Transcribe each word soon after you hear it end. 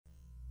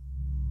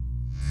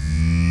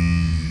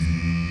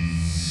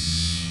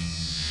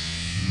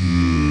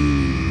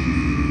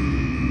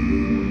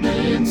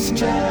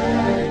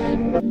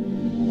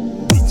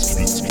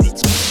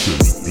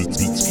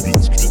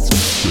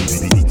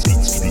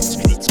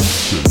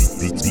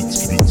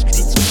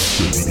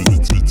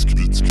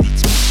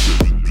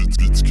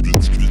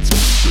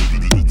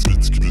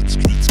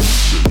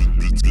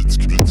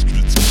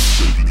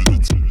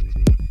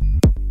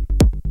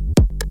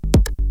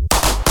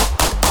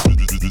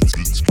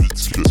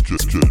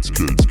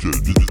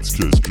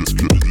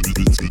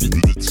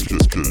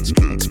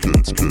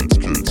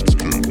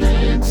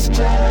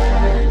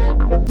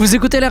Vous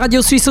écoutez la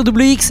radio suisse au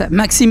Mixx,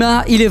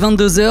 MAXXIMA, il est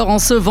 22h en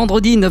ce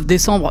vendredi 9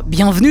 décembre.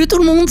 Bienvenue tout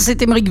le monde,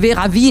 c'est Aymeric V,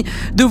 ravi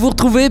de vous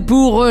retrouver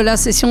pour la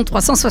session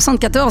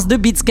 374 de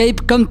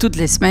Beatscape, comme toutes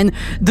les semaines.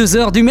 2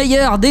 heures du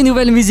meilleur des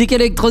nouvelles musiques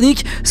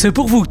électroniques, c'est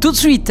pour vous tout de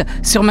suite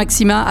sur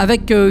MAXXIMA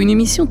avec une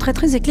émission très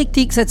très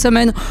éclectique cette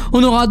semaine.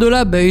 On aura de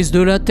la bass,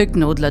 de la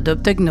techno, de la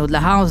dub techno, de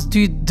la house,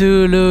 du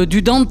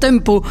down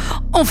tempo.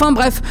 Enfin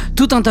bref,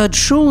 tout un tas de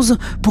choses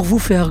pour vous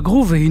faire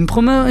groover une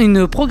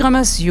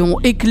programmation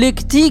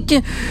éclectique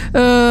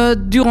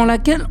durant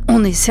laquelle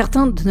on est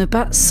certain de ne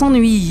pas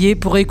s'ennuyer.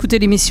 Pour écouter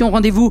l'émission,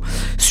 rendez-vous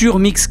sur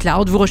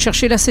Mixcloud, vous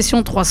recherchez la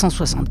session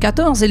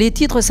 374 et les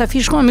titres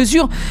s'afficheront à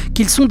mesure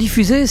qu'ils sont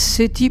diffusés.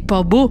 C'est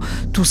pas beau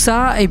tout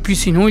ça. Et puis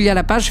sinon, il y a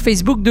la page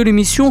Facebook de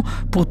l'émission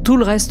pour tout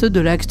le reste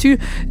de l'actu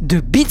de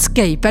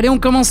Beatscape. Allez, on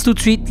commence tout de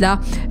suite là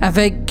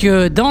avec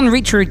Don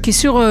Richard qui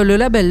sur le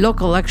label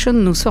Local Action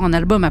nous sort un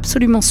album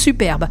absolument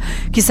superbe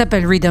qui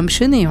s'appelle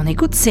Redemption et on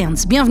écoute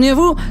Sense. Bienvenue à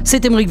vous,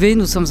 c'est Aymeric V,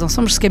 nous sommes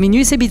ensemble jusqu'à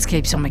minuit, c'est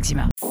Beatscape sur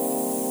MAXXIMA.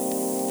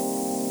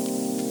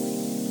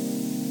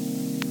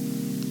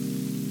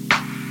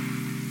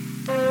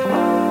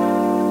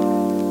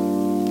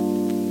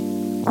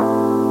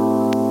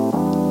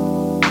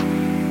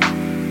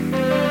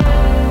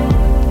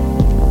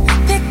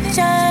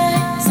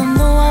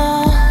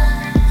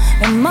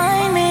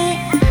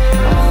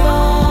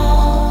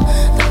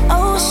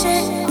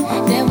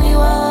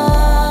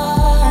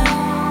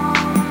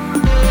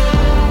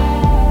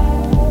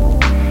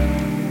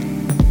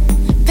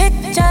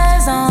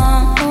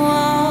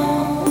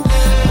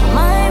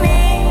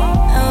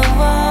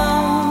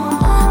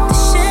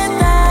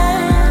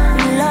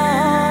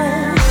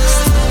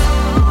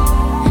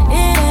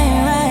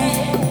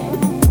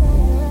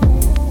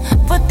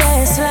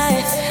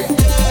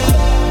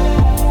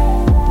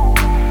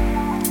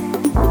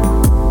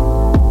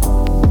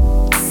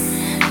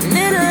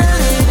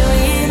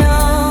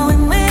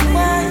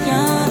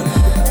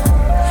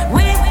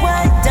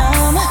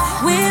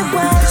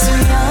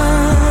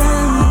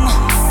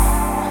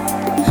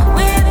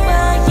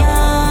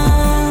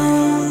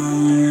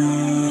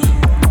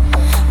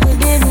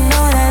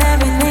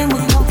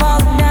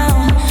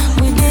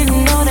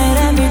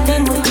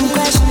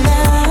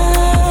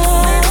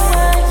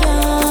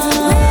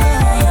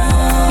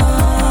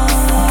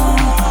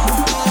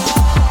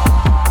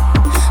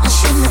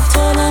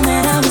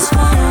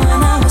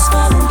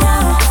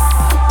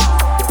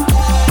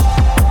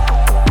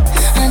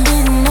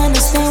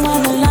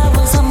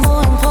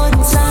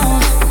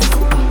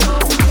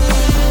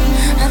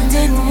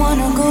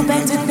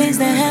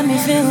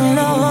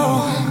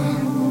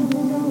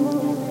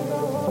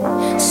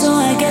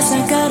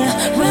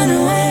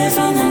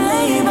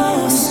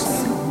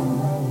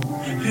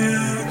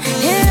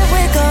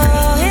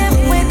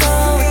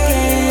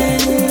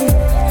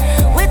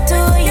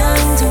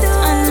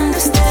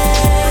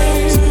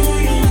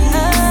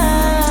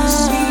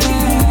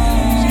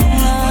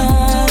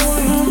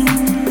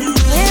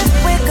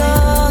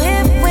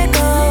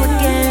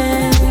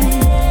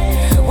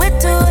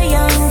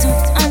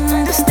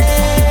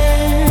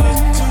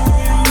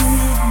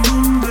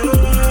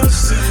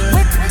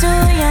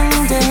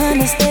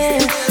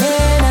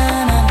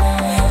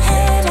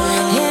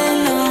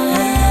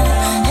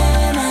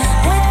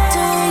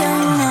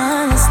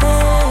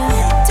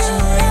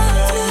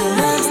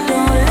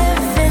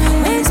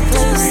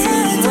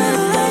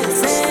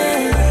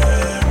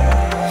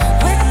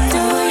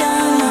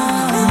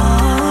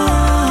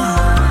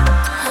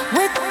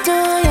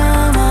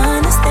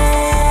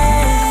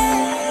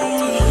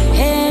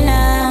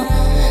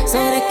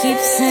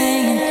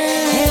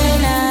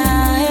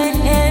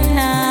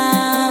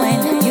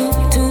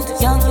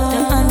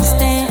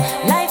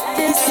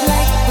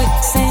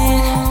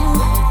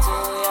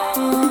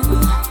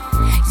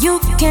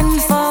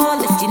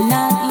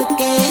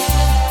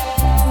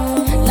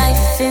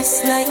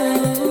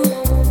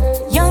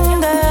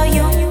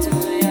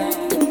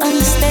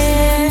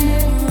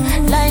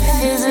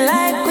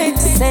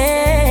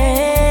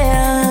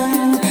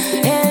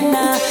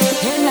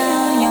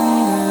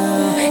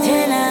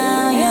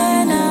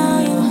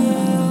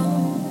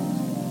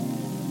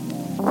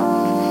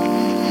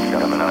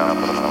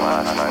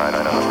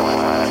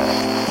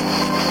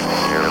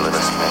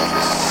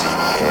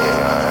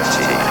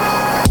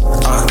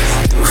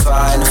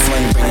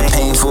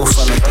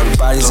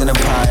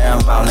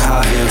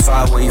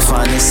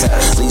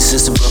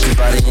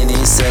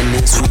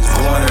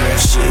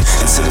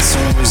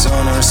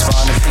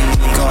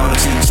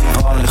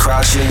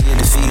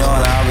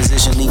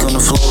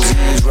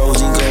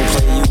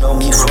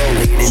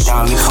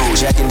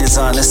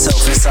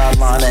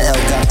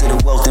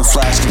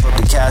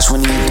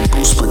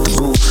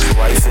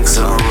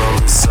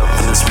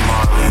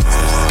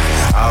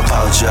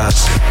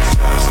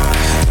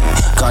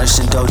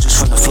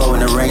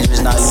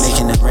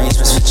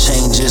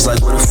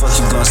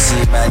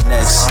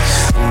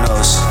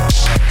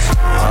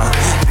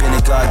 Been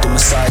a god, the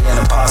Messiah, and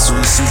apostle.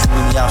 We see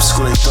through any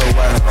obstacle they throw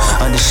at him.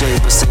 Under shade,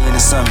 but stay in the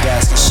sun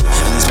basket shit.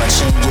 At least my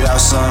chain get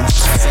out some.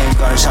 Fame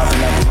garden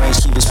chopping out the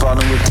range, keep it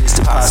sprawling with this.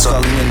 The pot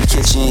sculling in the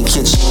kitchen.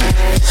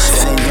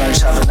 Fame garden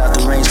chopping out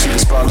the range, keep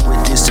it sprawling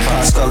with this. The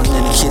pot sculling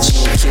in the kitchen.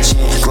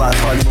 Glide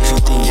party if you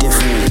think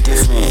different.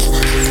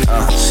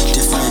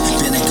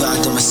 Been a God,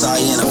 the Messiah,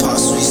 and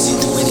apostle. You see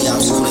through any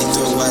obstacle they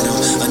throw at him.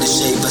 Under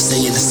shade, but stay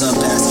in the sun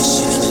basket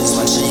shit. At least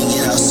my chain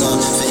get out some.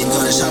 Fame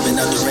garden chopping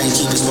out the range,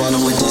 keep it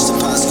sprawling with this. The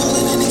pot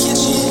sculling in the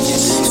kitchen.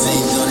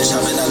 Fame garden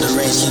chopping out the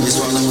range, keep it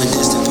sprawling with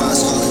this. The pot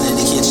sculling in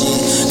the kitchen.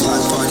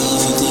 Glide party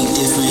if you think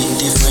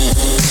different.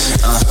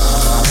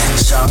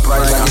 Shine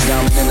bright like a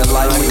diamond in the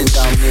light with the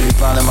diamond nearly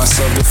blinding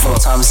myself before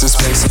time is in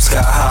space. I'm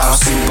sky high, I'm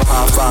super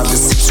high, 5 to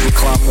 6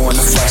 recline more in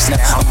the flesh now.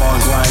 I'm on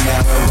grind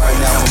now, and right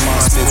now I'm on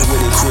spit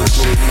with it, quick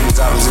get it, needs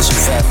opposition,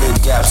 fat lip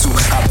gaps too.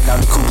 Hopping out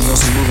the coupe on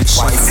some movie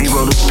shit. If you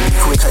roll the booty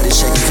quick, cut the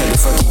check and cut the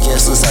fucking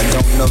guest list. I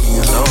don't know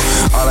you.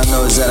 All I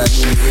know is that I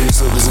need green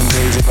slippers and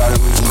beige about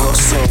it. We can go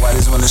so white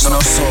as when the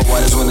snow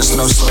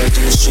sludge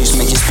in the streets,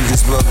 make your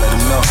speakers blow, let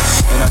them know.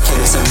 And I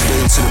carry this every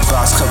day to the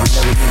box cover,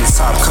 never been the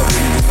top cover,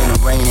 even in the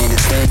rain ain't a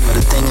thing, but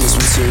the thing is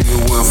material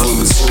world full of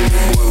material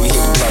boy. We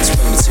hit the block,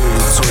 spend material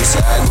toys, so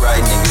act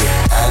right, nigga,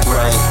 act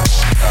right,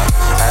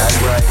 and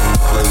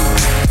play with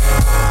me.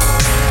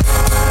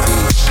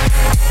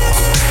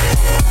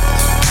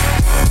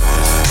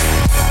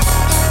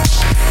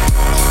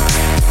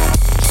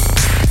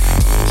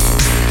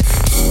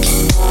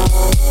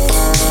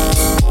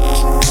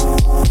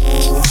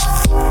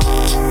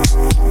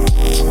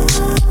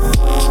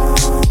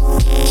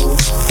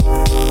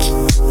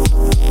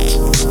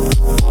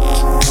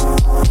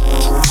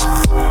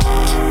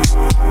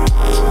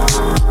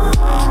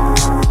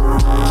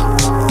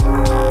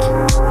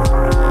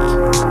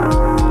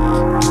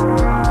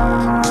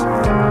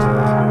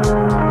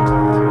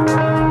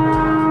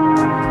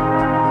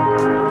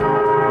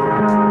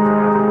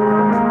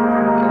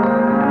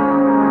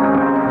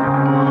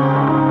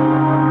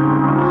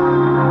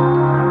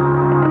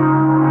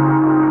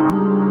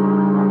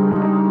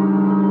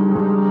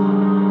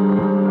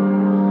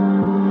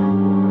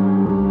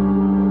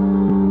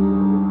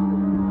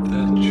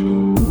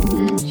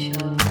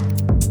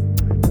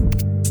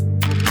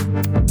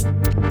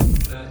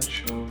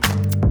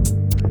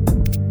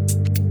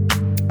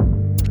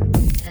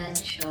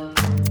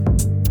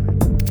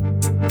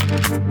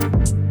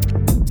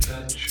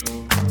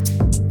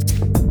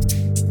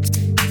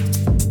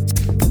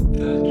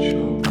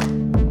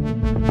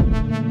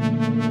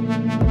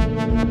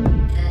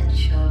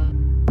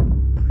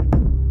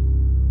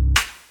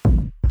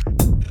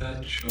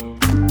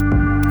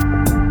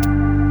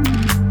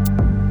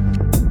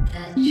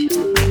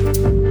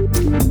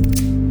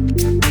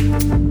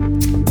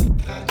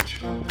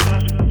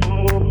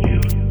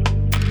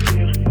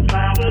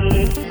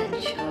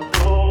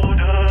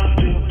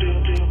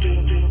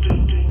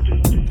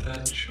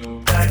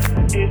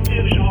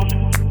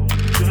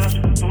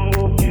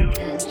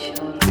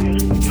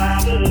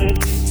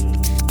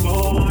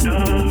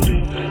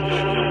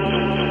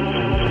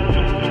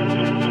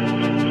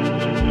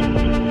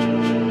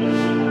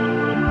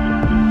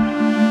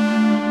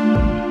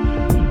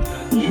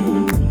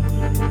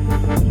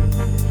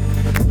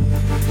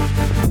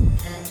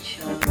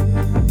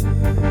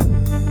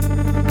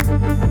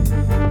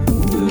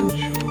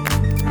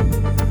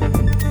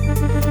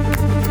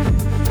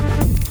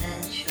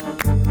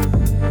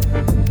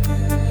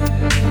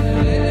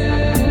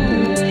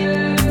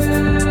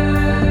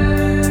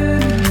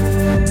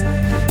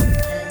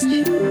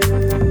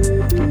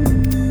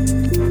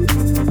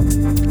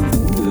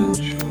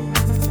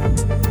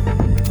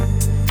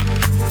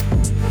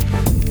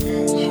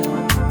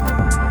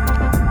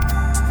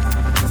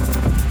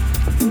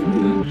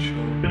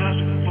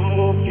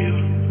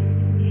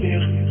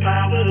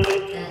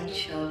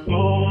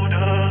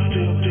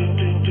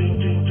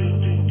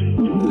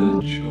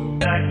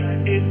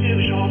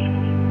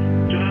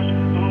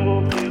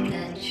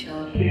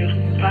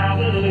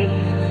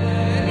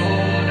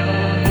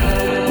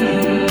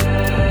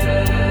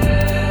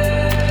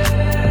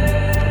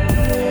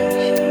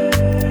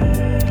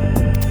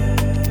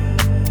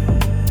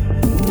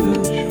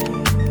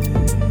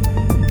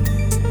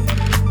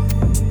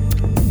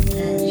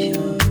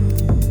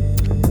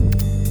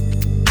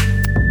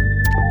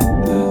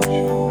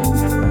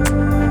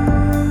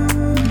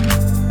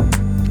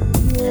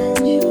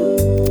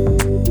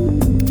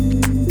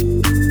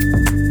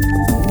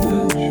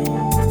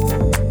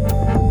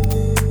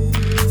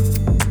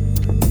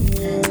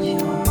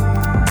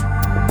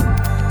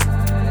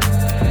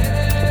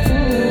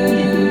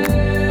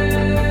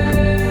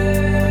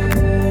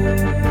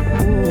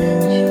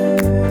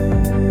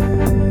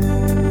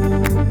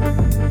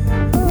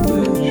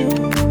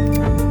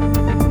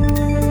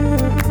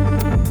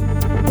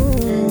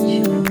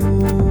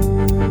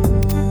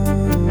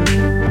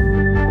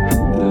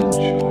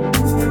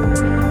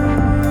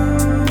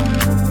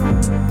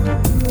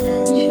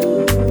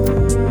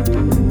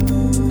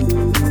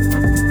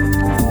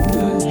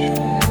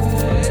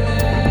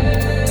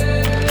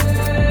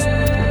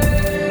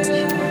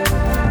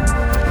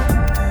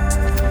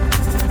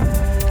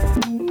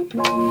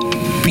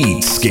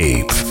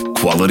 Beatscape.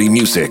 Quality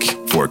music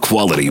for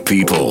quality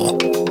people.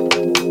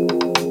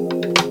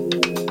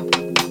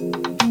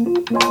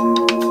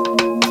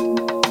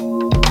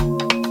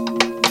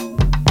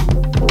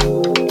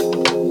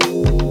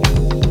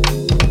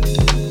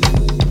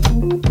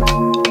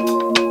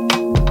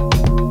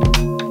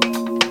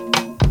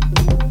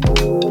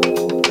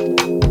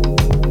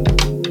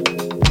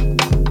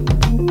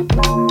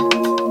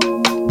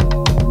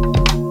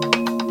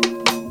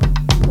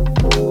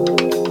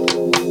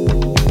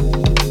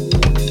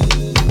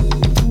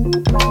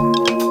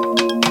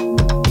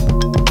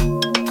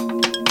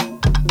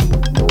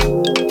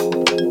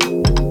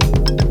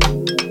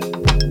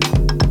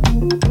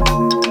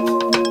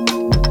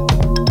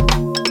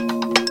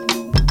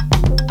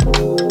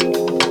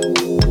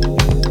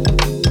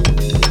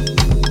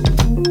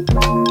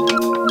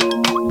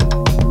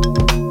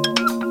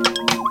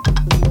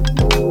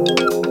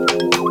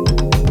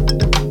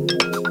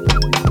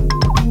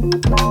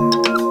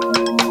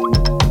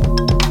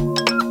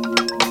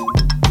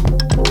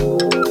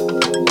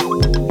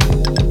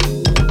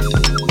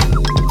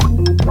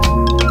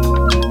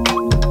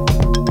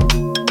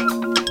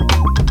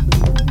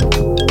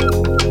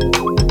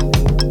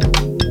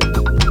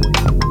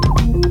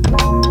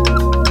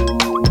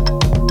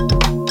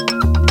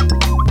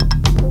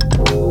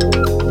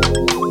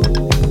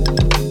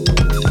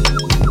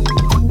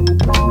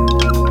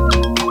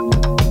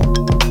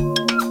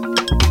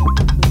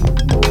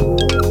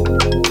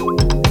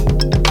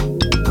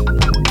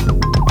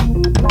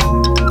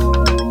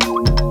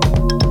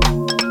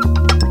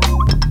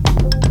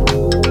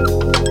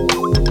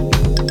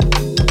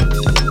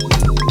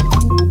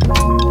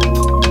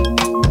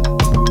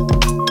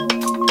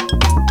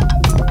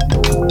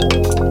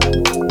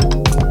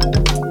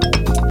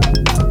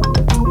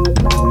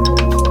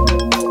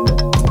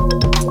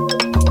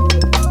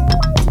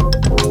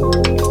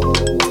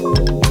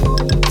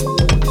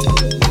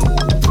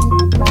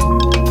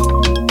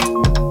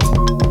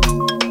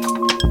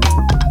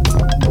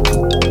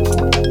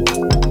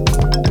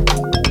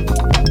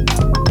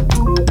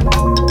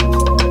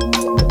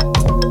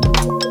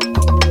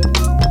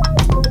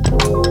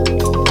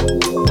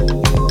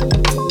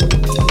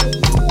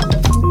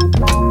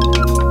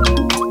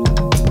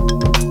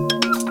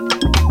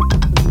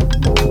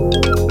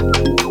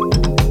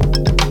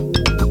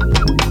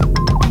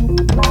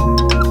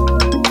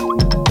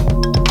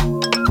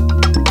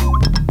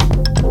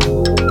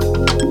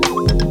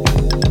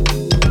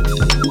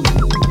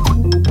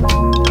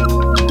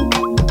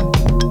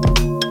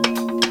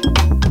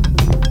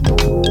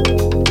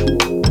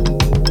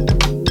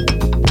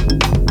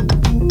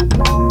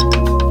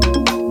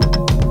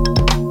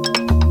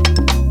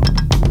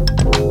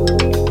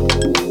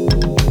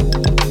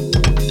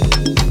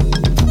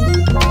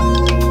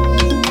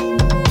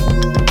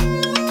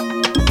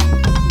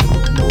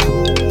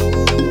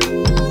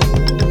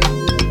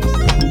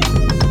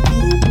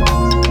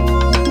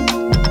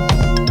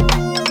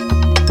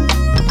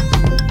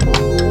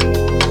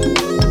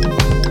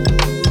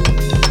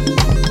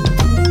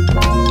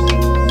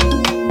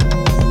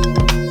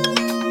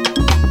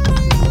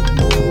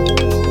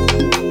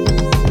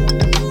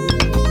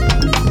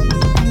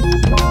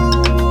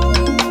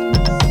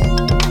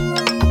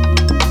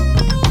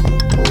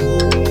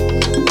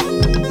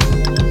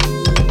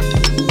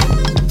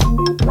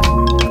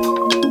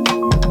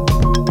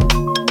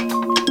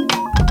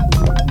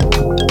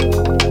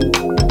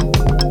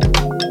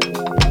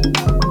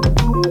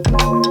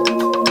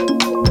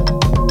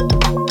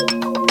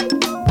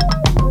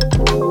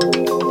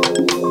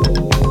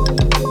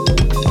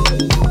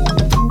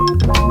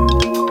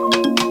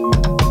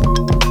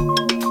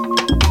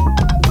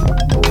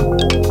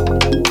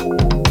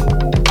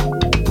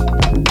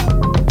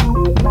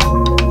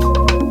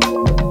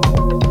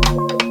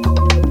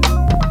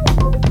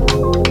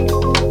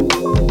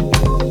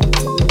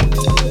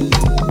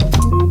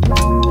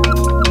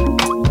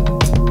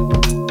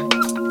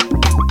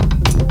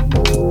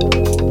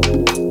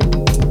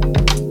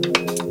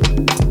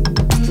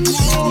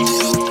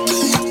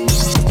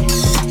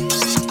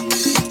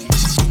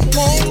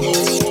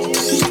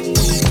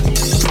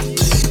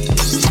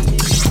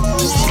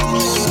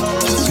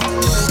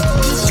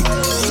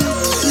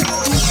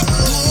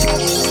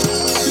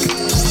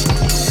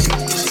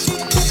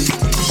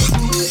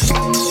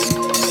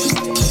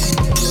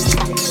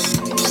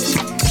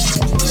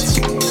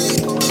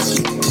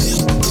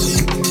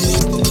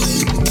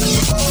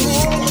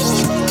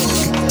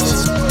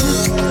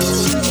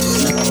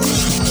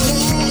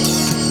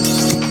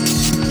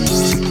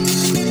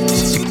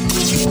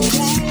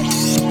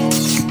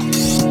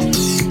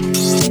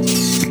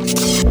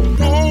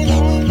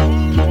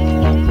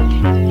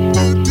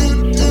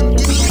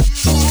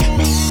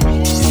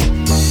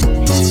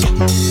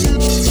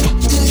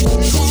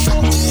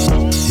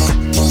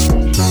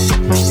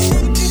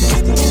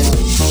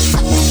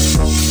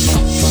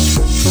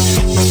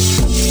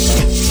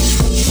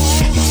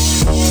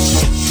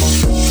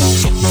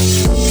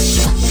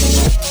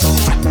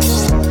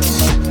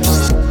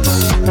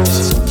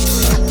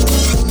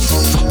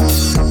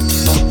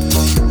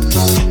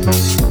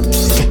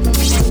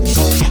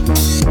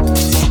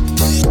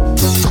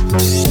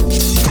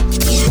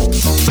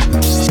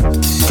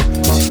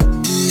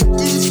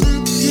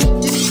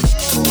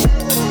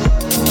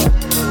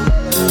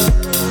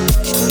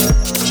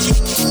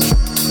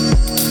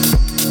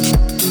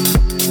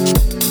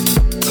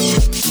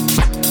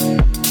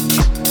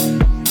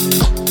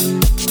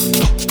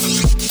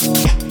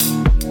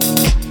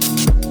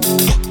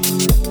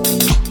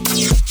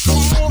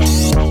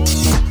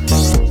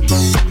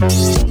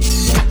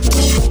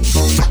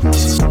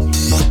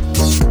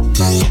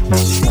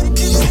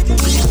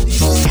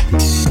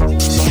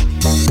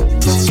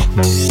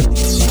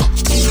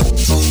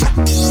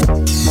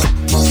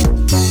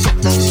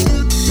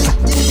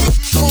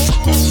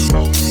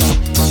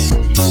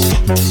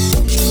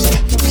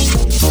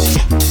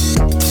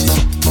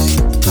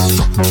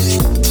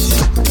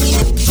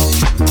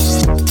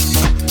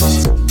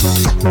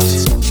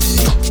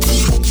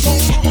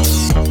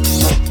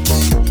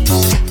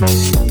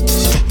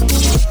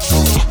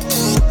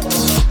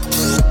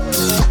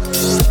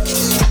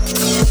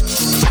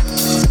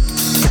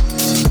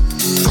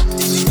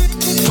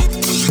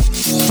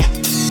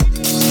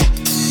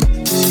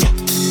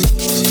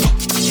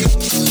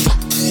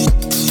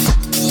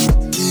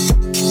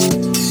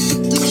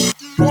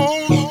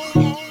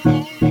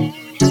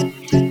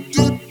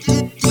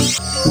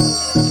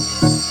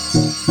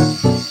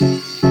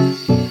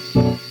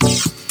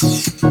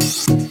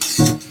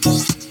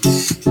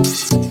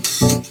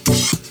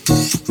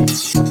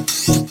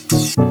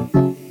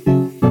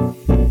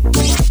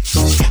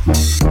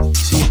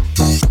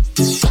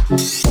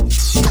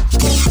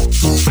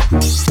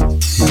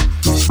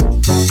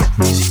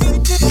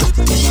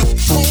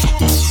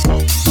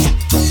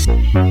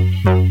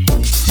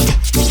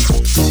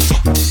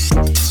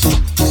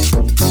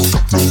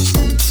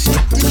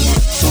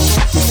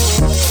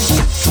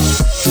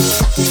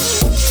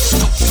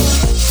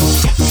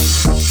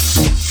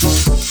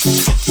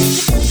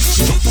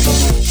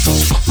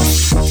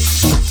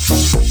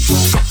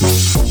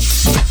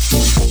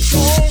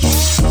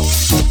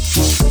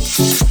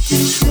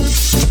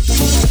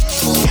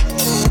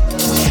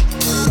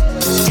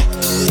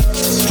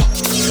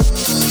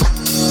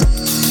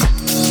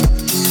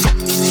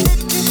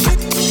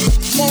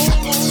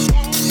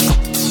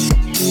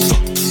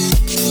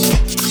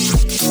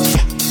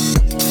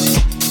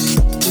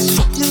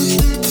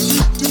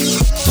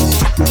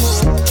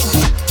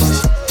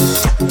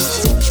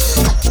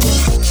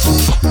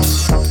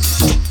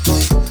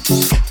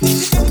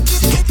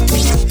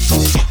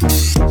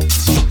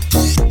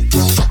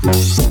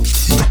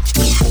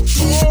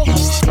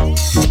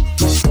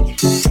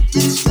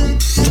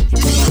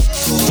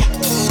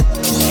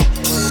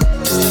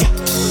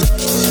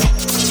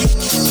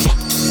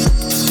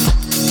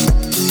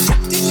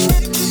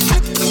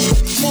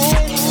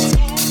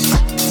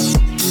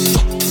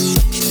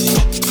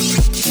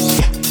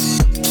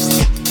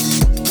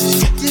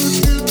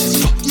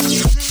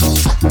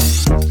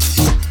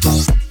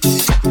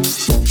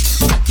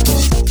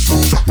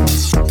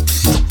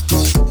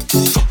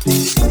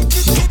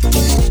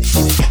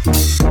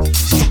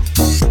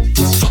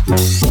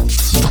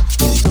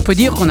 peut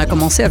dire qu'on a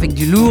commencé avec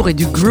du lourd et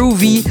du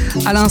groovy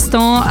à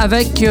l'instant,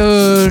 avec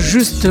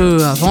juste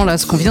avant là,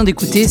 ce qu'on vient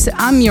d'écouter, c'est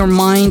I'm Your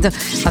Mind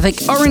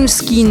avec Orange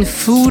Skin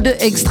Food,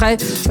 extrait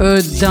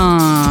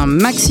d'un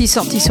maxi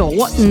sorti sur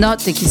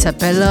Whatnot et qui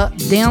s'appelle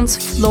Dance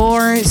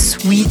Floor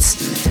Sweets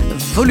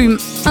Volume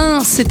 1.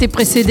 C'était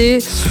précédé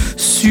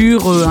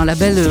sur un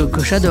label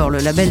que j'adore, le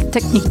label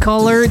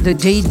Technicolor de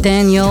Jay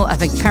Daniel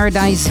avec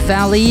Paradise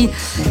Valley,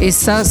 et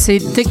ça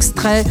c'est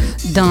extrait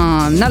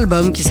d'un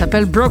album qui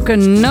s'appelle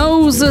Broken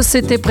Nose.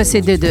 C'était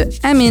précédé de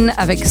Amin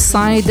avec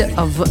Side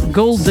of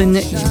Golden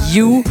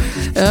You.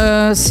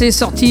 C'est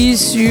sorti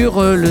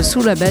sur le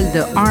sous-label de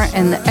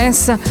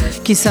RNS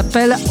qui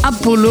s'appelle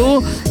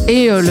Apollo,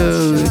 et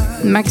le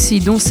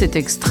maxi dont cet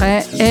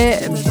extrait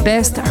est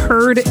Best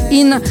Heard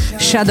in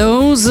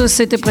Shadows.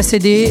 C'était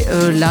précédé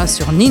là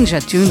sur Ninja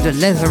Tune de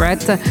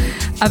Leatherette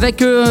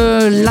avec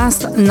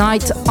Last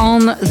Night on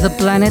the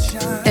Planet,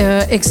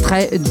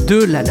 extrait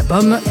de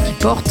l'album qui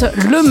porte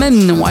le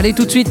même nom. Allez,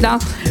 tout de suite là,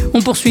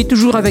 on poursuit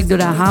toujours avec de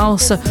la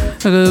house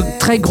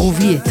très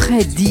groovy et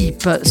très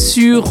deep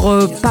sur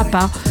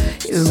Papa,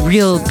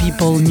 Real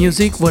People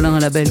Music. Voilà un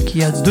label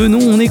qui a deux noms.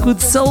 On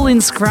écoute Soul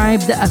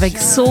Inscribed avec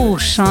Soul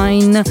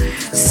Shine.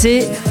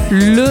 C'est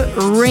le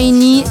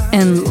Rainy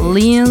and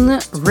Lean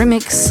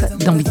remix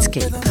dans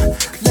Beatscape.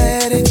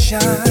 Let it shine,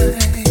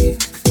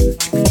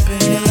 open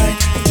your light,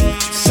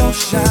 so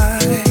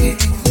shine.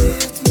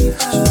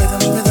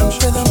 Rhythm, rhythm,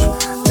 rhythm,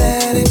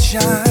 let it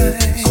shine.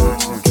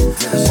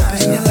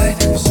 Open your light,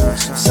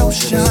 so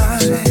shine.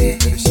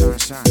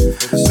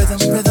 Rhythm,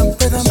 rhythm,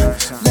 rhythm,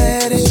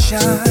 let it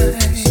shine.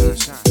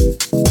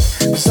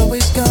 There's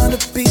always gonna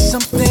be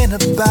something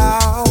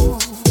about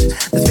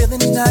the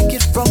feeling I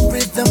get from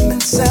rhythm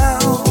and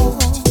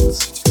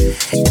sounds.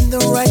 In the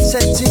right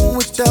setting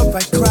with the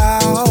right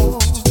crowd.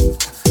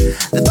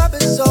 The vibe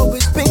has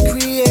always been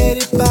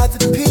created by the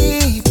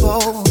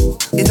people.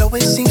 It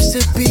always seems to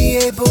be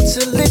able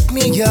to lift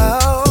me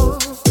up.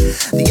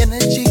 The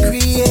energy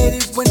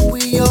created when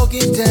we all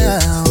get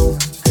down.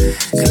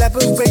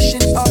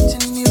 Collaboration, art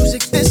and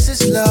music, this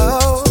is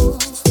love.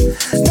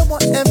 No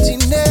more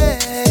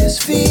emptiness,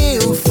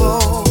 feel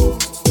full.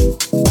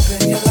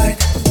 Open your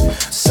light,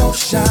 so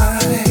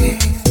shine.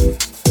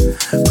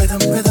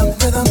 Rhythm, rhythm,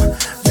 rhythm,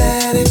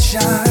 let it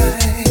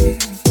shine.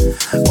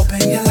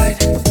 Open your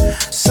light,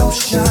 so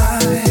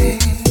shine.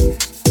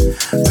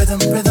 Rhythm,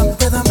 rhythm,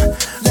 rhythm,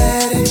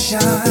 let it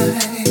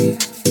shine.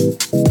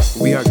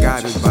 We are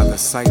guided by the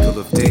cycle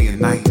of day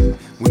and night.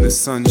 When the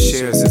sun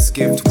shares its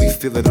gift, we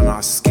feel it on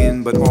our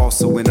skin, but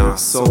also in our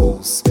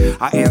souls.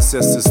 Our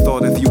ancestors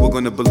thought if you were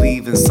going to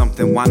believe in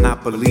something, why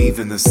not believe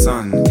in the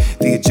sun?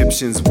 The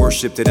Egyptians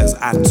worshipped it as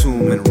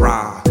Atum and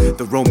Ra.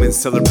 The Romans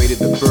celebrated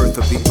the birth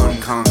of the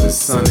unconquered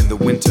sun in the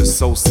winter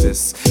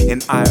solstice.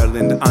 In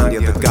Ireland,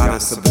 Anya, the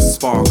goddess of the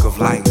spark of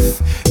life.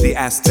 The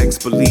Aztecs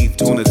believed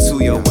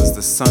Tonatiuh was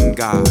the sun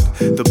god.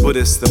 The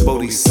Buddhists, the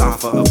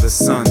bodhisattva of the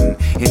sun.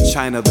 In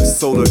China, the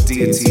solar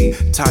deity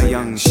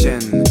Taiyang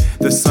Shen.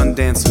 The sun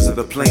dancers of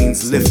the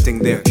plains lifting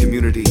their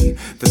community.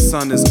 The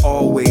sun has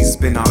always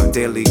been our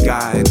daily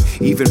guide,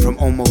 even from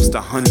almost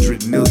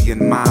 100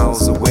 million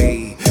miles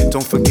away.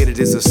 Don't forget it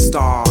is a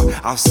star.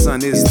 Our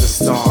sun is the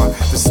star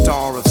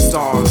of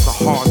stars, the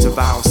heart of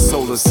our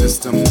solar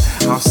system.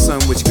 Our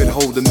sun, which could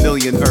hold 1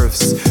 million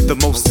Earths, the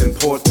most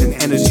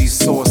important energy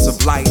source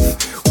of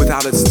life.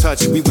 Without its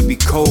touch, we would be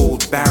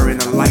cold, barren,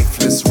 a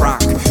lifeless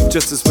rock.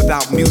 Just as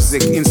without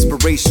music,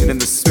 inspiration, and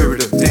the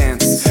spirit of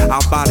dance,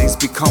 our bodies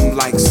become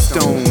like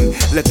stone.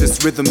 Let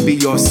this rhythm be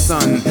your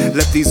sun.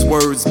 Let these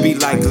words be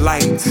like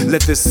light.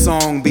 Let this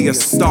song be a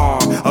star,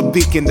 a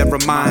beacon that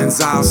reminds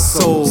our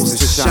souls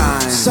to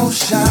shine. So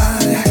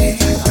shine.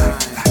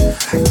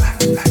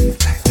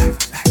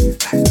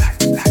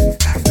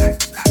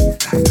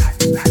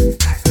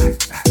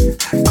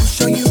 I'm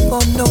sure you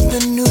all know the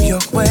New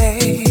York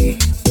way.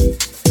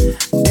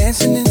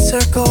 Dancing in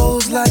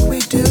circles like we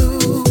do.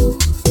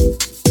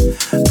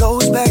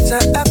 Goes back to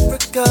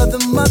Africa, the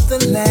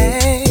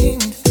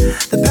motherland.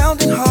 The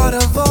pounding heart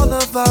of all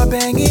of our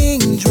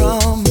banging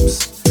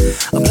drums.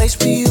 A place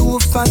where you will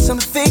find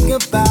something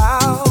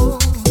about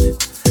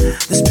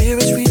the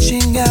spirits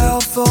reaching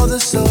out for the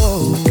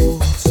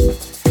souls.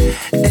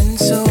 And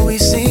so we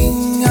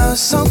sing our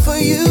song for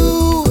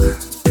you.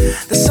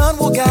 The sun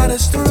will guide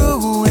us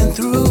through and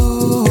through.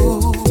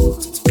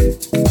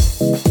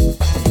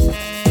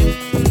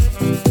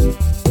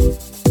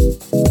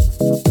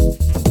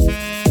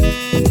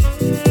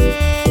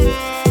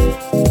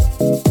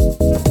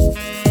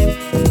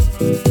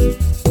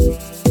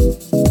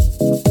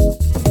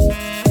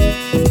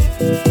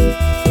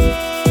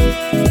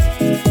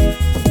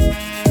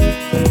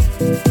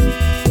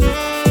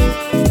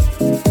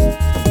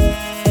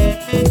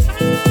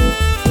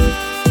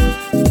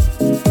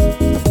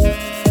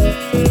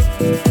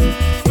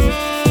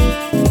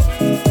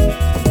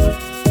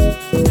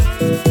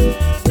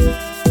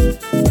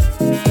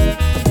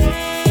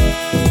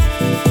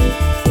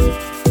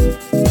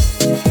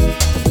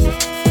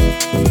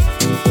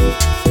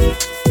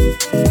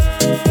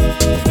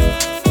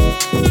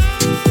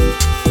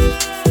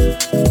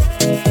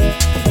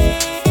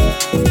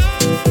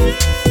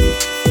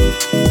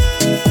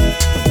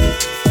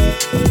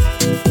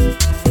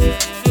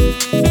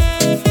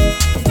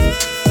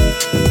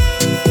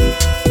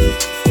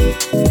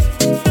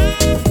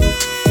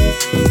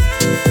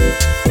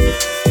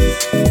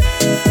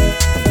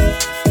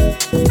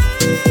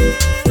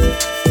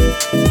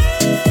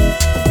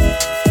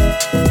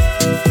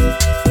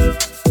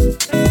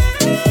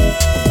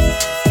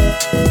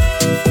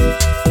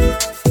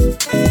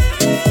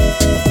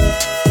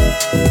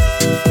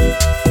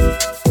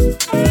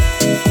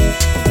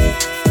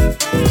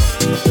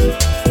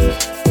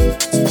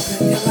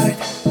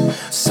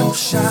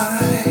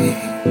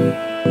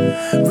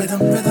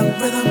 Rhythm, rhythm,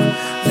 rhythm,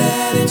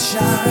 let it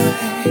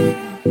shine.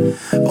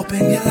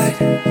 Open your light,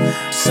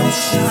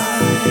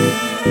 sunshine.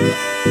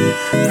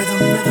 Rhythm,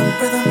 rhythm,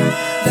 rhythm,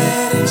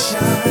 let it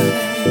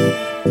shine.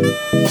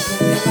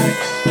 Open your light,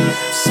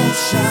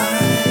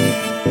 sunshine.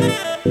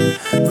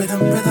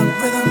 Rhythm, rhythm,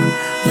 rhythm,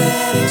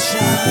 let it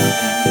shine.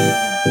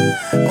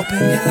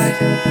 Open your light,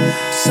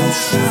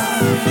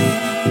 sunshine.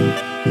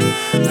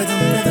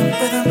 Rhythm, rhythm,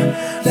 rhythm,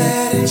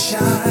 let it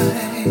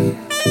shine.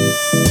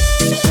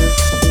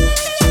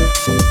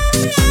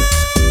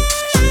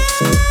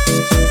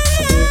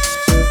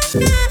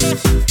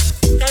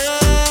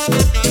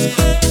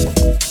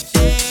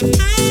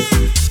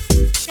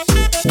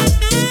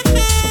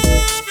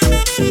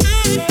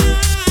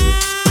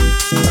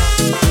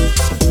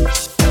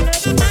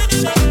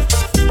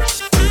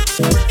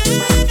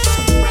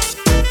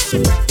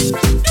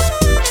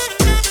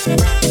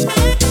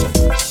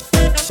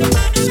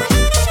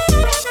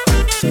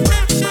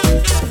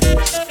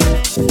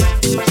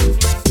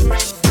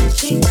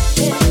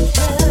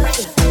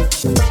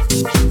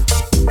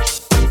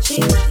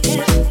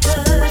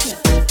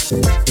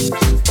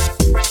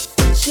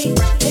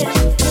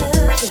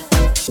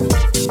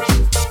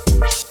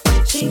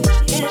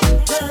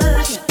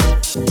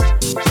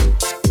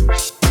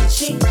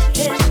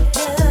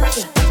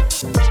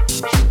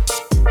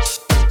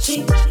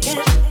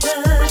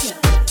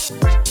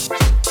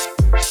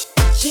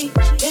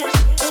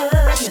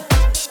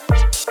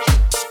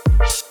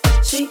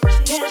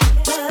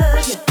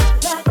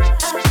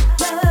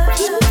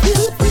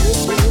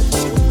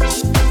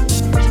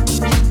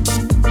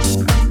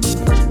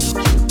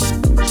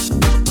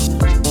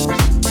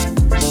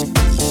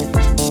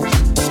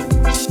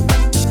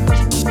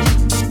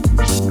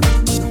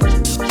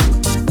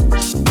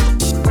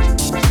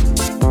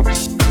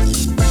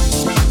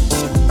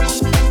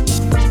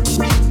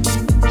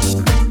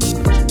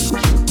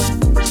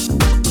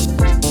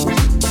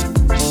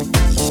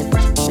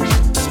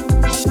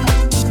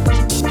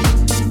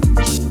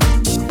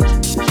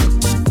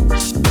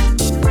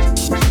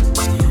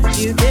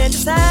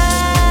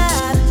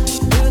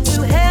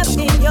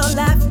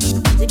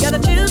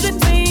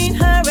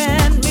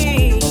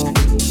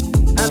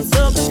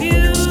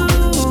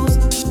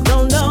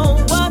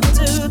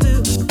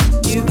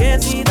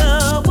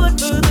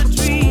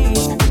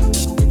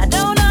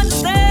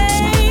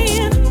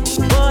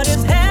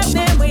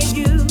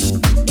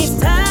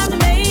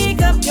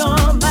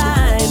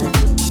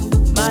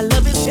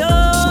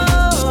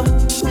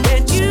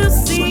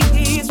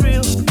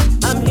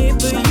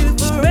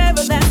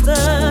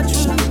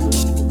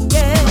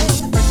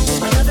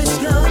 My love is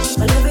pure,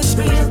 my love is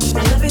real,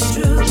 my love is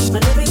true, my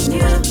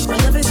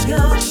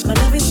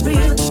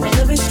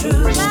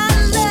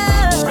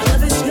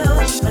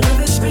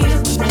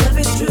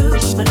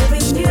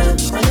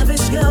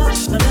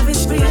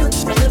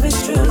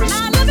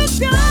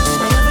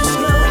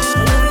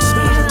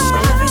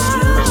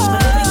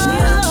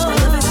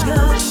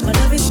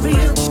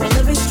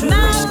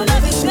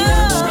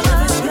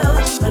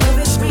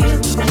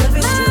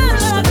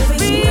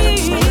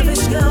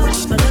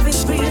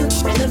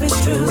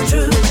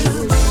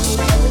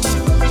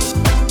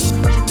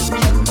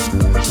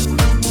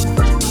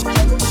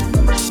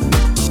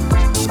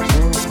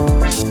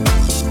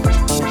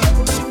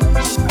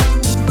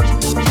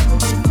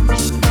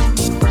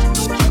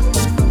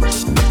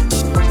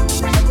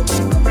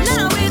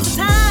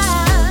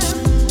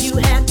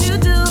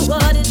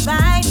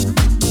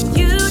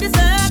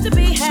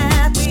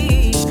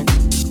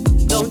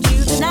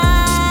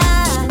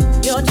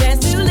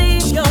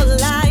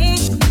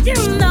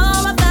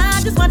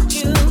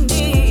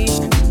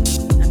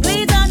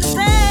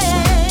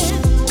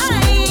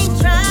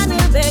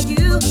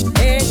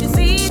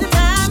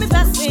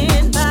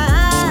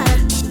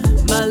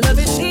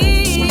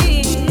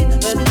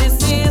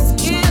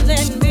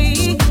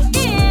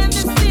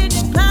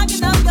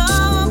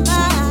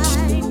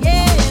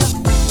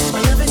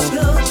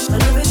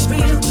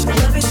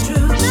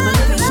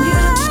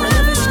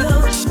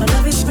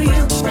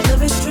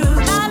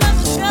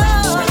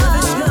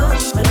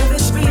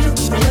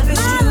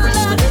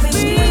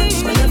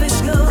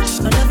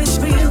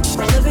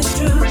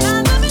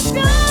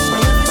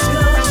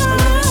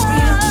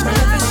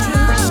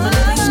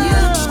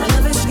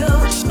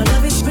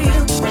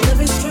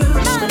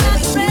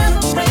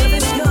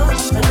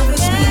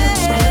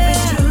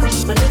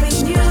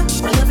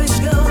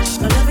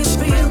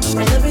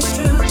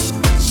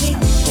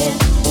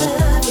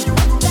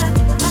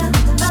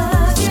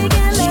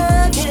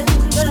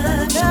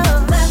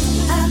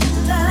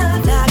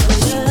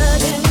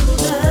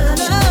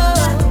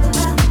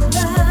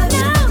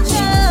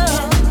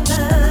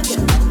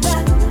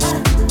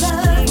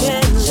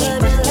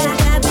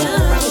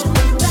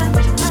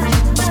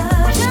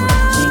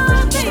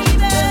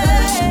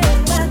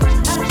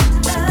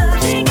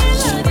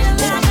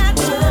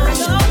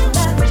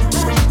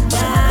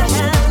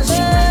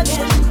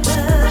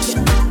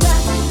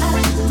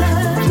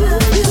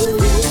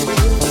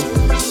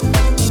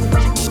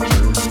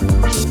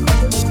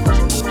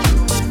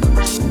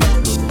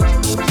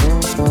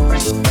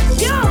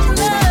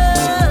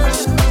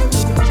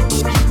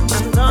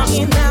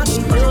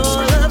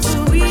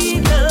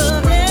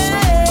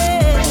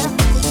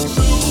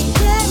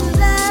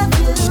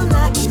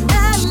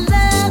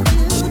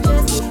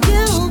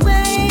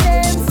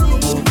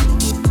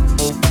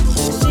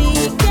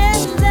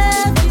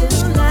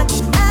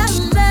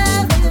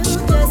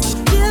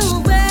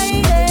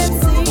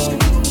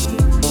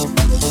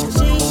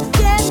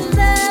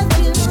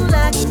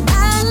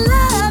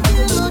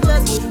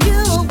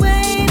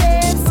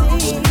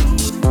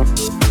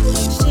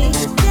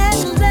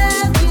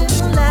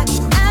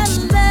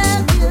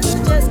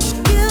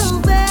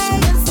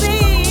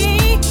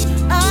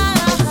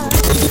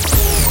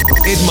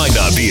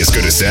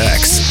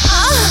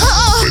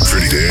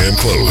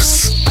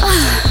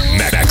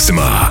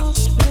MAXXIMA.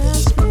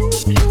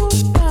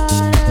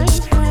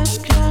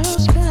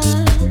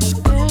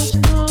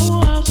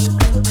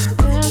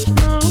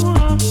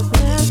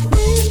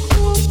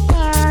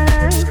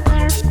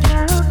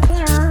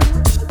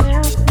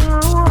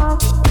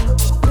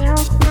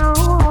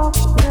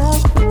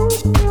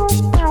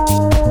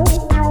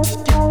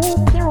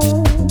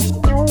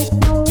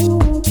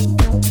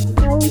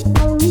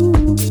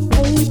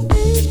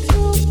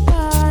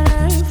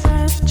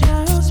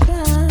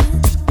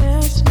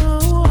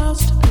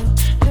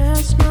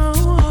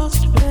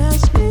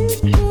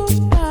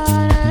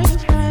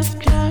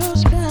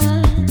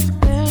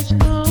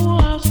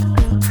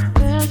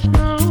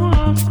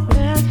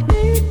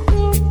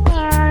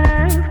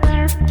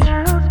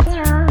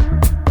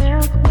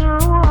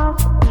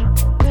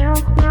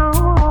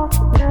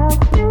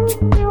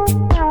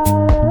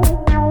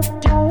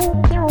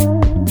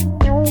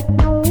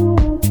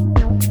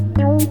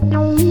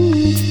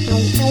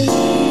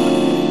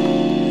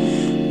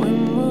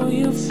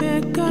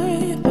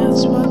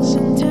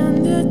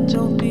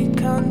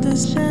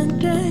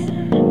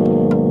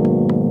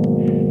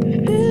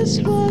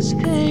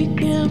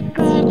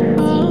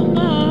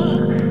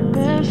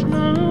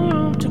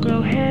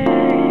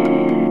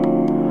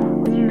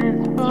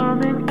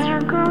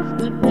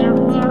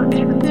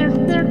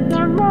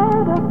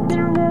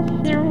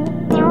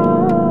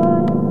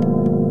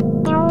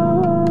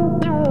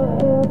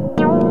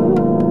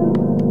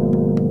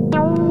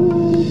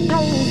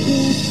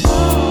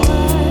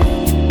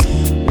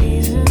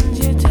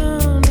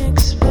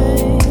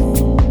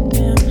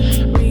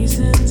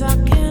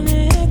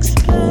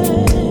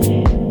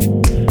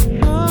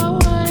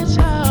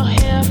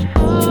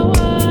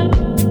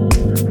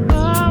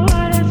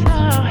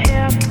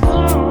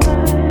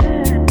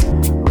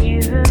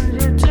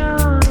 Reasons you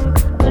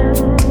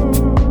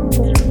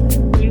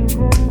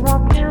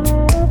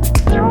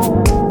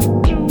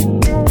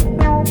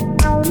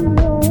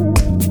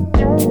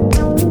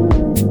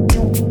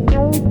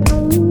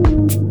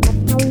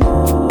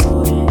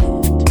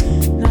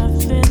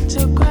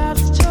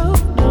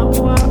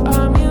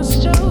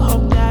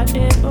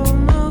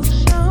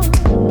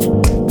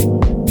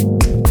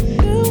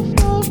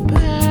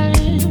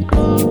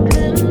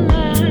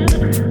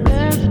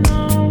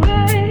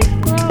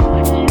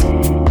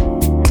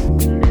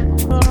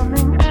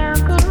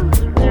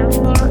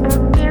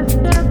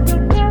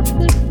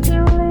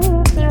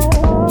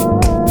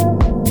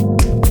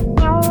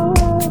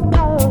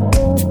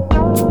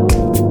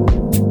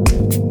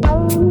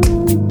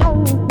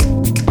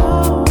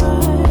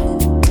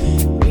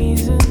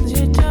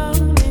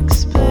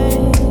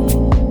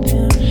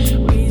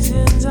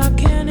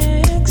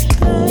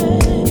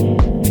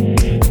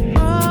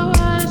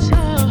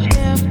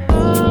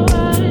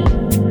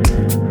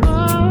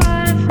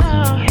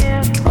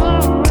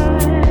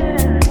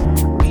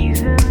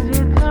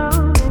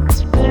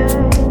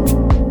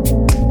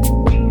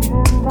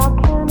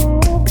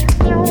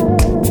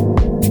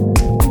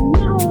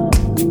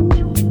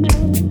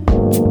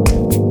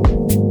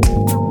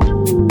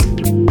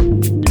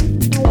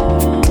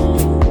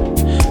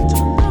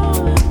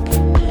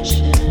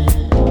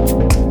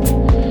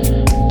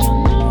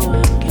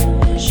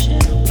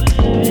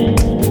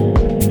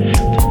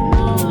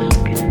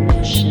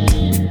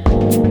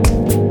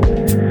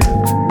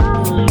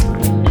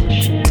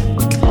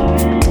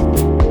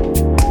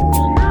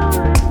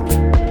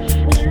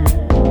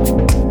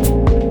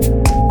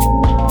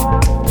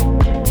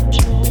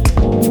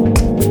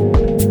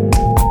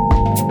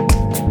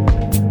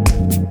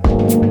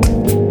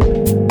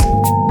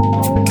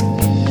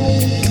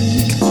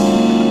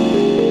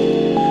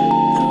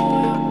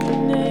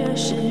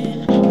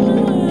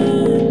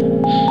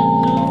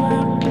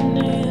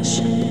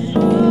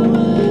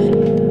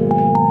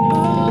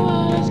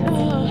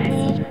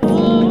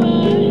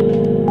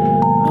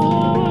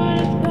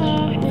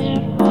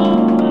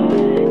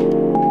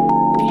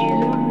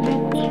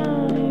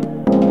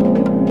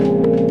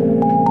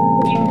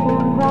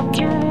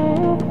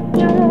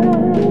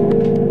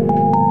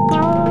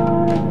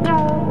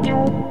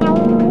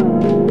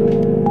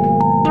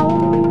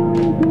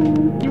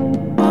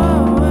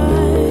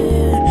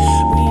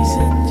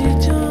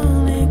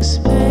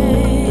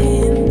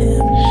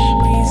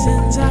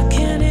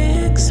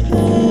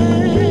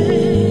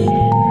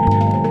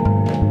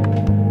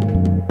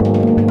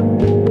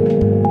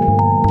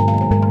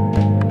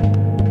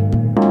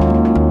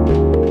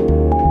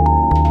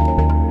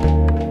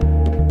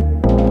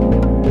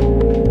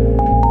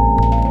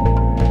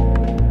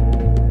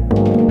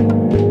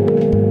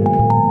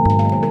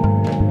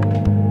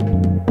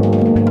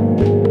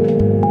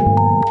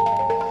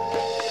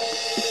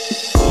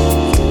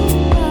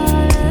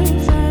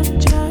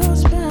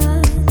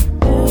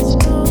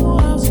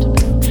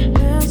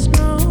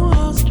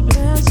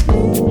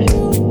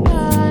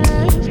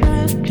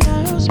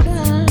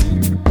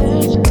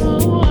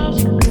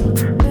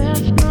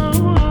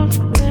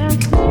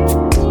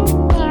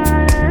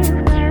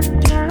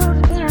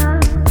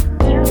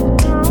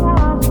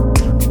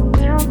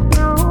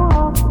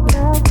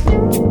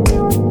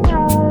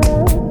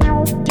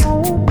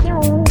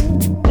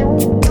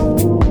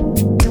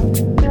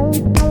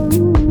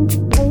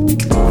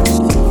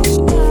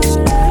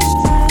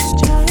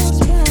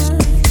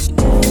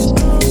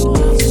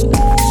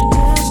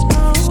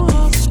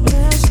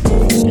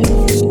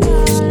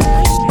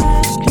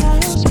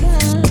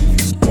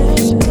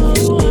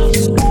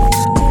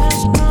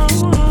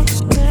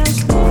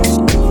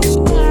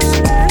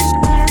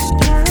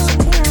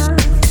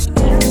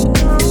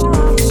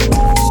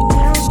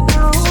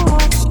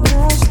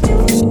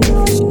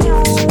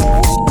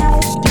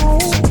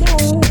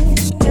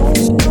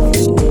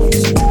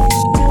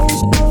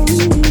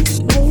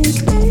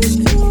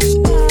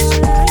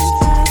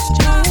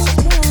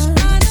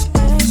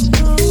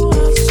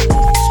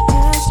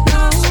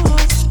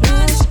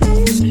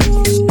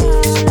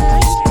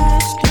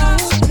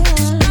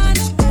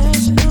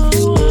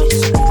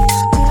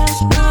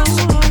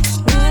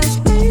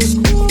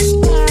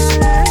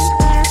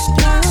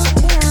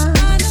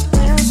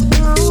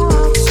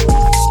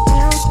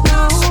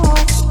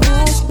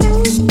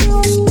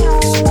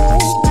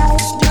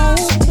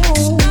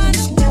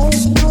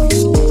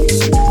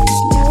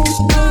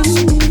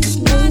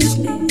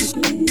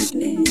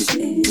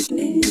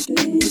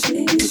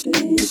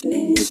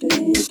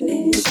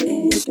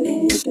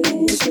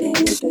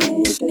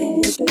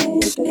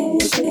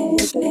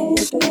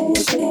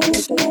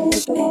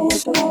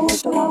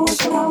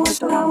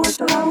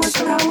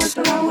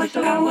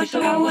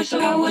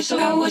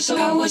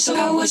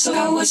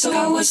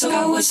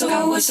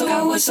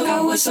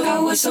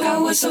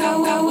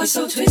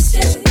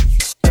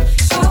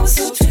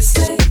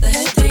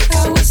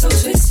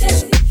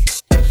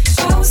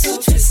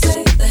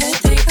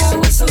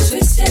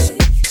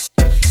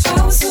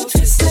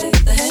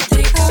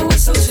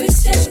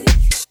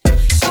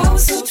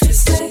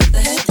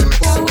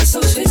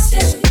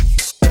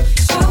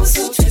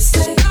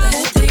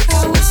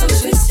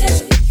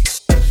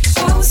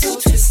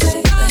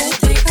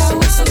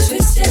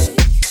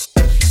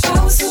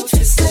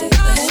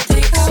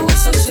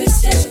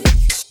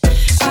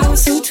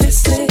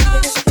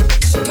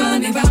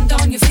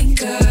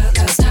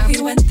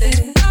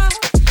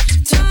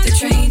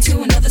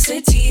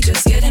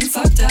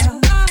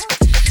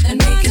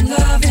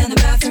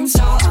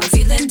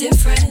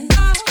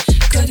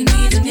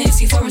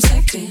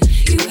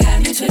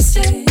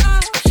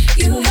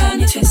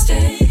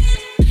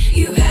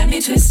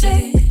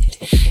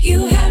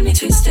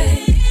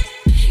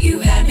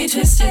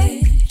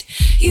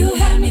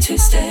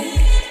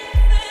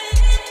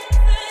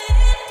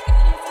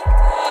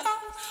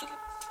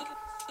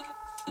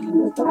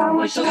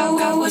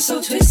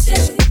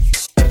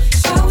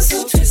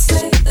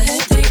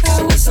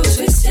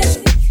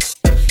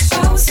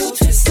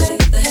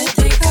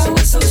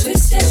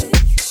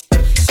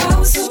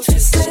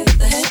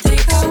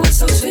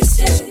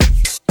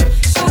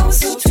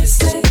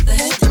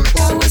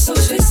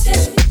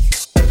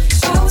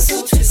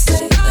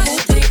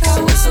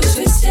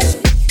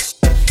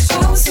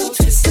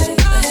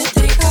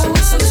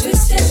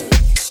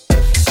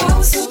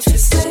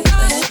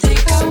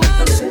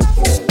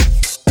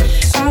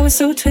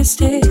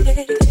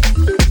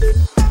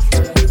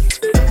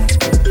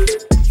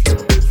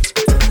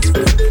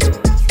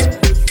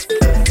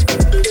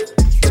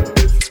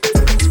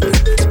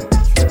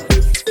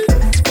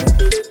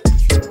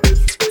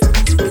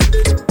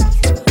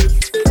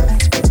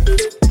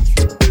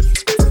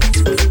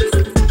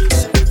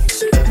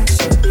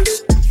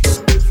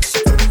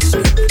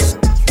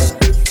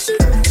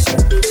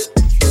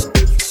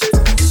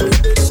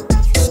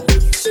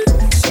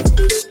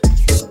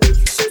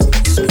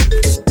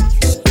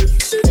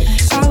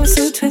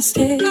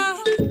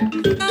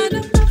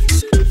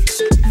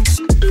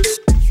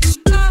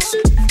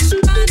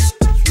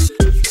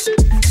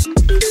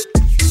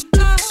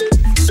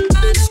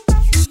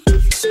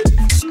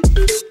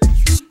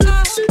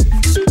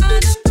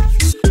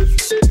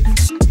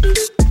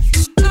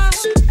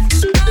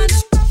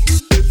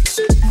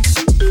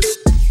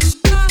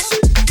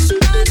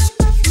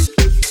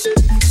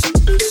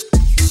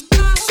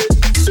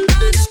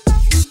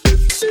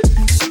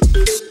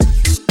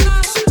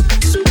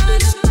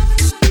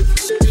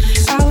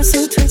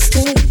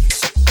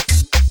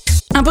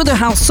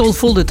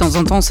Soulful de temps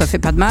en temps, ça fait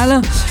pas de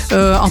mal,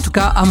 en tout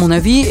cas à mon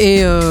avis.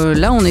 Et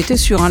là on était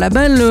sur un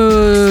label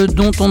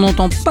dont on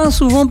n'entend pas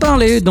souvent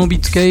parler dans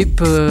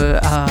Beatscape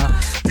à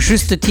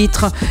juste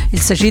titre.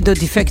 Il s'agit de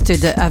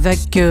Defected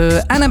avec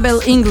Annabelle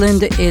England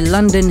et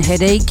London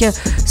Headache,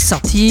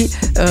 sorti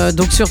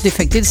donc sur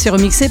Defected. C'est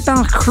remixé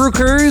par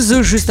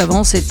Crookers. Juste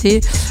avant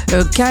c'était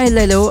Kyle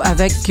Lello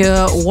avec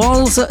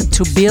Walls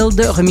to Build,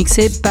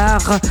 remixé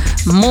par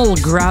Mole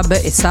Grab,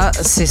 et ça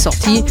c'est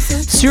sorti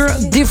sur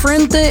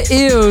Different.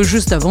 Et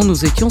juste avant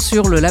nous étions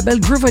sur le label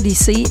Groove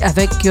Odyssey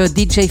avec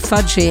DJ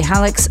Fudge et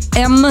Alex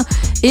M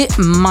et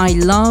My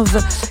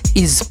Love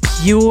is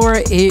Pure,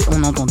 et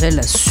on entendait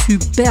la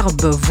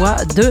superbe voix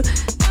de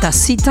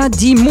Tacita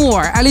D.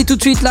 Moore. Allez, tout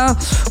de suite là,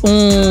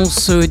 on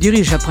se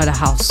dirige après la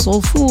House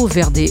Soulful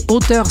vers des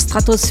hauteurs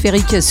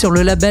stratosphériques sur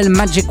le label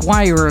Magic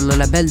Wire, le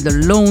label de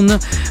Lone.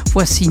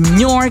 Voici New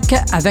York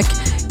avec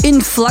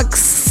Influx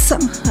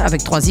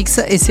avec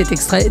 3X, et c'est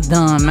extrait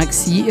d'un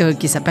maxi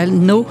qui s'appelle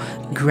No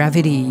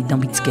Gravity dans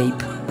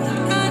Beatscape.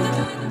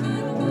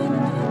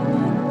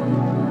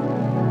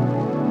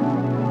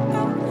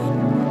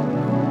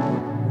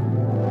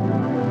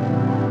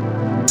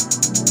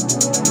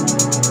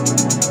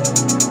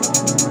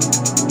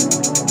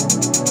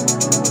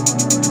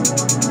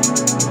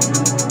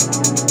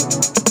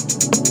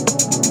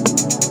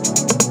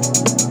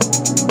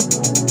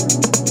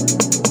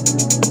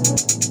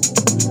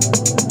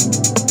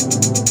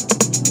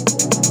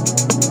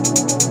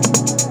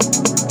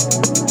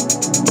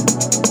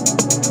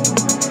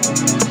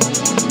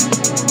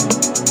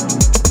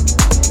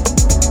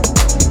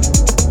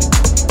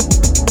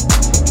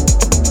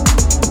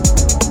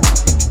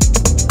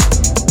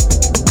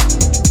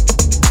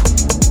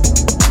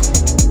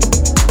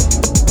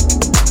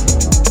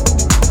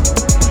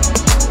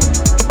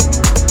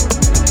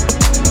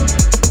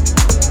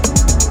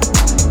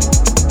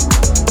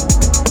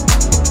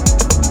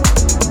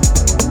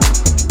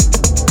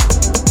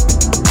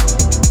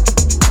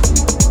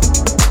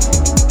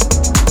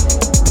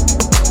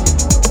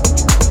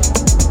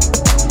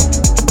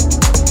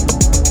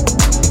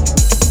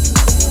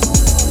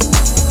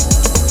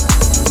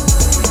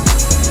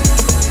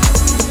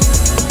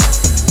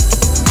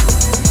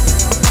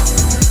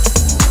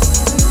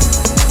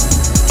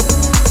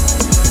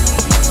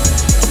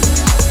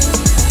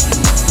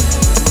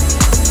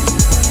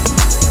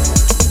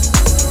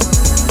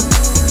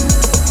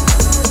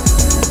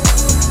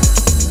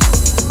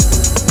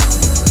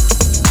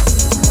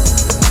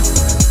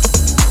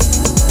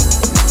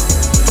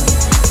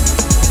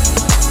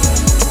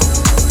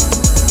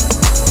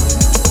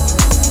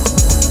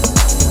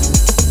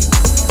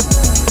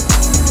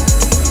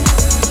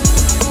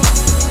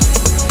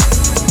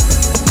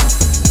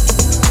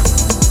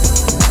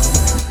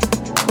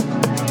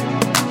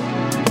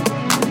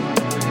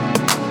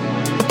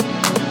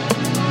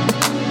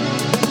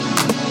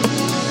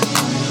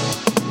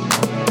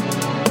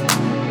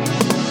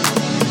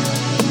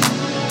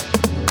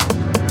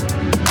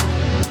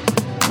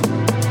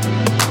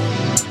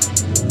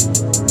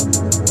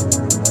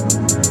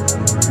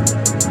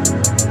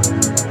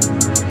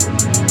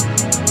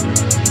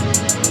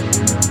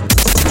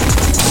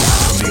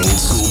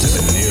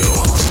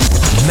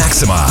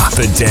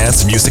 the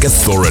Dance Music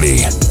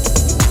Authority.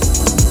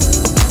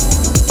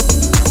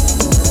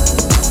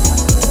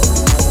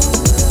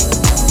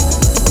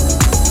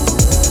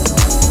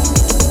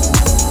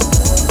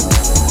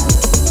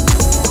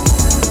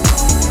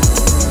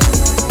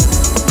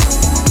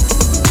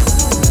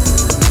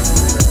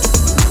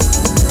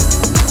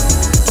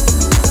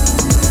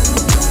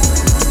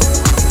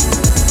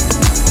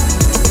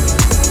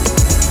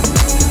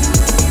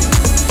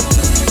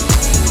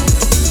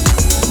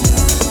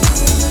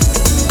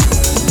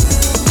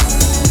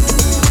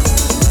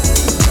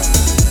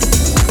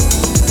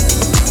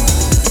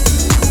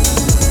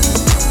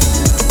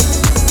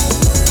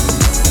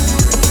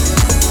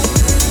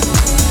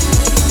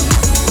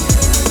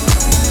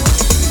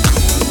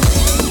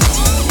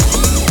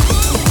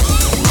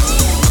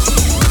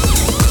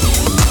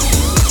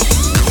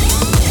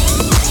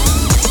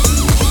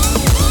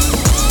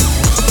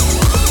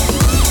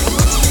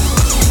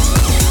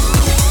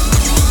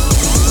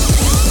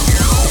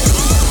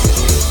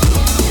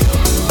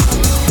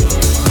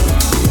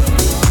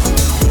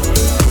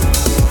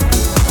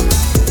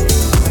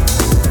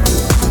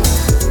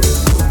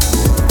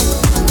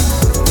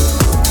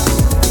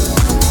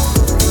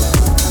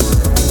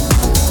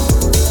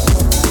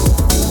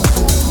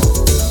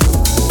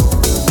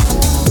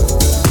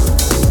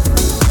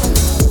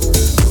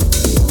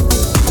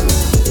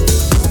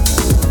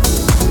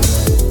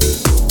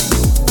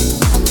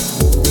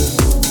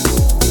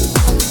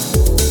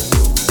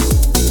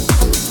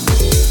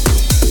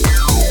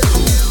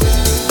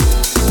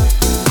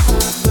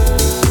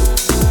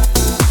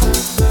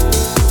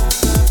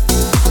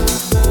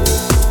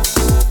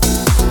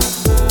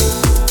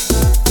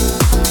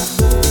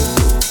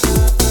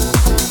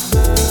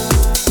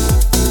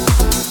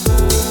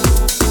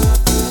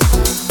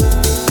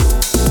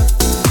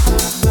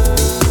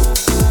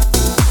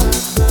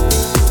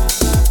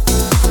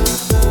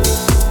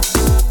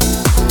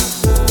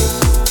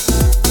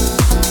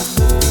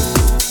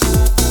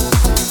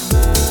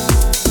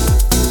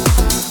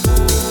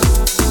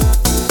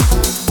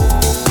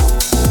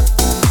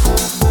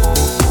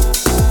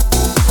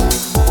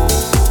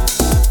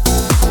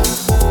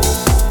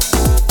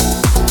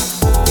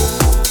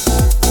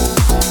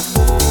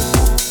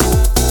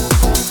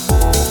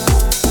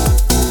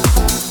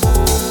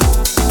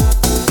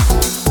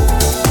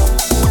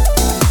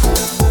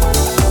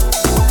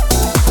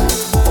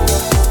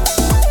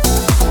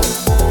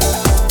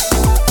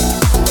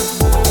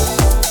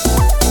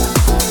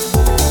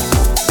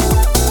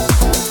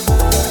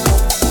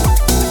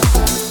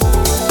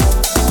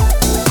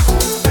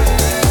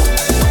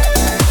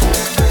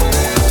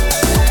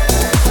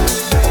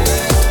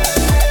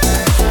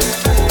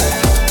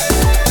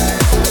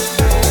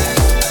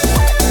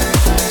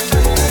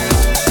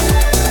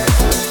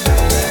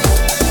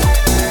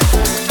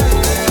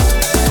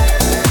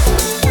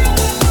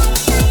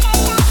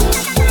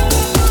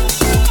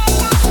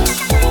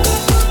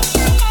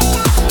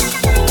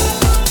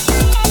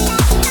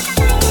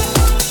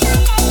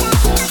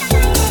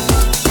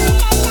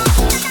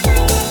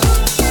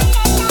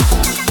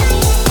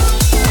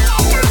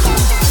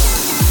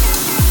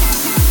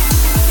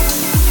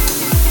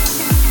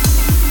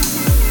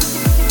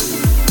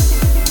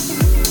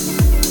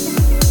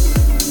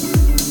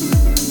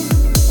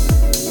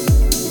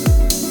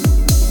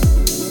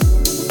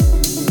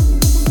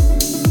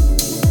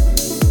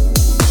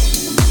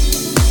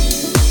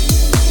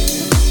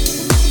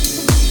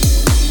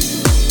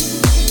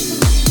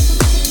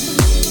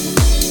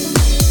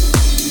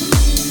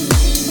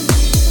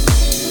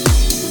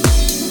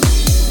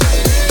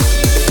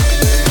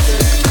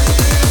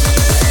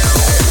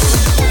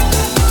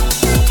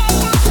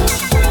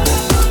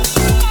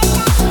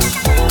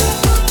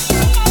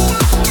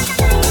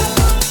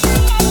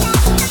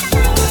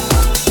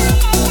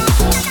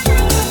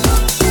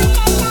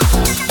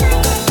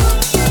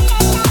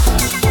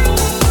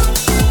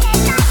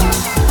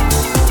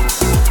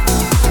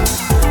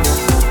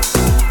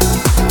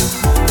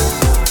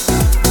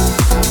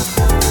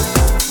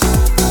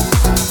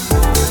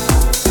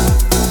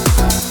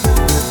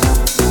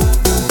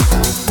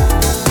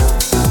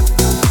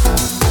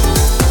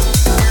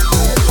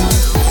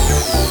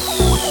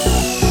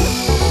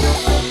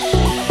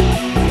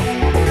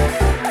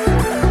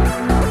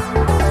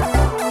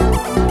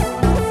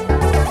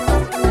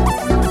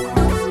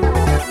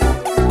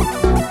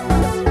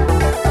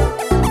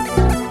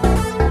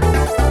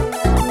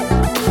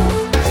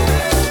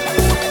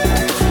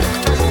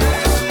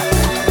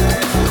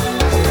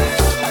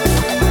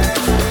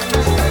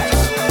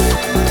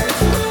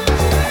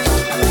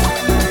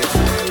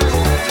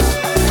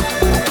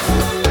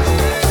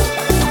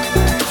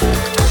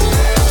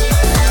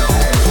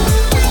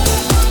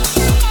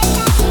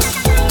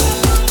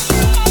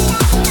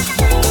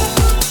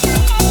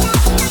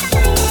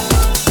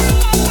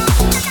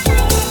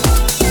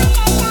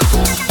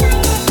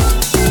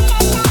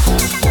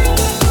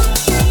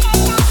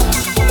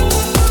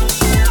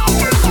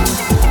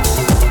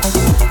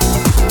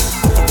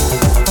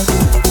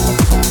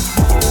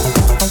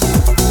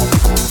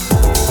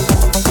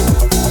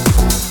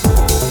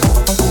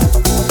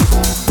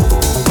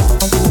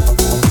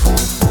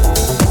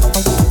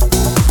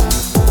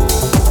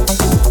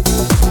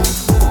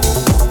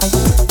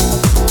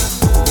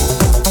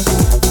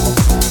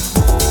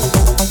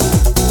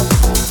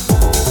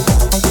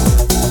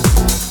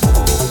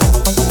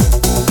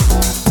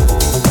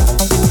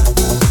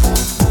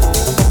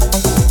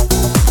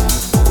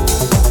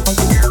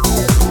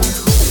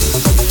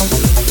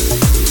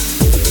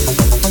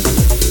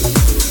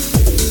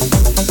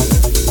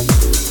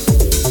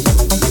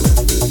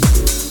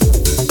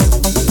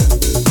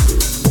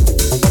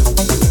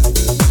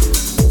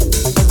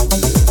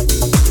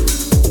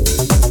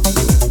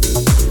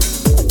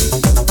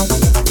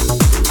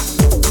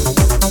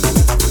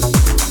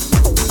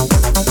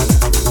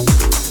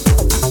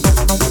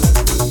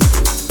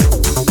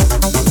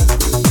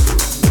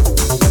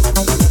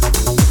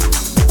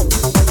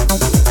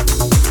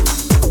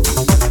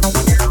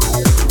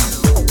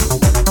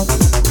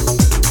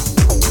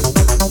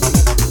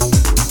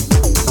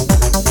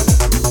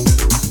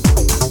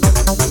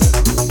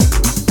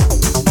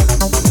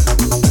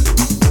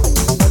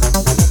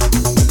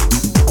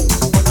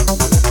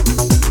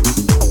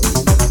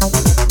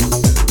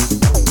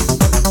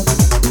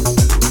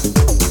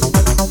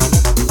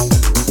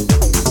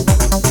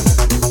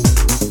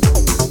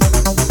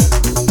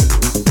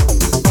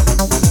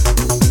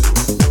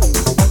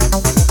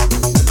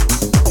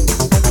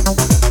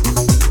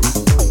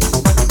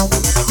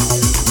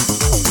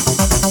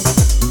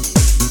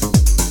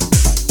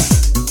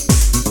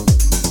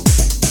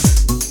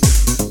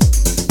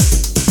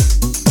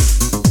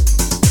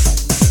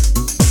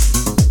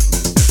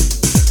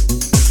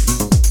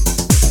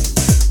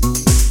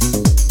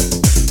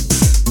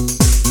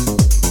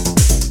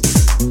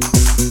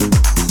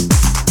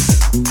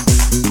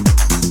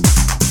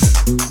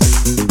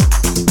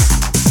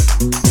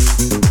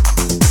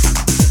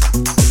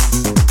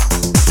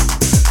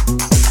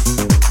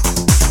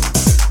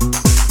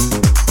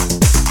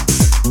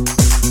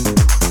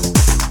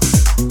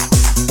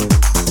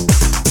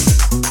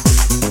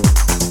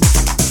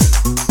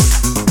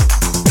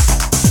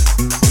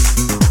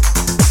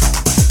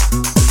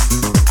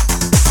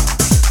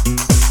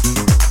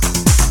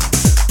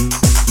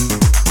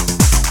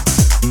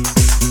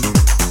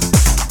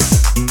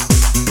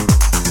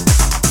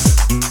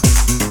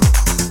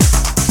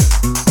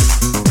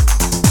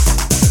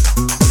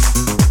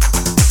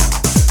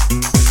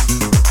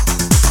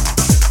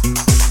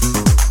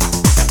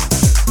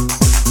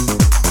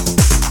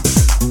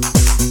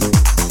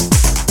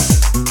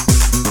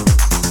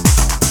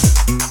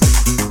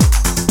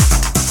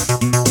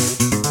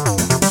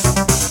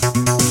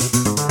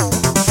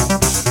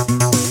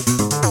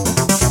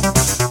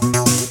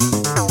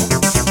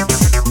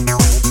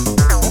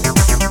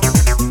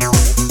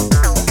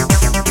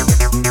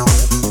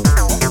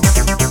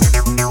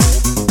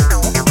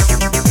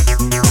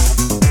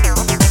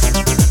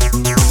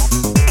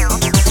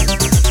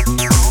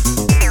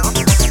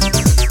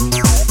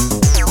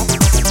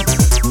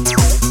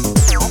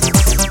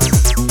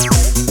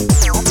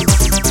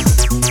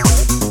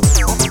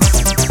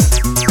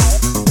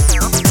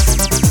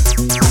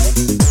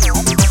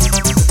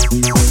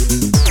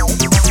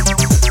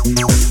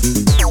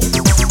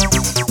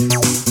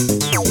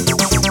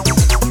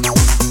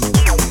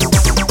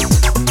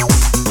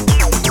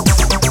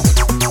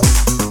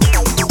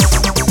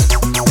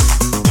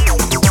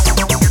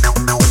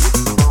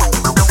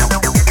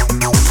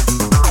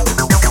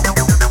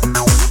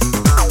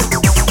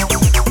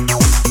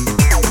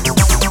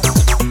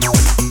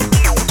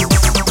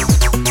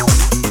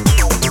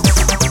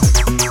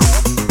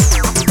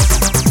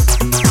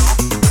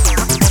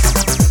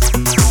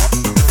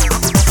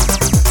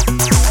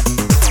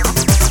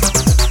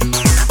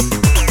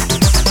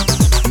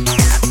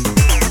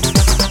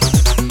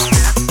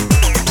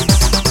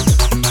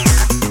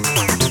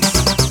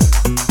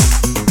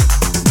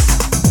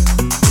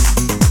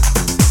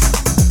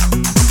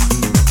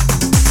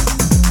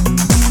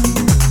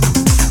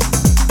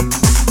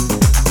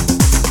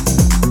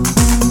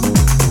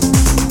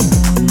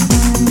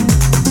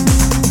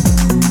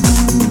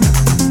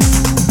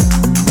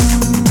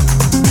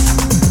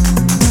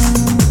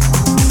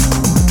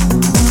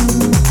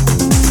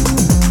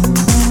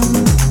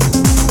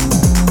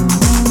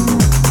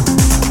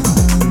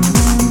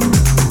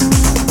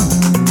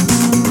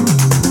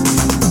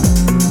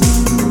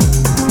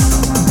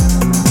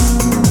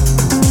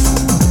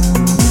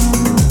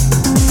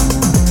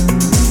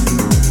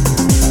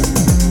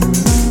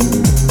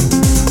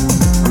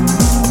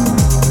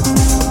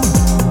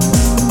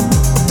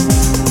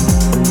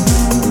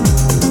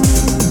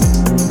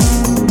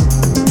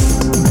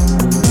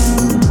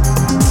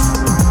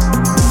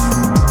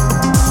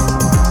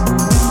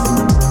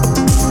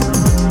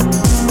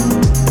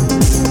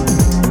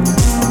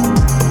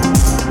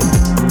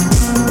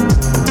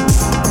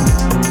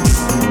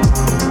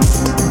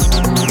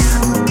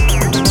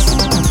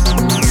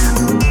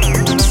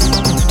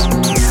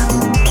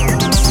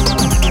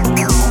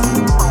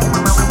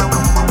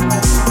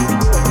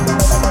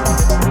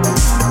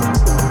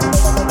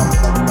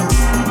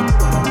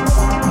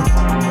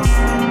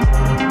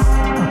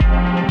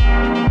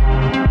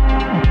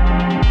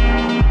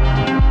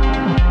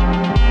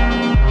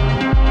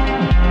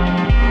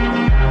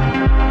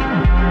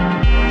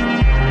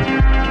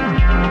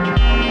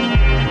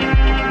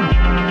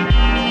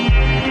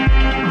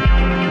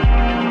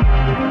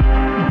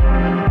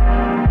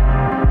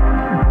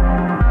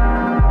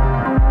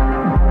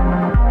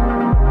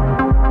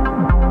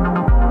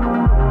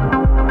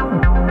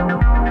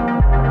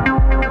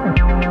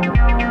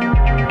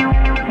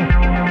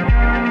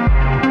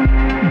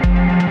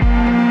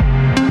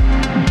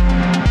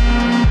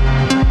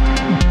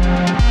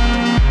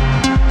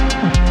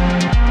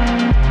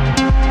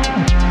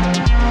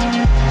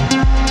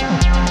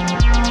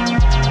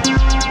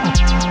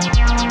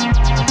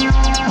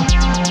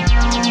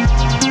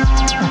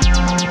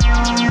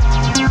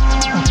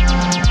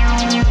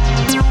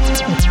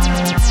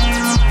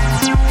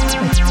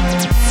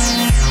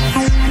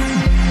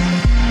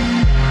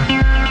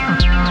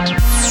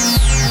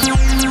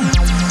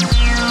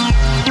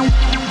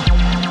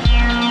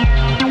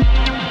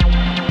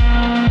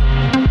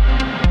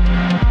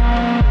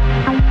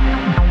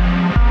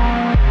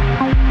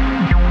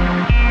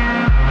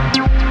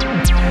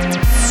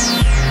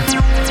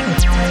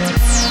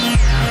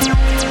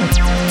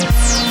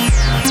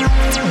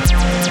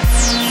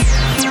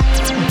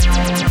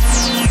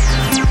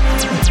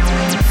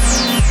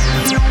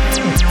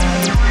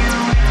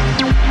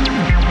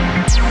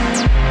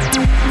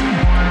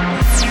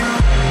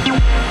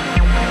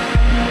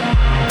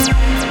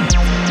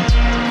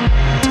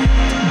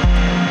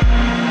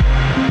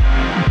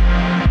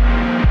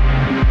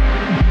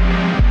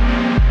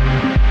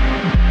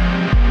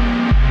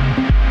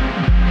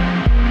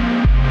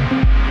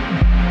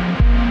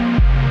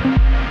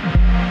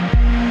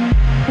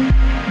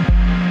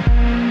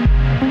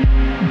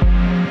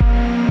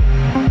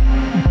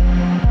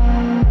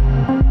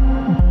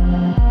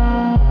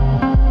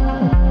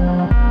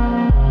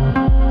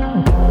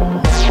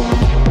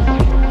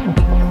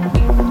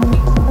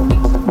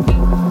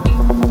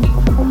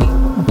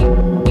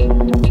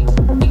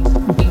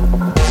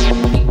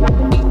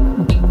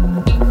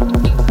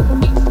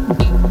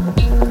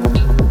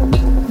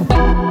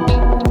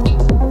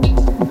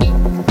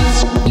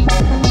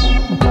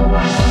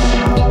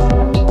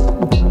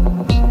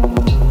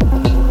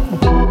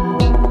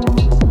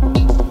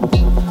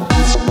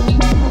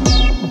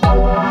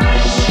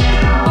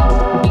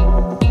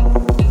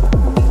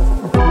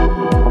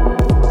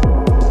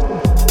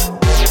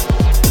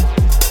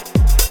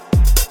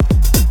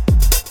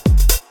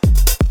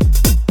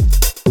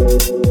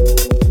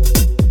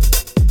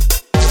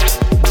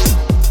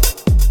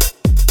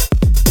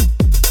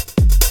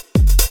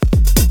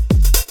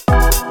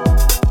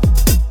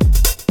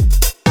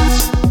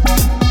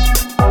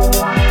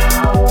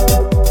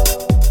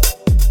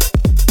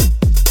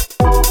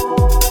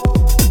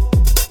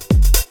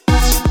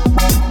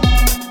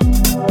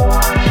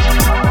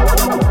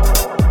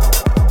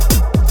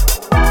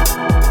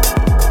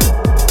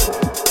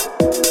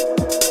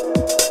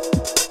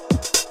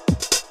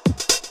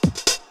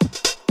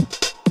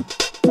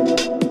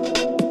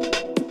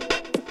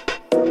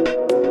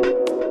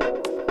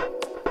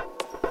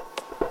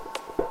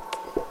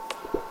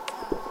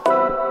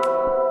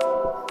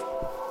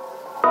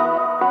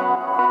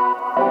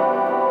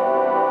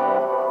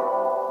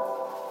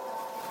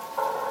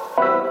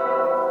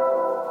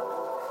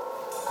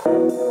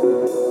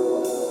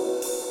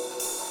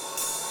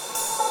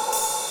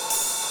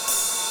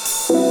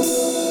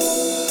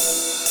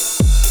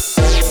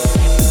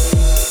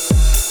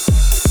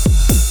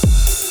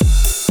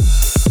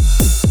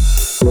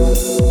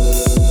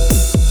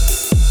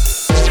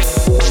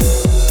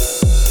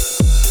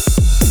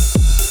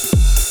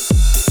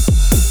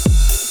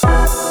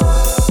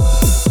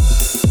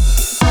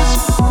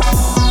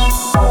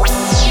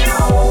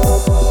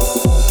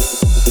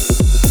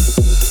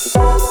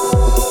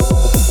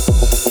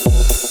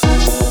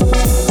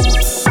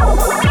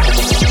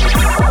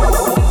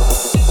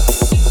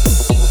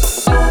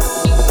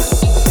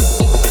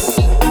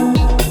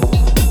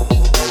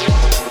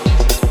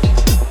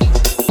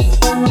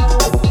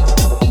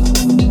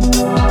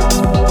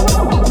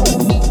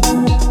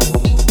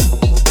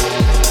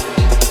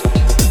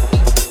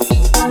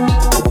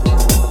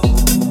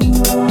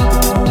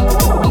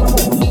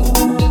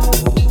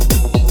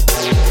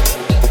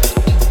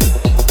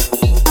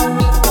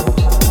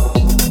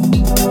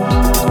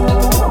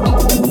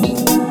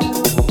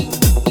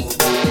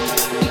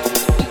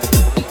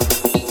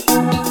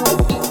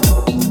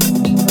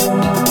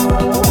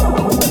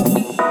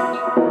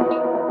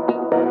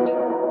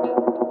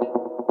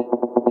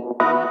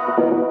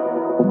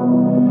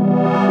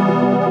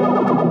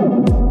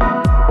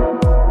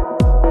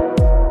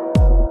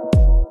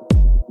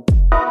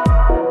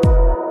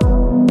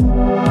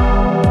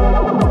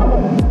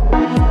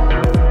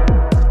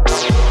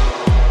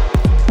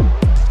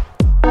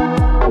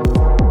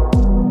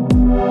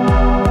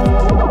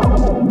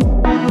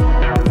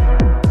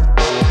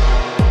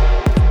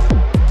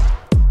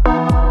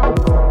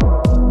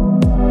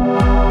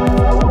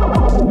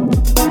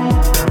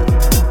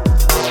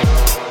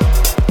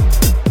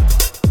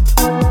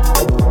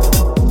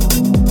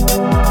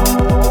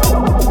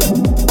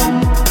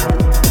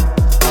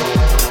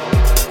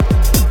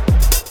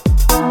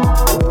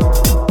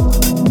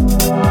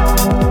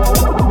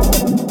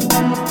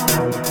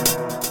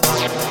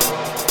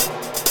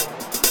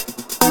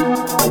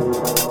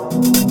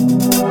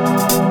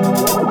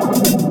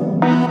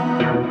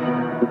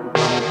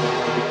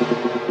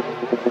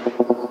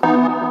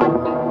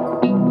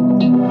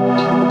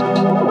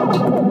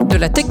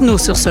 techno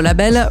sur ce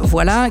label,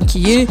 voilà,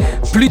 qui est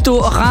plutôt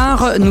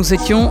rare. Nous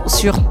étions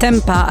sur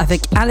Tempa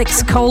avec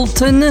Alex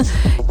Colton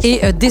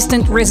et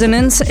Distant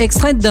Resonance,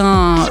 extrait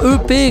d'un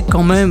EP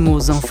quand même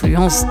aux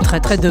influences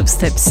très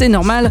dubstep. C'est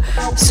normal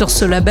sur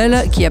ce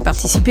label qui a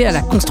participé à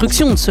la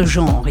construction de ce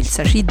genre. Il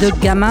s'agit de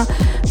Gamma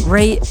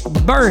Ray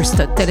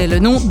Burst, tel est le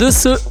nom de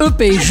ce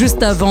EP.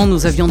 Juste avant,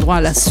 nous avions droit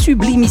à la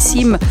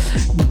sublimissime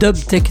dub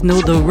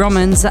techno de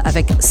Romans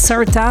avec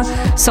Sarta,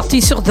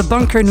 sorti sur The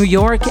Bunker New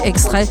York,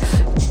 extrait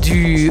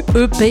du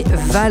EP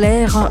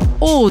Valère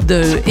Aude,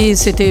 et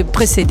c'était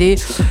précédé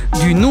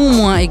du non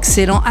moins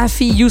excellent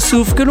Afi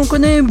Youssouf, que l'on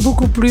connaît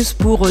beaucoup plus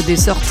pour des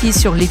sorties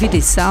sur Livid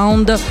et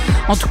Sound.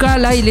 En tout cas,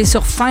 là, il est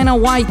sur Final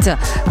White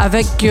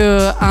avec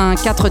un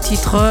 4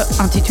 titres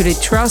intitulé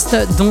Trust,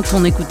 dont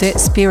on écoutait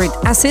Spirit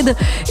Acid.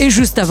 Et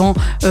juste avant,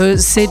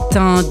 c'est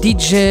un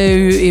DJ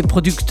et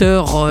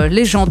producteur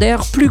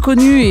légendaire, plus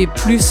connu et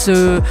plus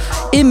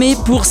aimé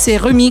pour ses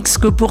remixes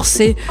que pour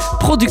ses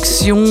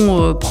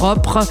productions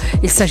propres.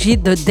 Il s'agit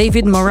de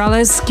David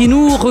Morales, qui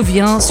nous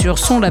revient sur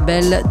son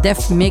label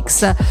Def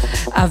Mixx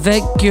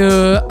avec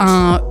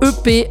un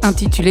EP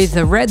intitulé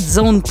The Red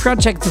Zone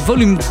Project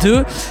Volume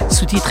 2,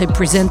 sous-titré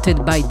Presented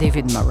by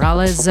David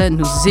Morales.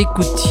 Nous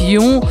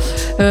écoutions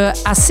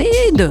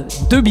Acid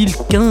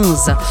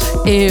 2015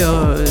 et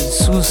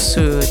sous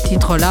ce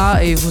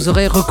titre-là, et vous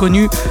aurez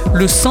reconnu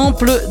le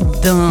sample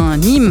d'un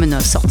hymne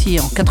sorti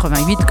en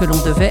 88 que l'on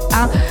devait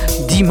à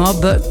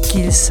D-Mob,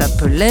 qu'il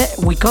s'appelait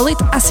We Call It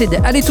Acid.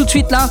 Allez, tout de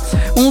suite là,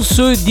 on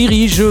se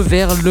dirige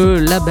vers le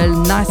label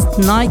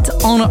Night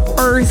on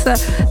Earth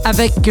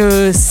avec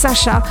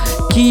Sacha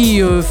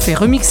qui fait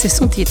remixer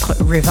son titre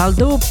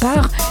Rivaldo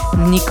par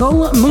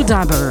Nicole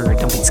Mudaber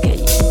dans Beatscape.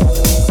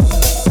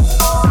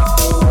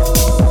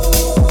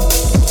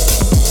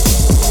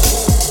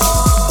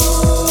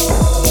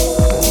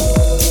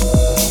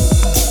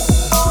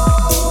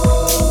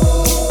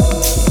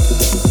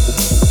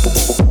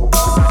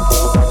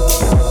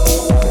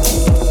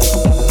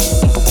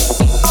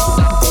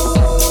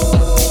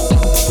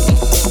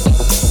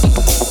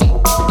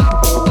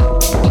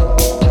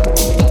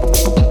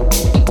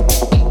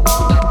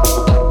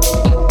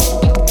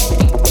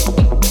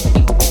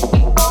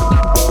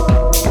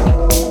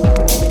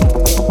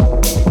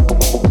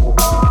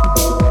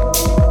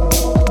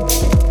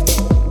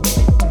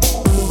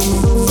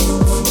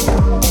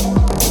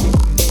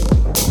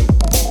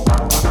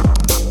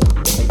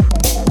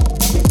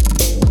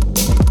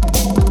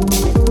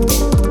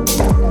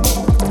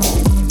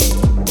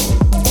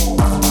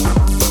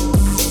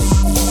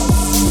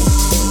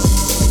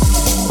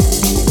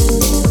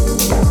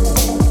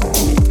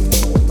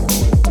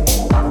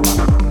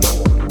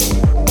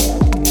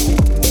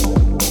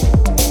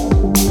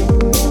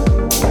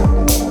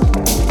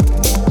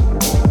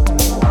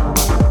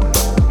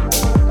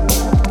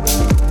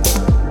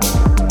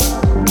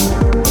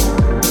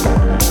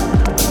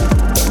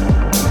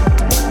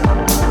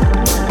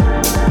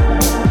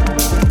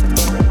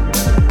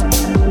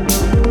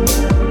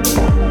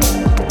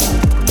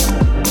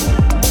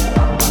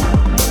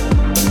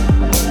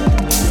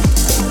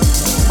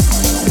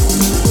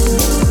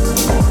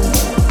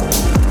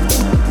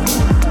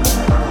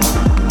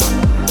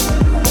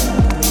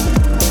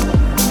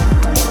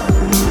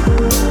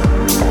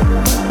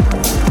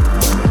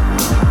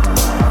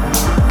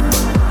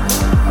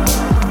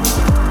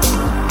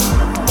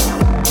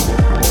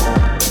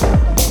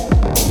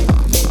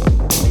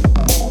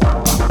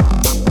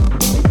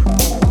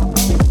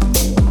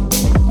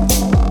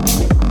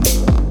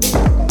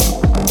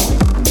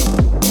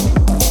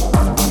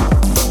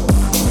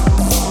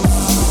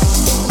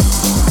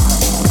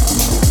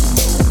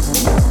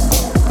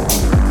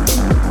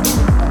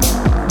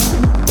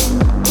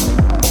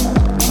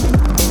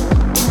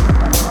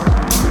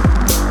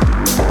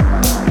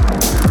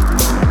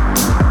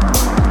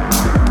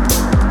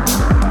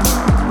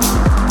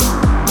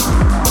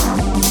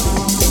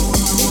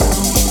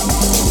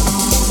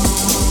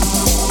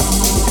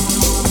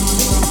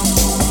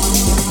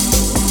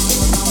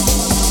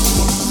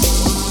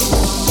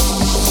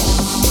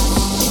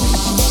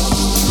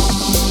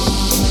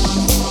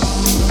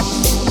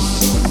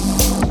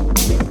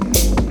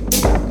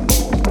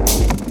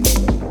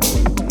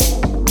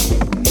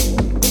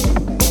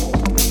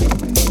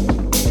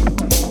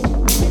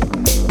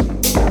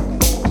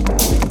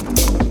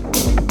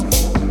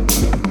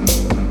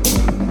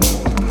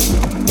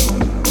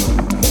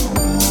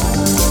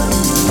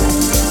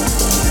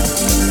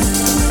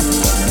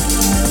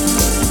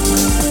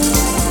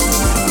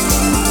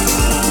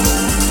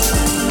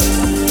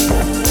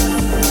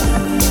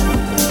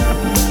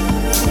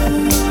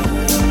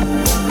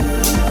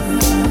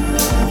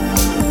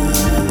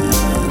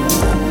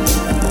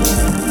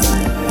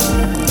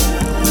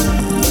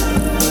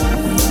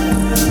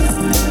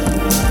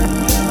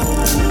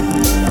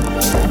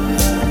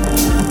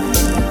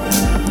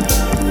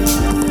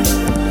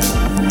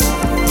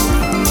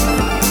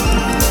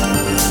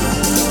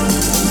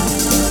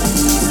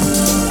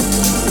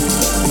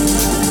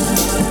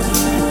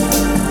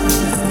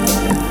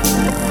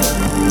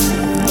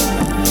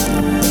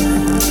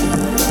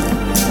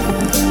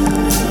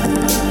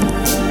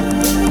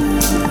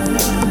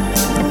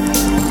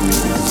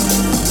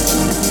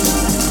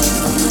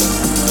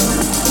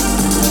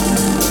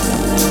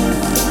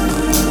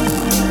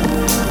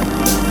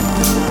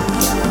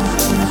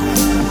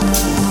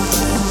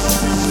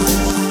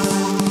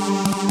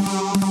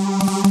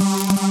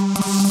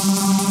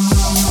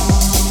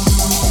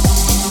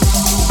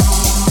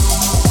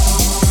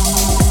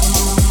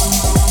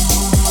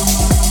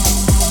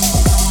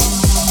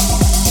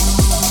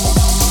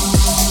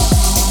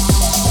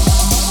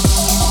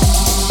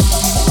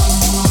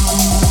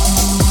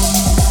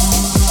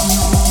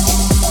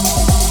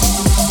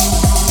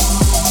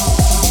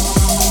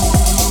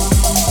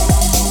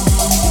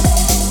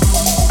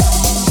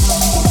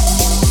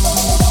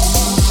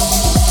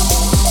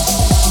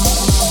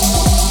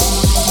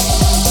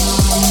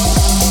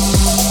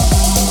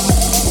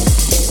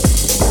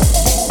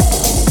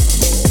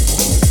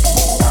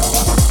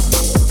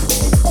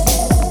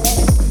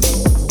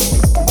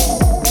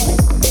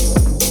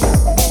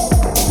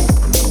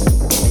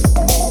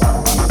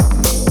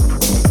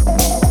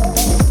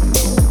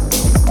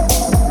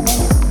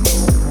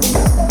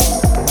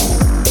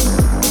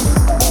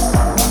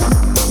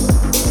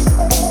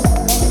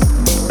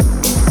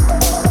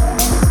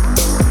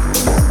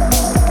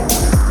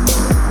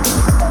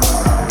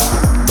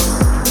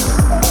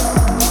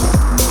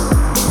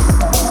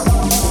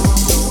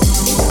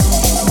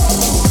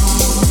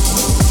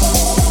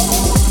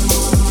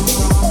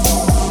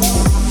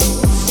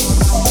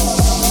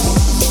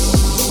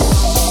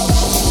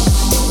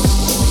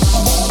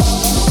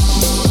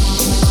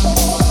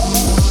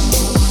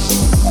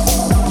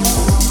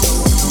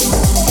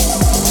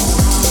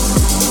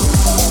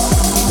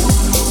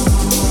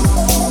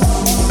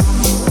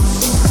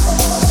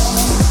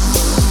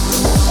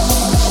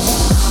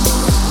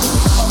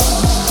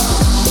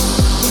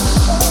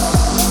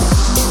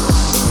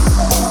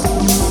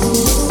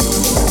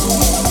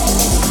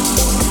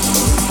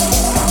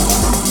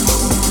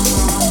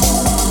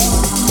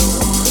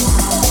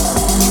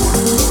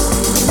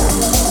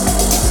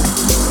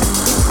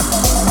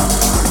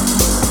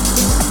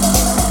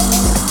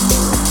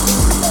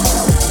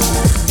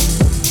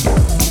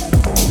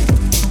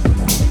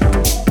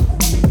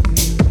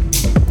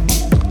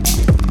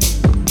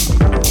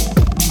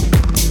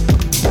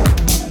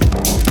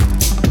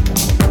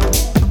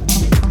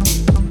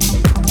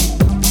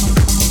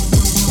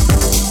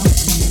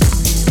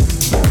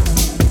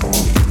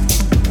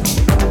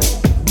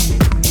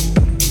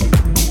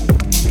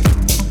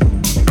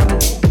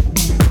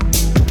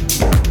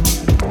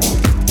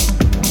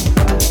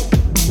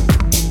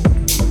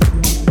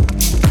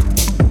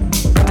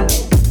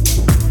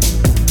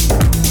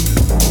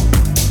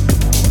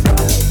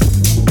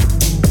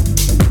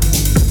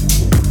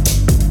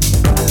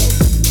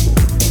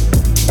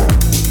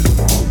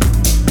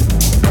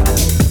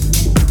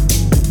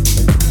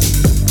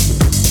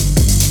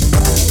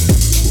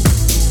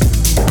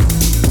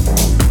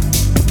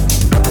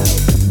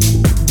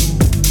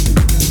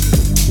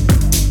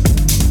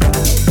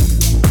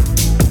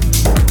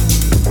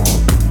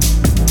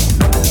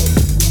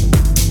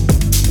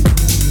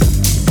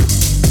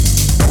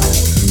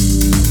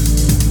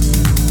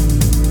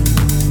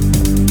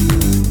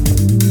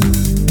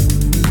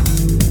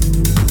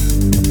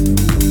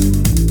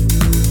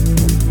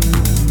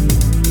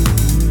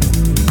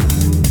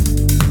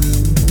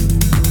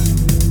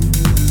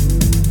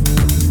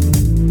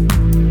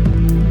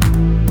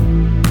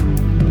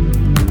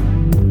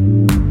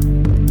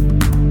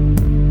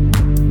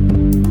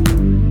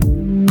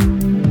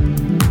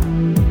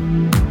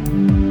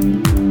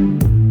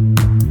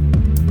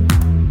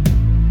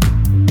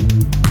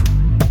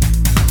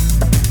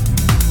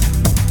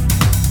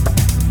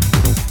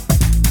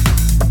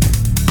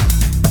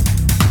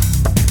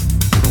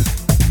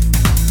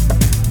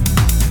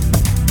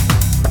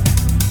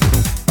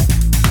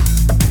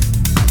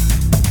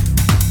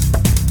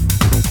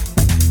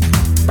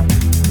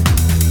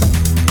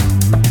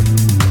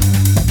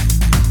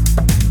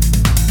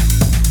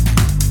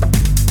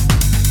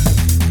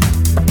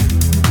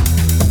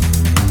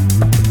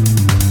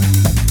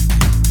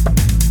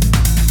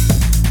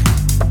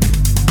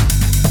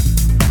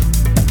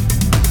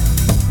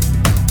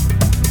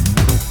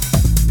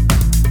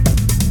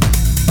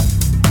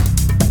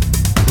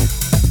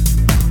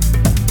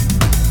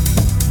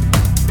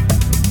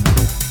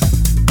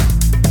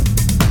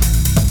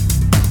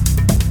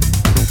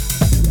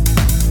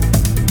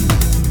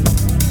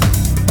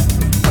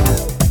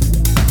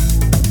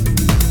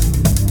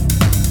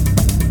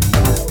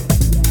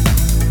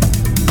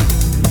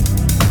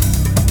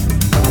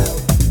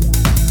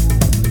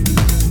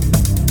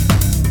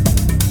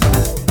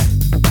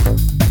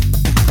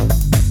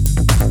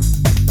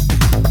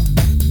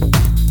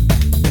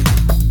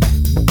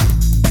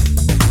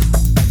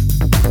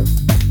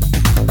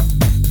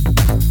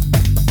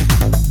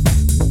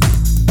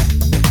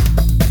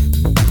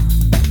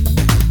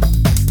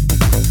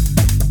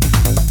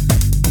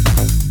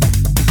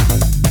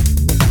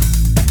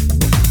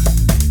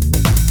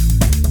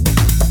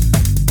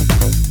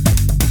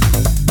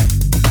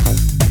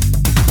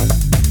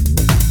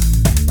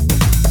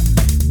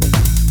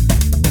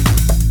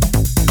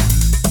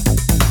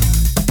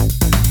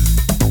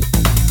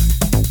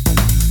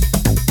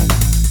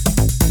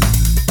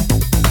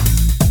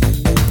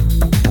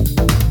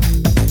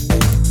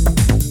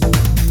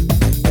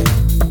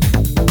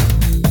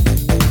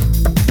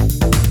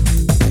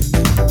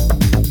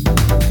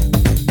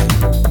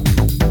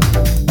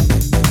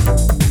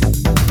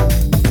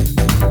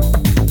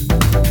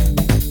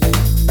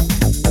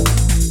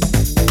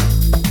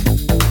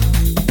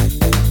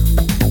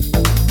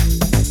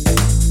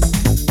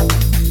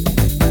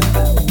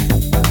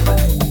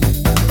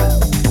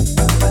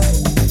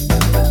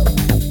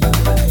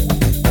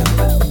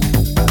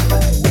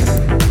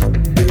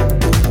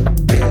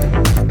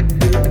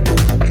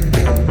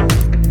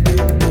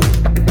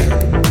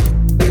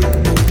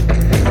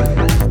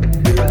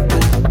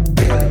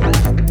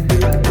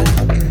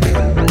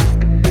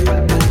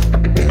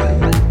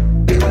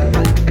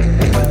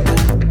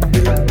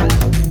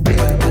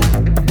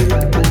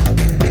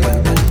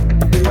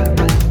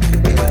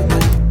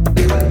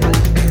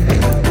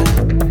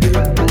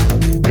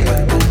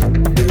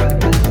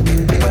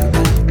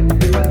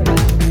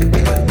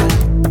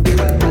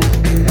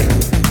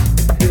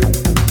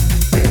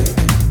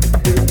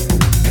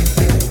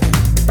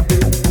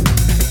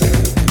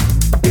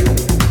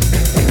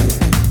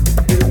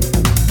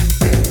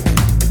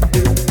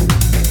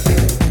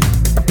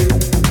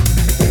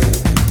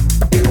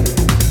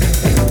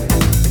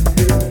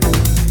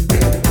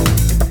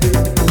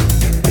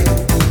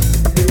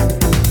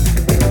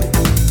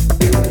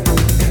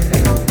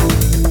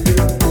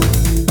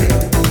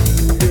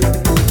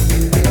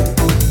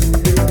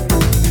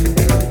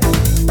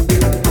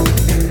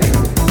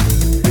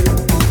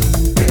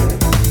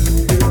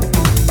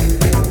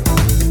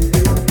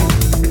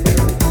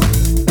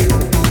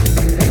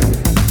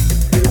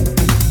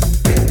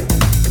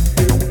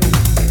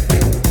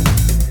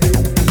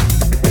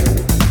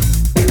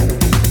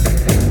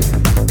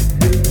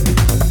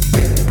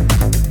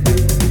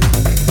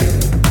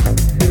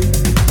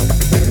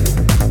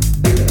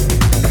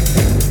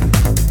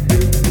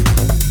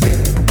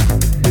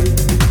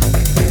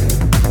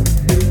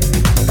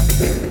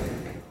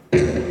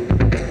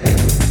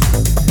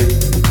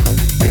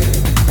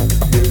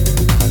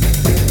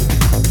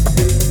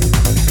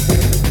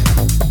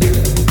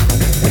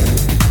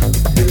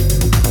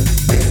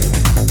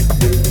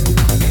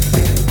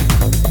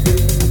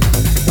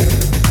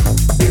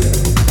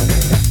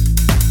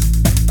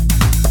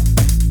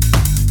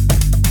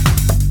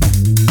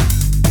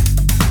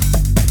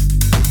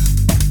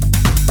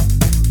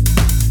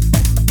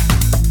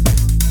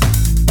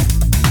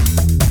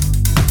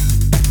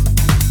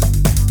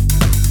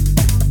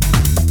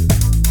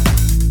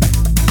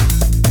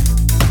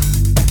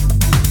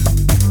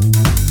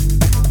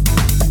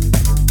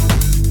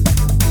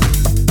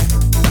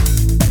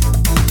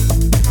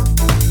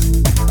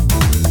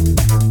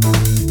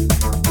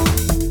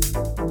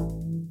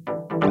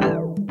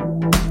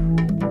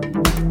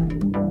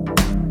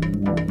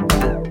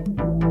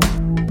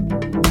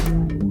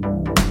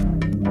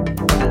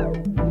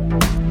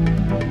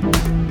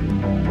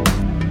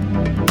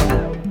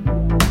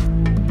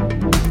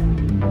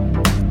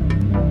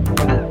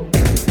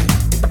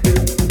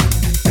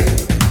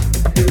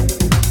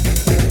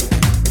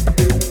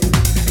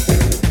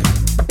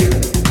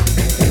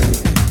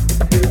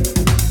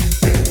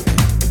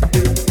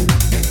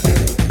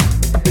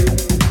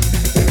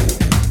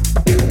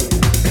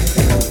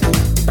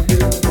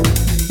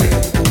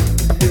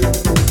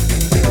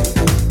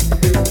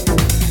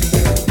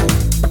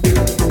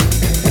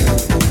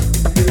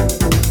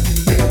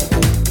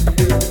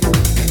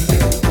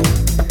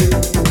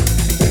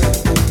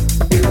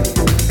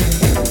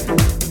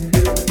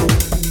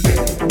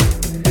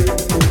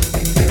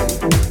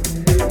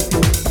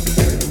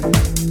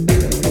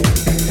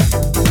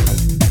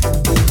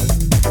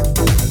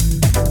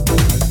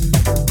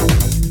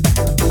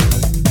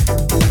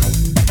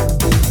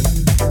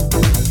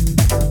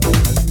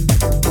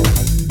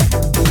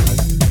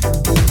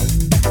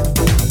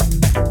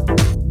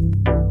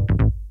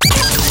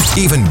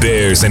 Even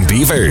bears and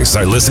beavers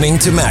are listening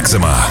to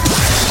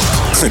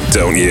MAXXIMA.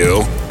 Don't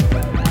you?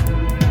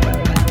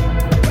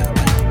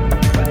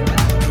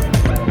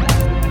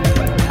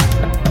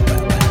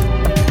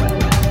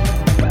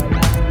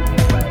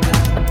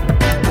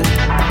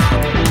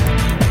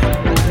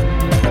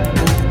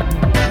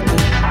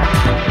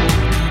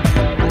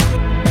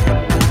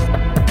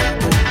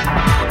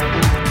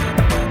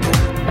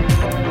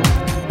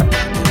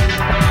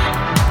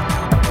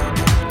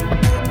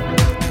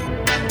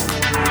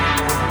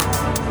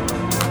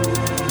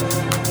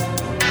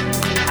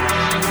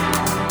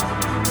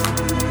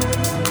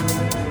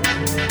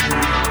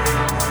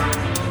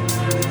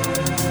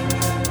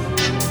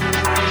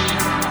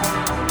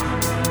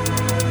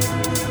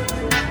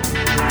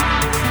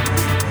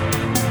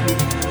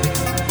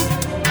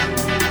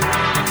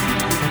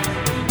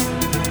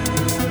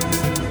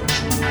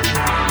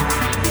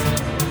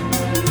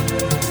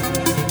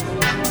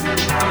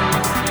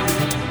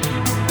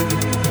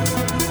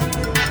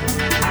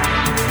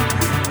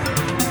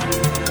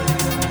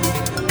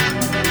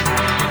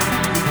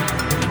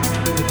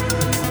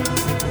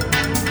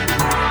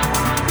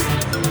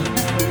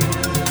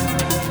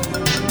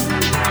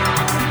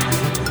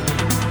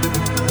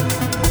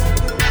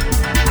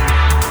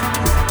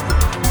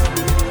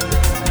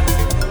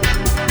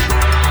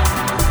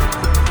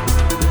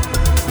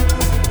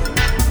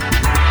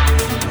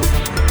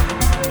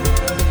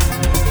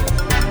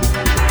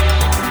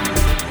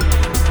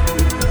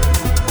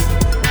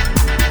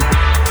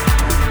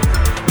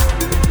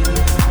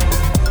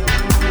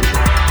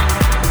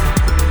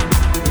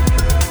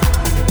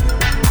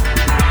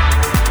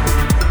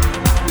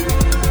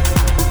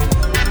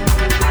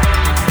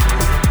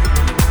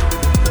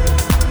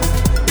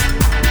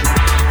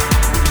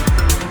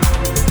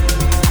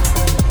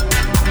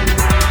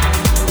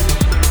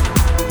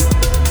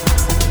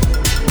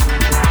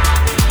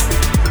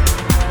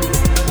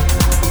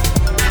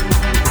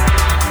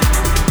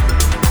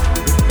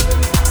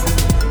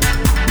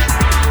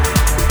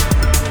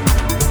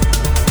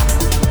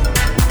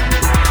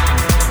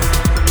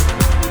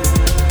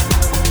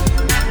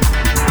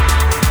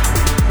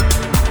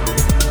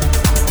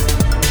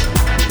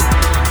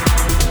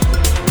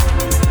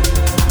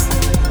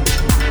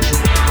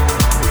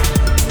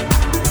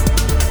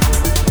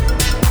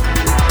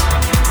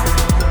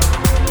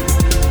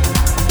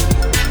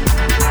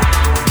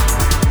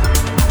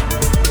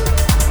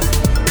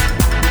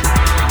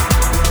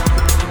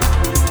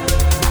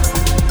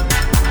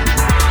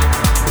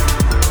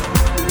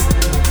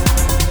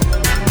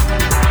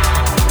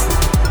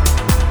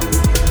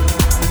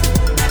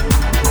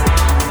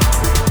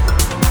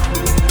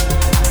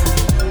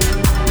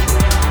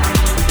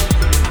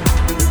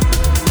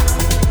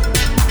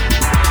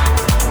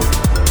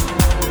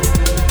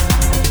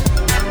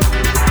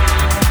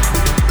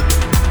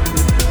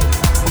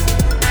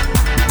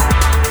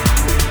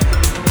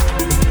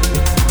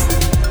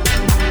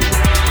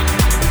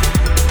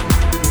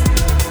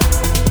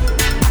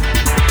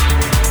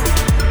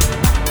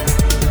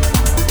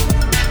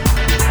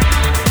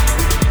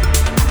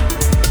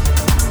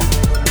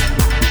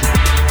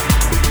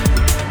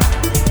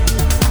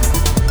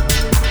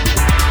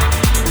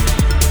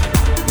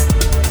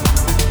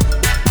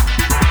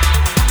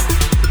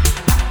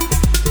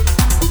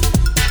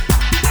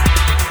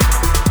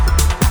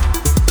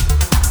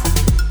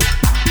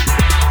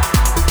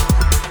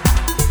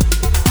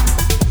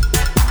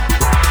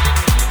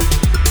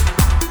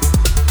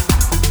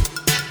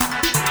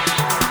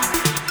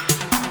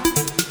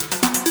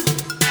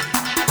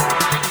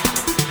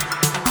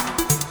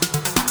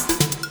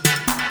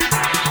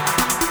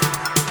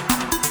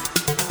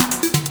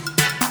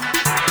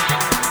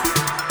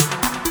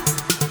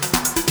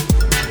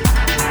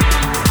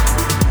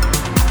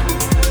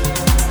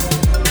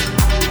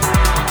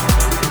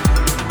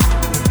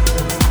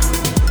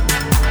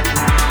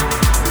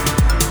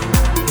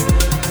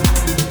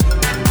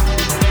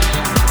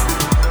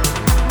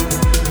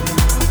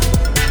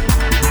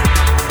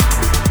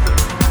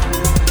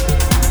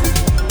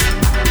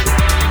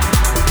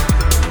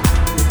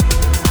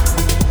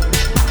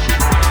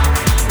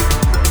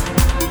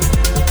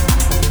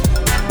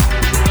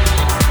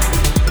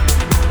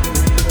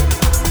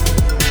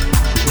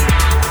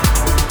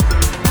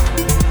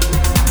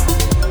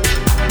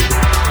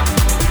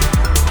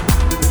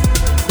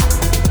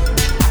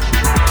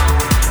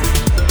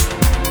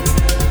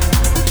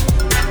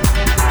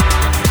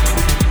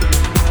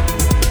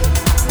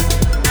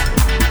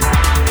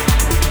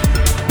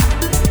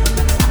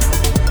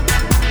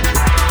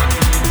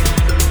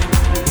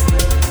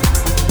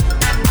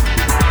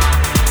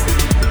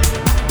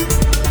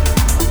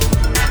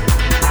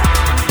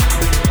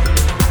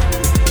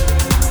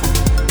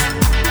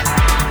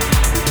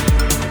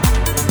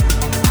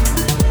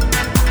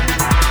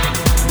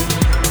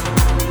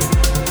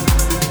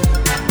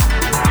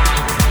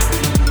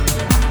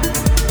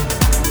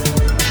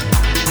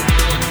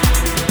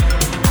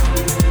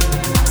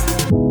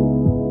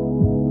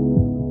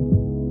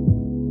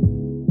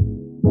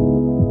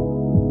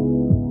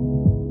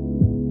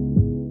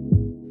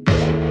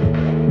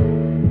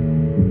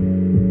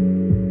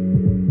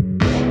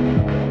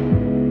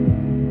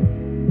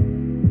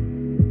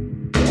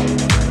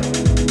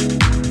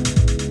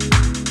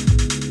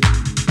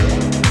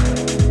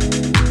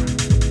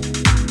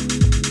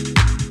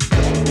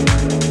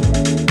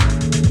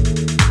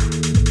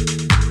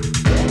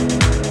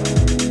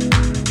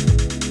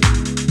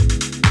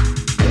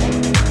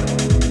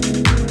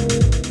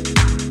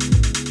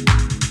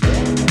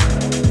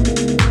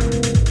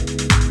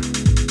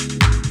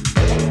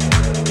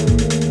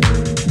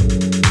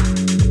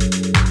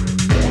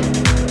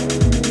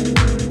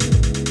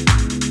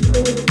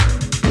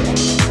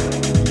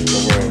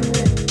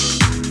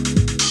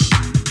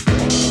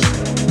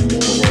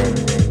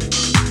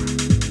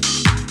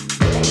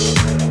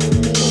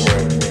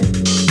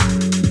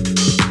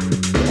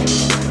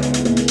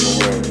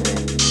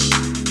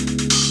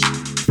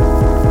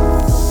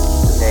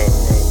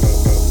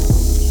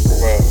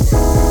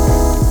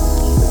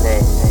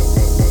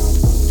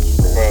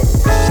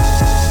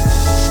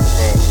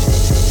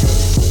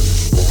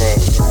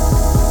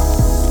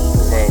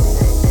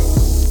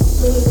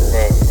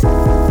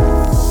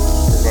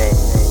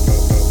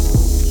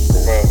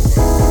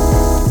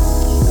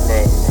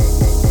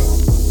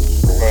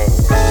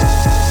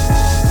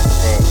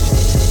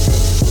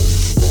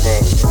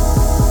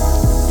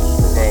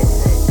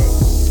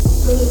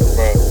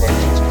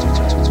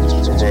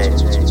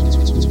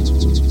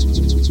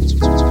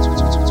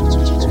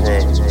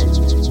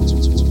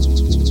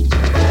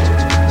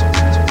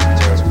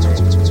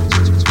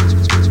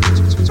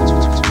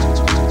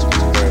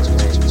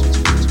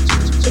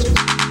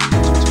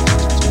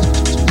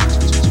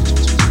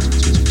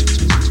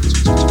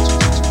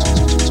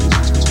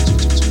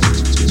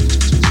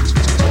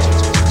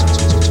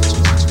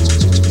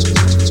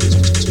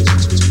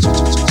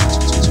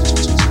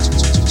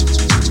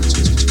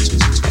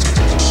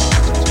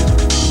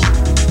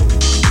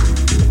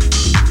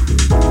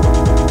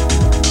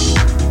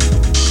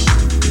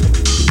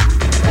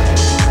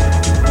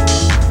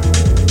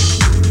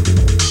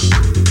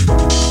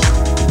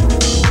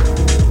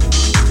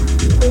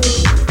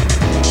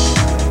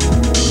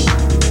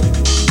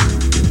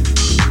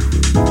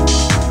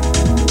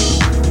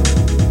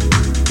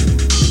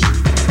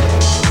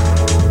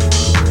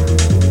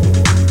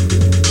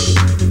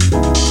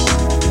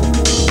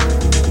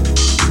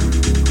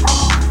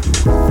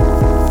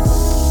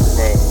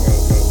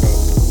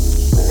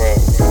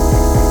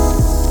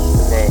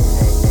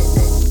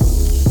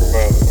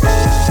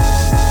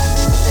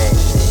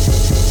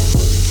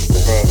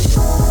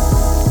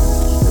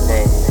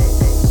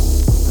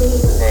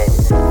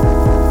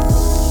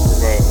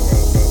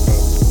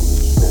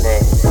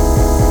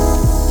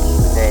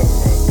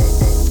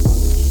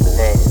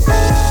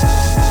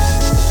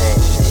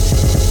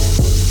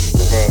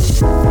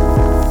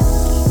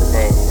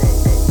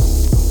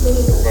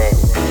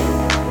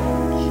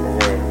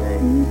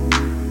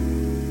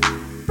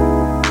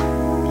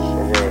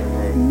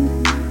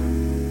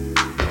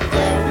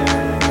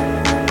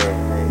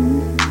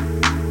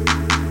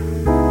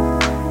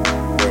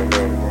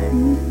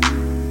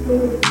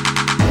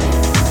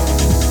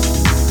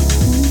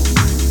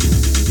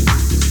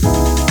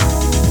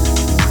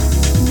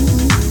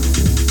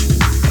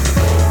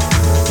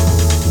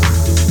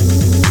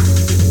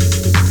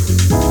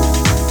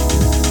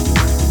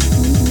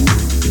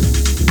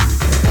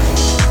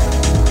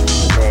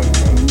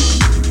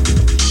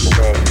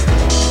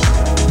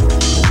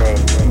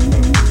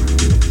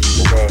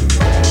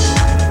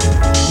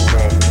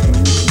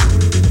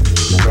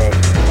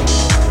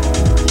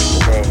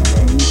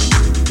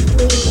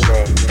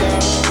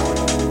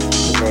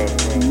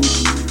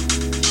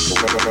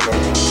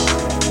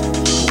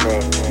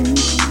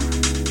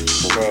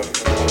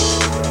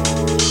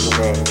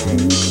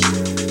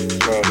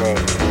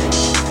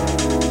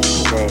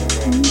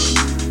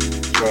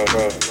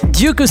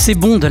 Dieu que c'est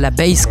bon de la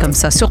bass comme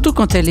ça, surtout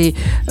quand elle est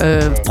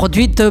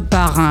produite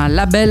par un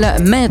label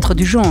maître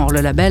du genre,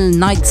 le label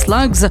Night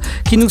Slugs,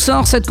 qui nous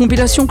sort cette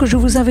compilation que je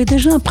vous avais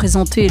déjà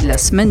présentée la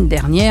semaine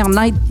dernière,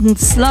 Night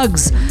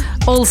Slugs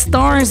All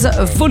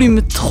Stars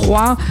Volume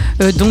 3,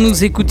 dont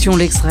nous écoutions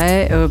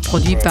l'extrait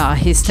produit par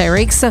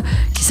Hysterics,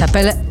 qui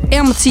s'appelle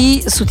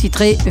Empty,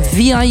 sous-titré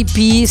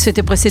VIP.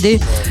 C'était précédé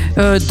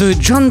de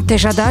John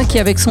Tejada, qui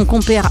avec son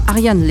compère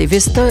Ariane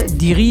Leveste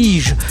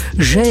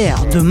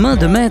gère de main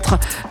de maître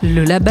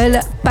le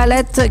label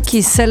Palette,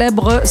 qui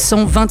célèbre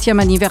son 20e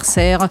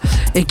anniversaire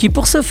et qui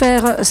pour ce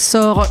faire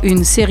sort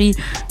une série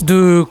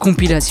de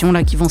compilations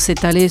là, qui vont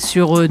s'étaler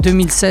sur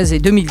 2016 et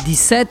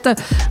 2017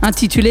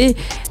 intitulées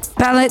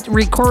Palette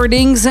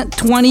Recordings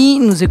 20.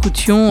 Nous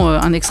écoutions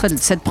un extrait de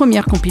cette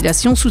première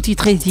compilation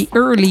sous-titrée The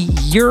Early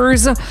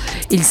Years.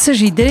 Il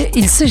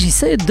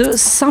s'agissait de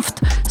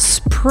Soft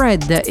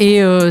Spread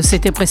et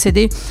c'était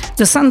précédé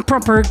de Sun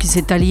Proper qui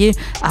s'est allié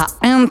à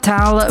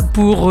Antal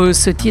pour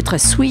ce titre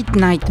Sweet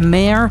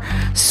Nightmare,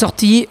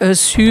 sorti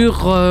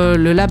sur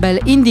le label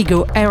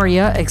Indigo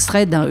Area,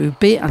 extrait d'un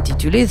EP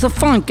intitulé The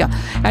Funk.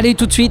 Allez,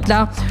 tout de suite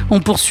là,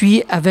 on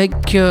poursuit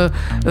avec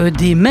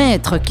des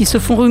maîtres qui se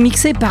font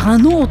remixer par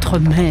un autre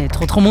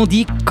maître, autrement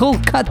dit Cold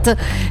Cut,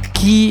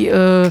 qui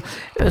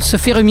se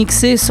fait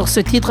remixer sur ce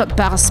titre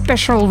par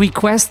Special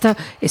Request,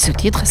 et ce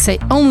titre c'est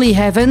Only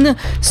Heaven,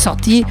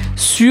 sorti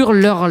sur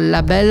leur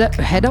label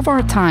Ahead of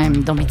Our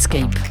Time dans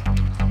Beatscape.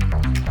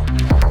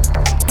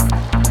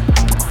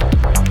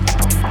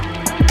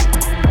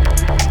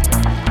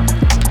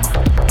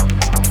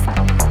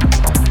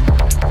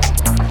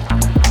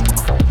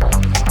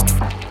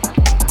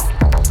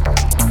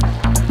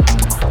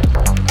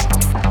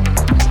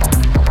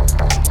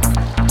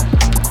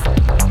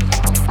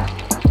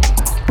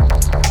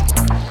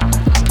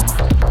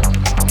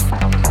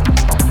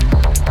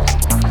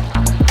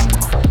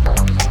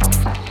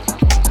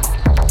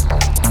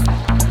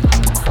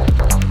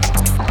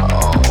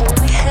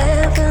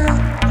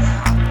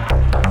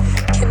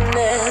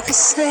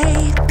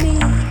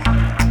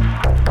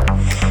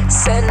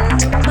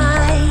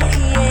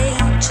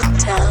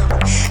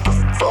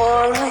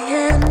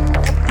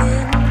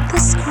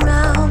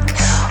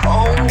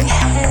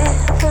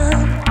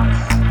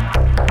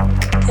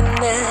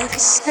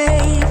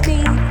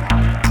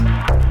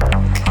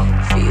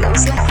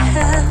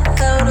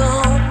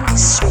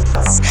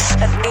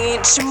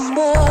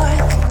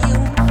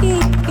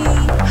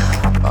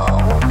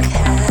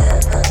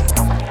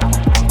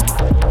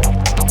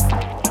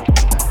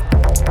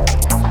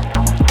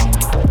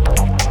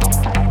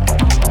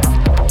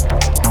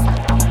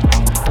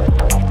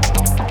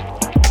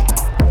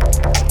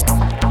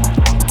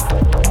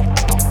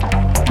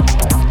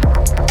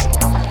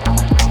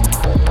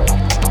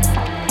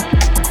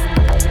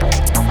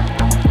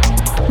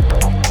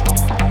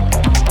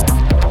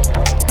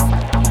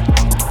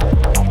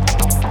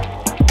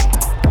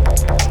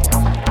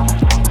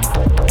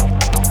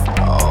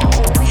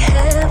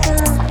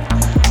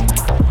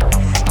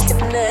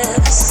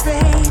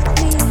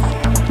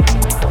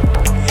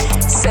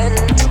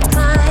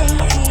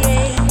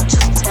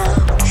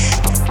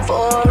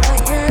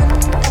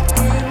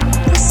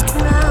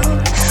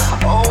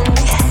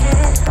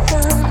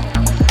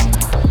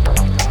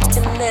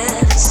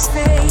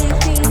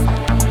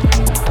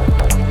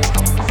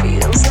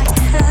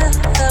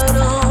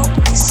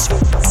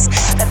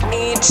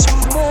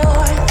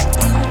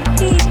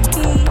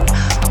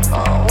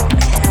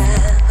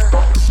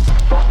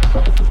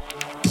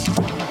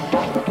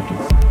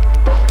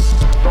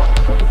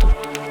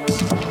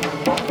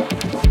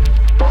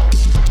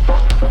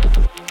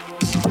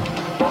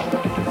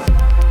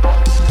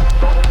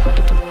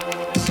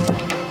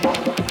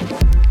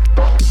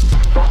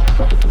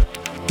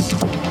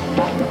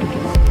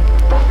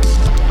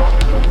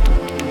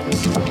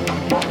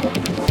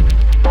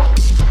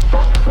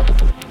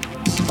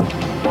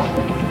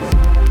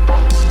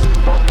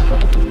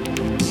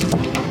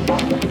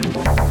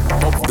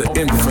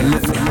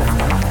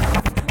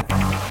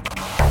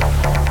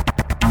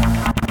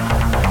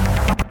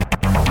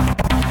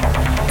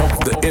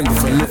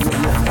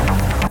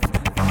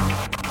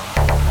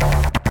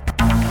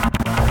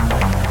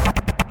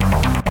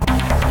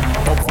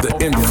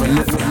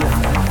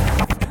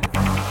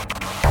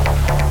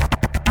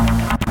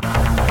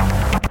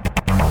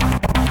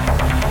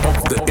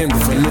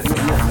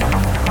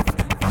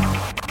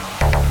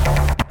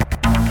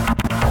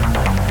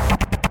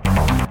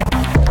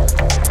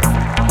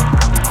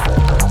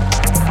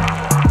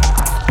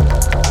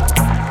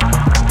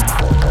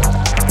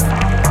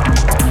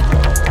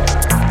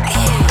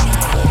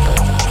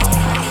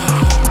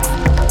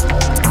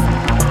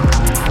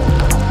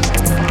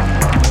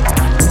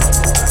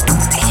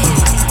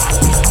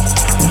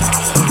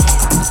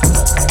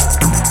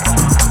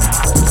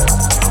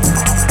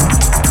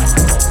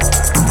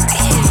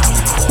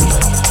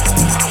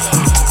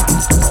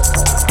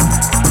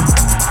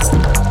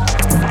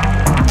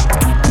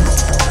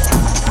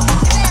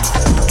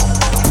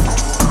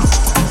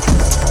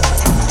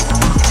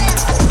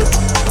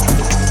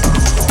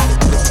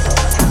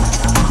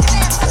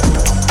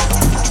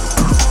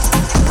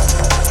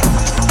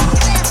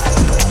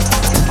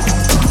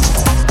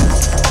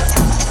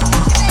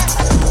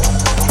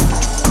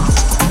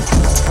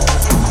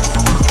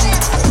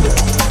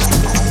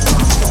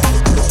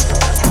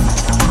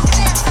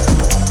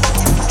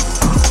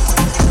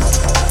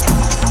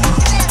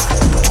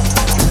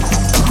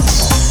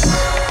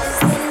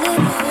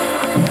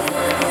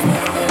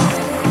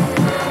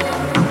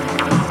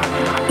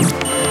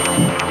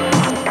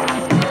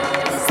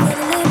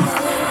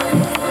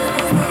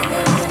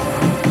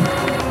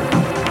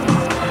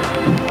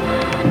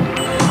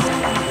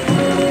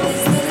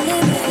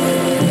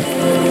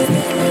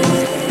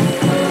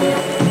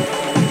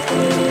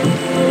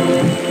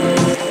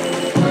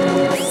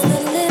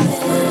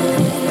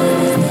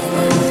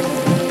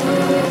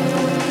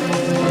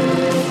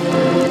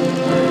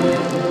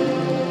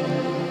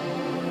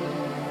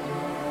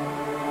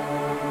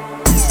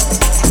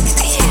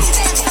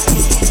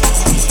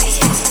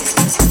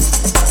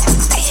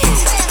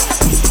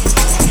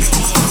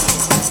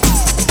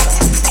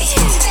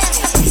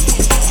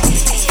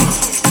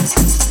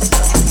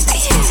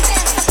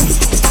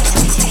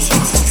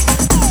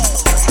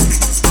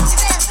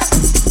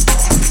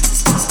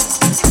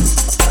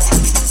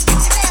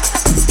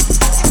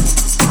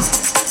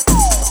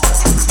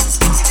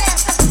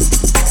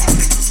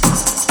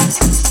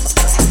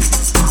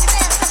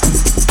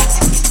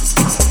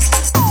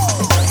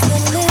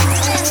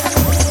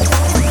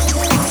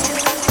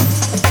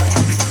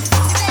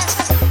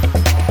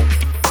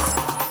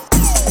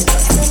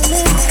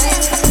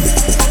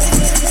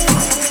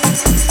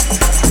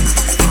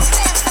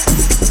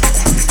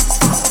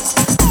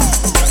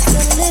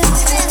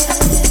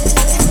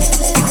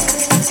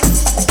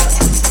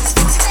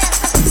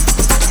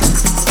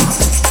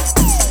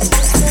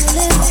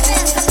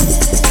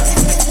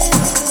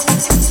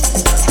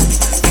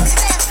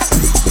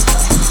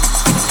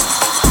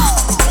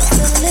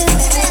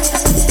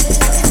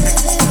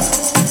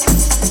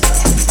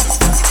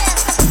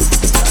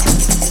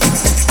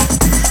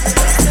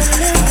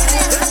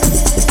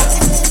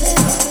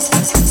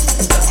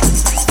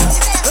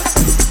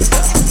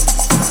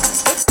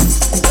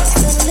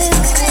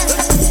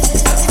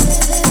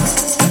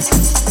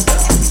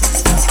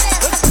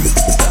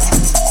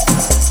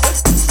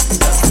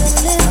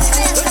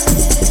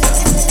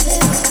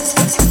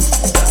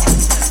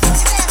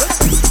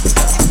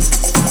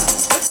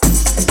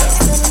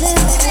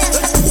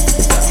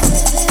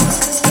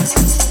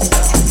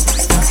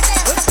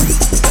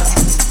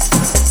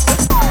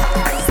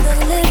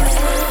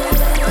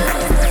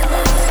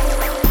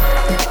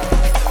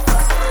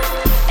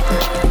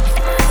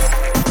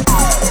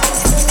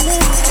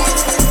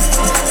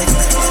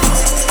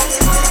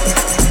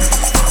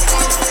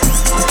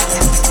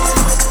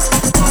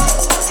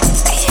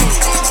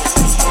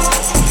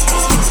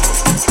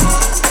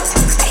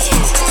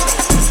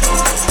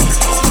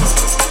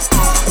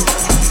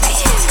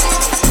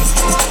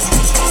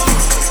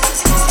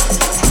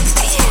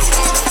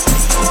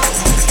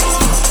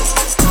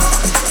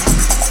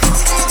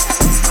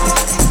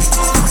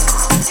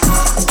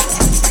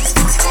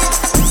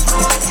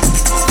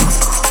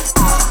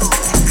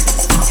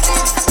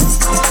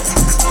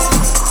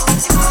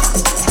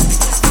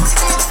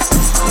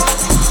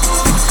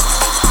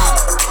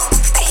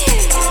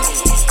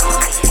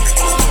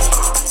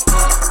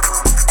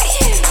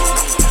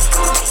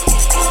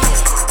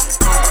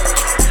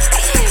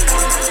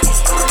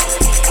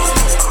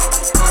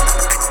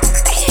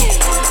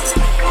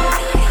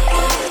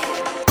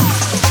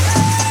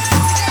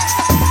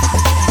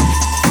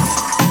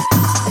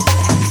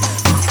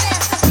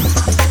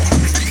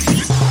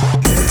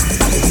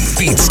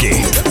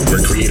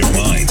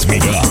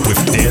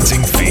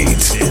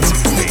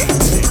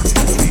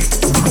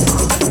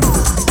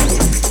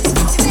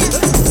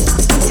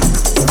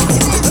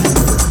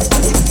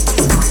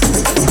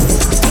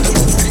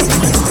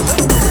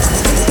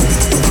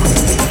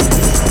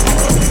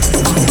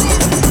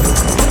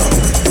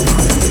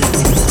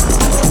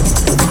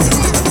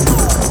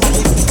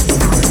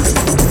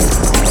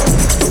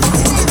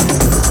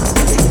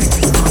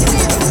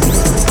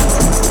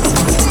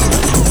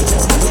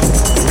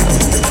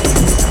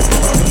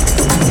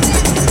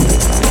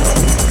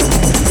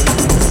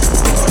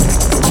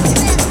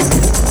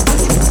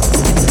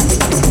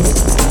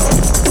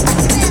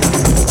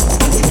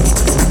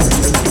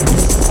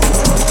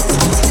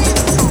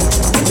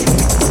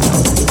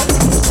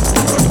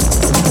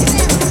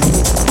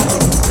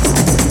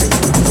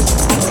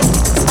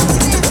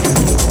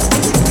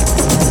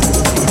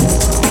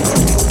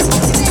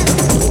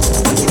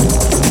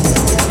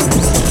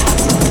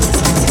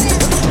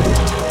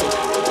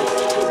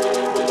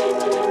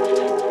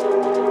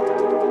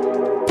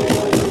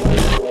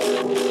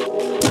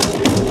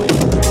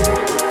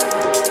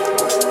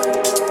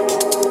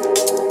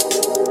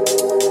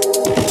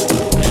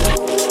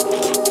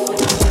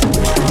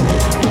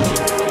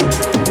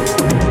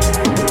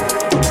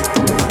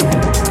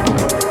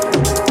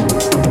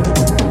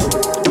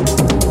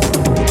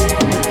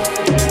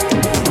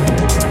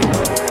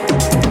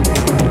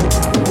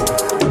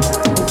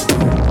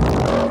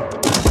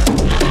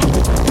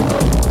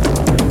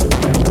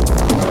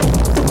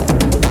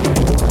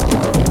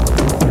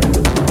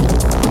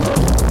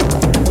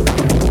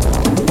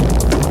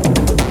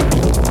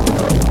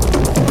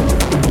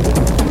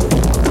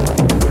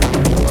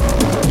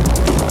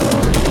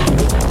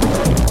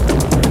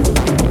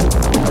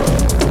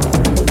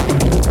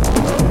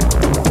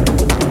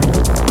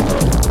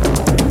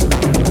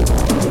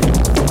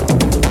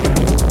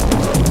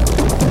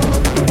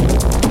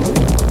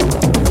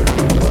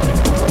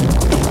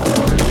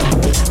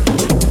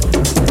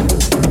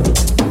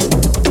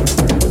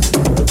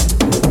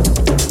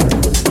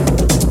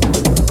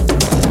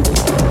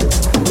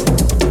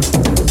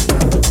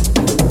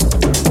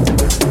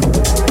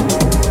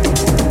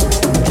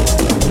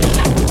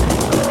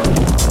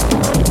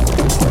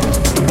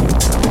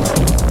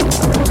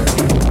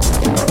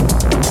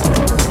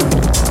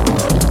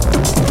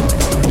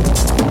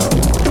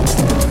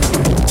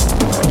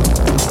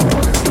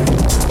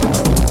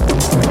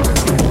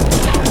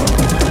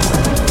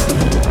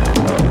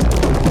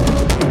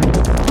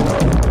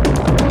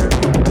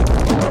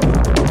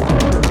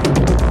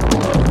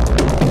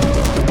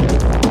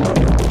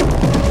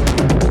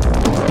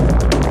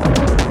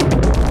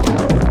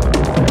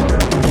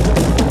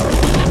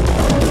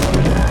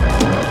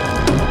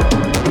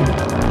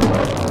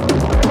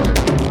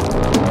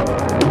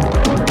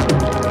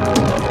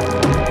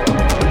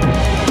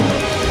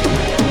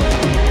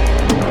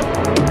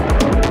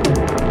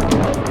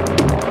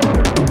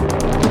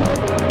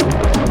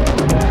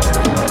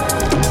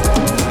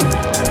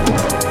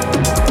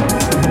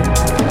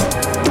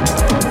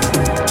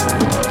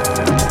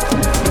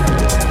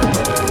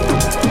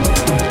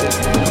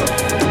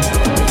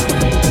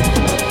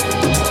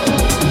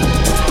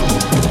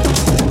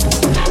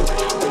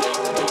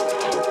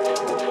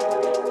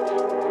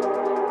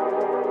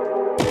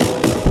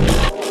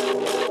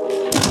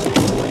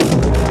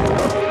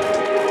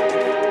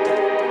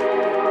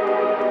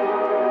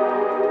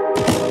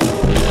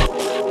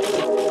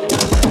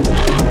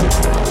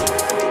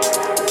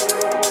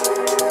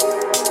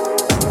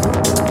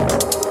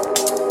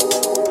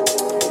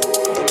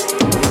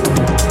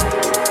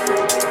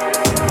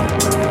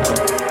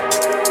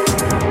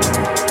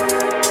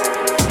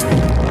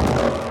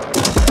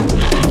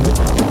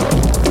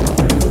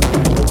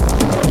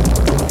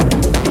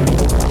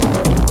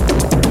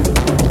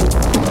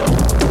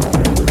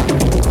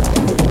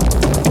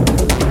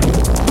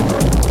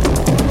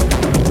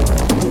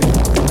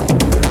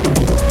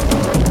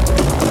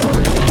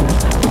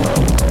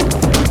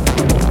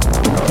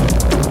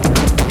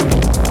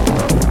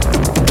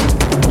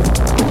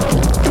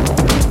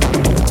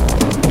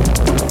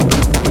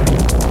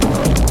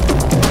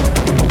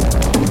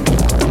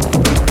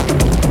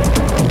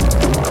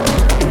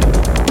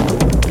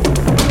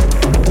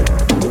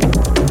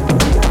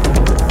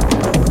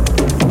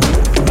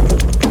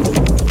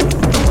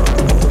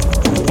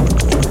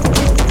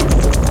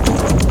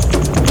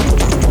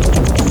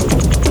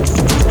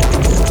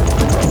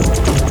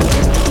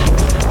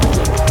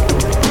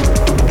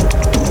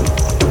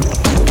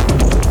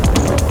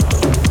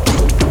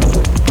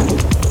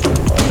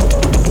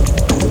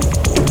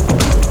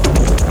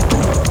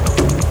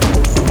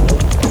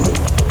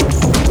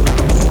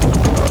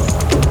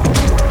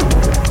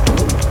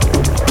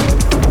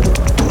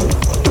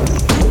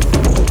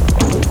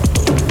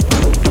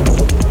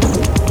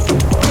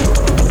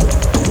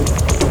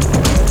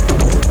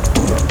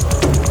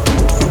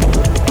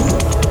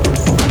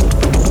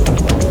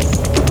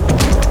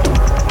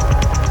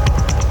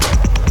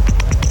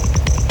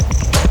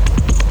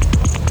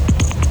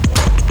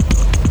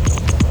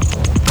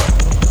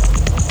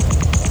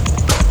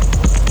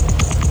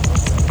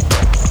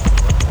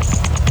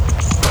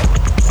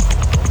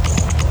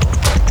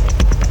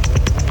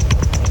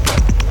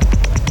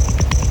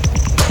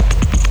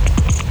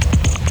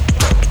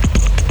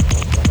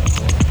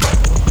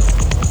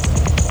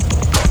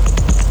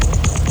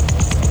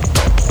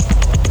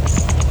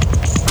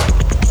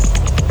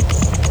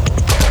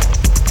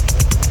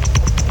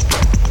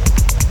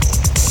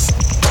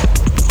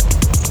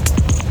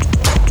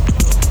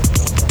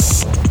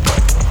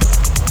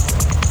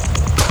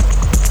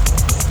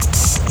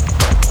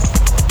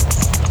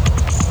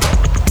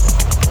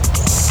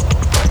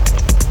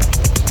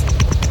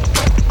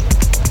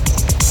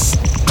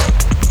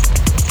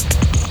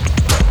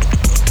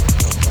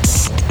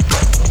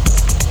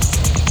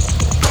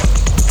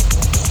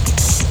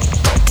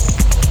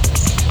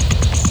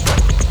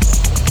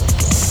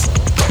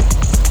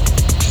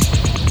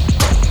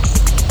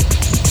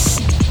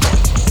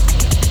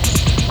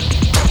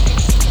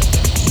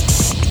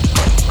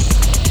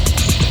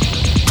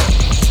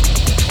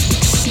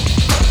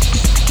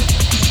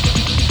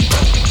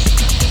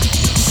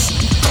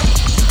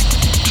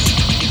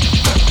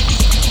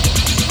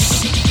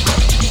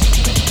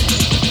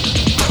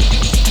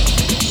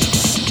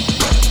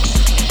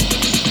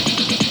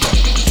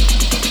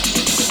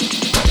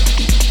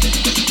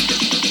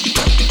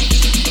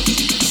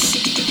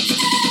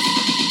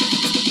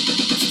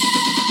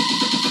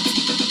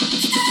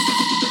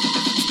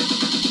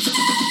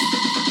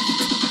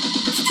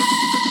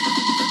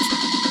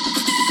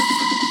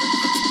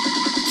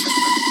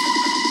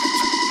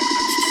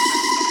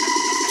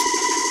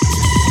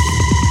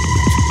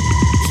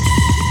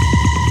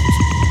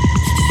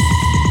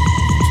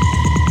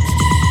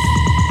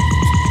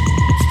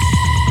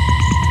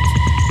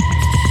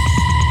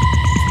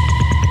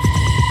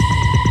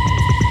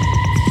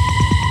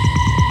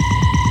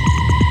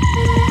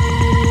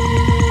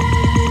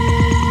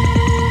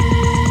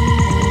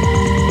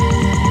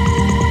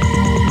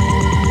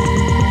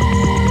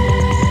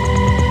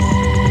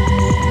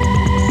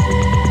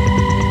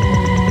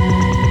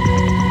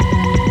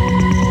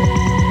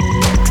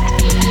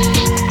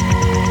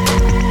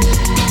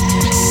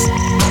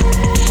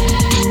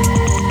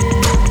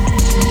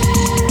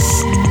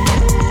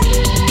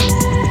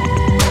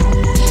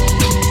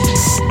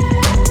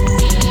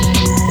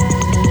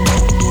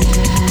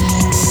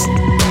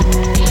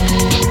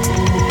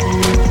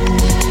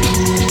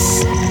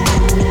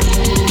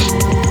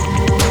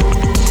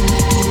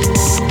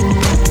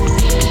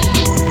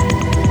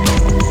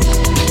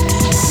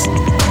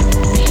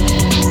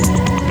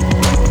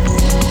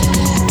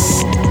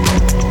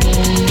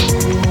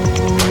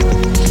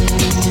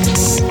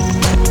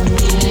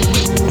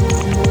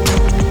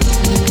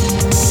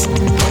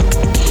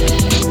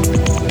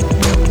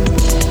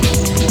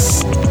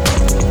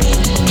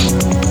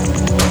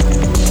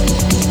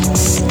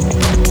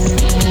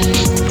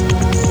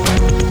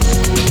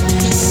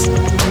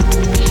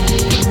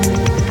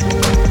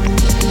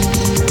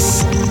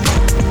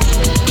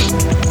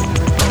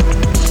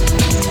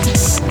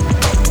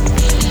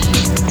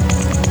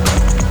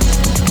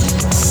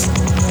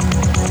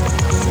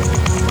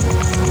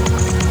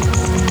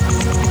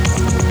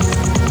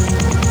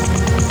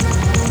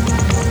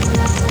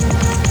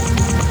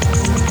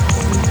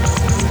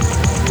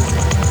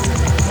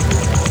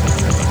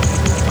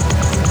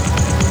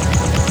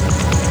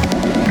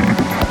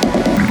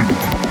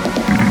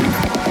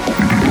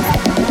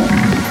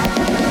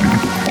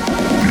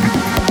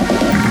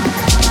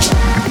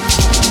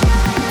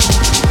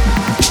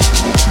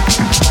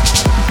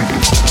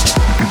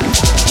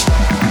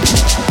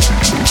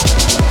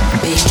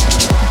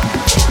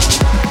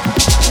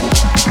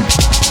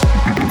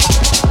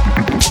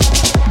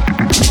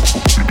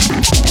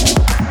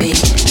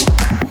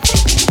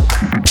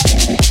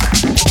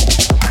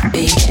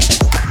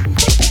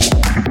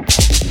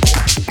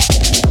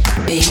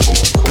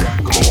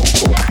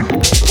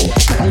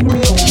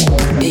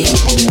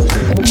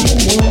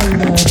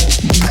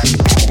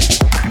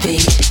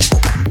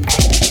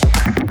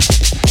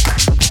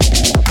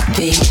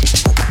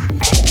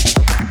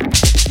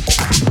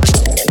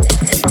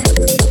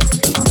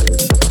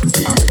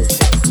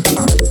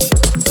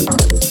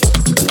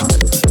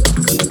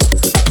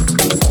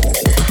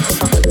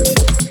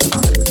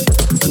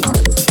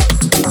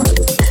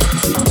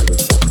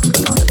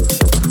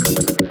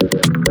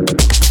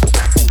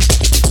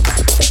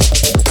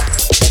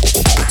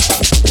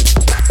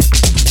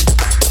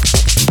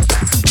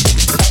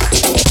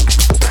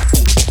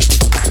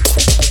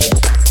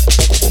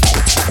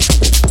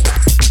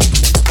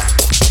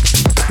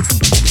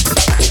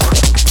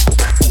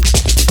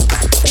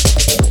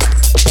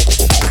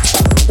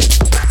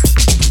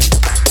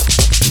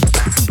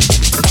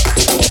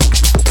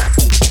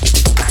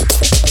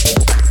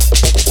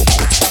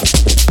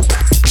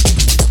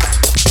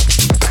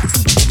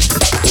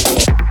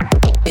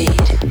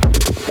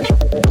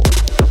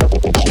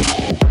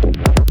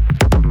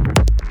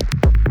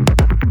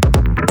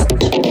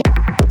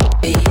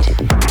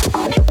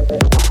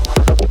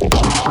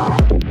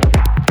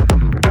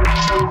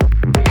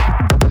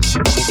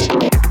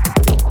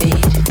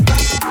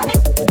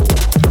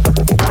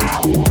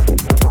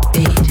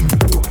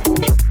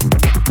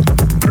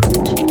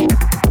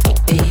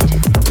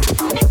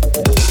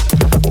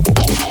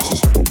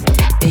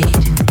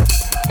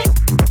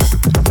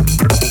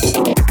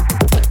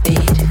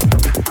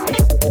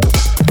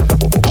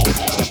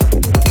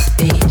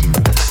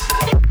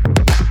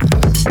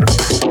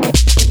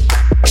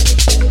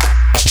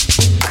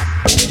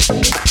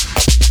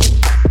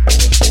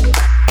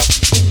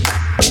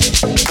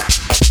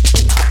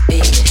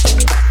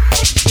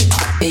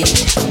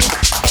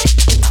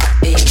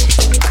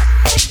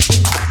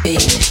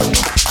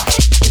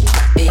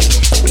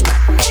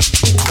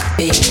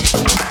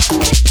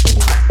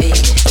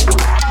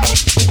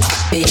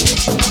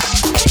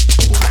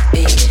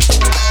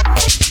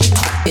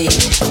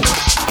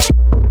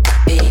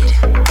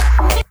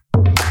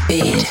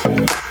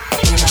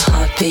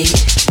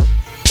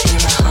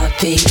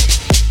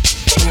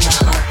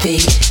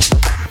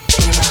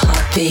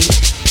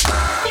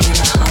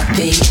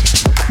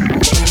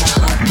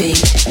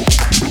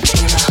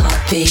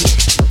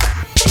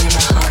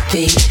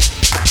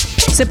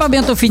 C'est pas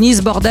bientôt fini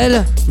ce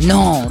bordel?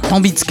 Non,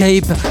 dans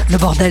Beatscape, le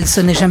bordel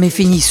ce n'est jamais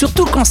fini,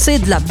 surtout quand c'est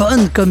de la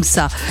bonne comme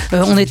ça.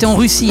 On était en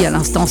Russie à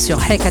l'instant sur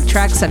Heka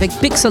Tracks avec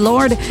Pixel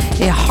Lord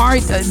et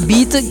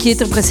Heartbeat qui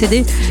était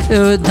précédé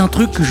d'un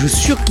truc que je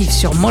surkiffe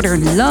sur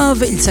Modern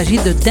Love. Il s'agit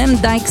de Damn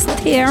Dykes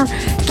Tear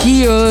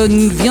qui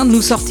vient de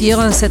nous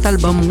sortir cet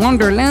album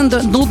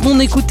Wonderland dont on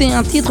écoutait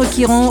un titre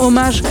qui rend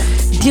hommage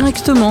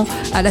directement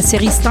à la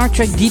série Star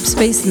Trek Deep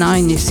Space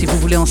Nine. Et si vous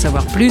voulez en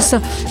savoir plus,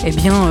 eh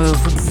bien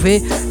vous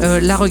pouvez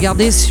la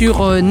regarder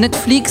sur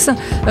Netflix.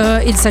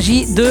 Il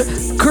s'agit de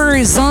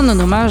Curzon, en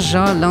hommage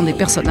à l'un des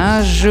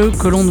personnages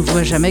que l'on ne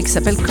voit jamais, qui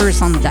s'appelle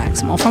Curzon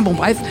Dax. Mais enfin bon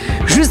bref,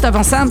 juste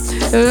avant ça,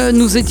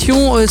 nous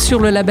étions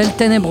sur le label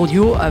Ténèbres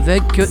Audio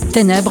avec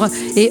Ténèbres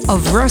et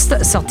Of Rust,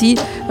 sorti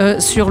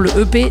sur le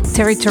EP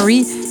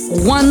Territory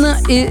One,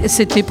 et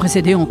c'était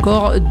précédé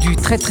encore du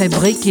très très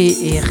breaké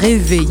et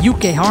rêvé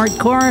UK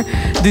Hardcore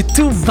de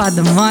Too Bad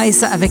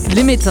Mice avec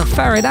Limits of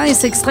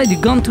Paradise, extrait du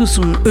Gone Too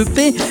Soon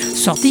EP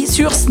sorti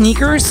sur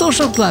Sneaker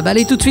Social Club.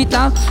 Allez, tout de suite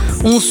là,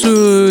 on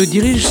se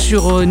dirige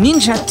sur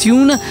Ninja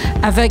Tune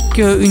avec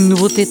une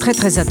nouveauté très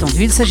très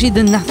attendue. Il s'agit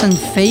de Nathan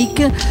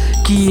Fake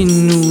qui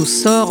nous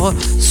sort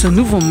ce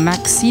nouveau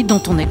maxi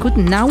dont on écoute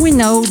Now We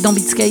Know dans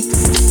Beatscape.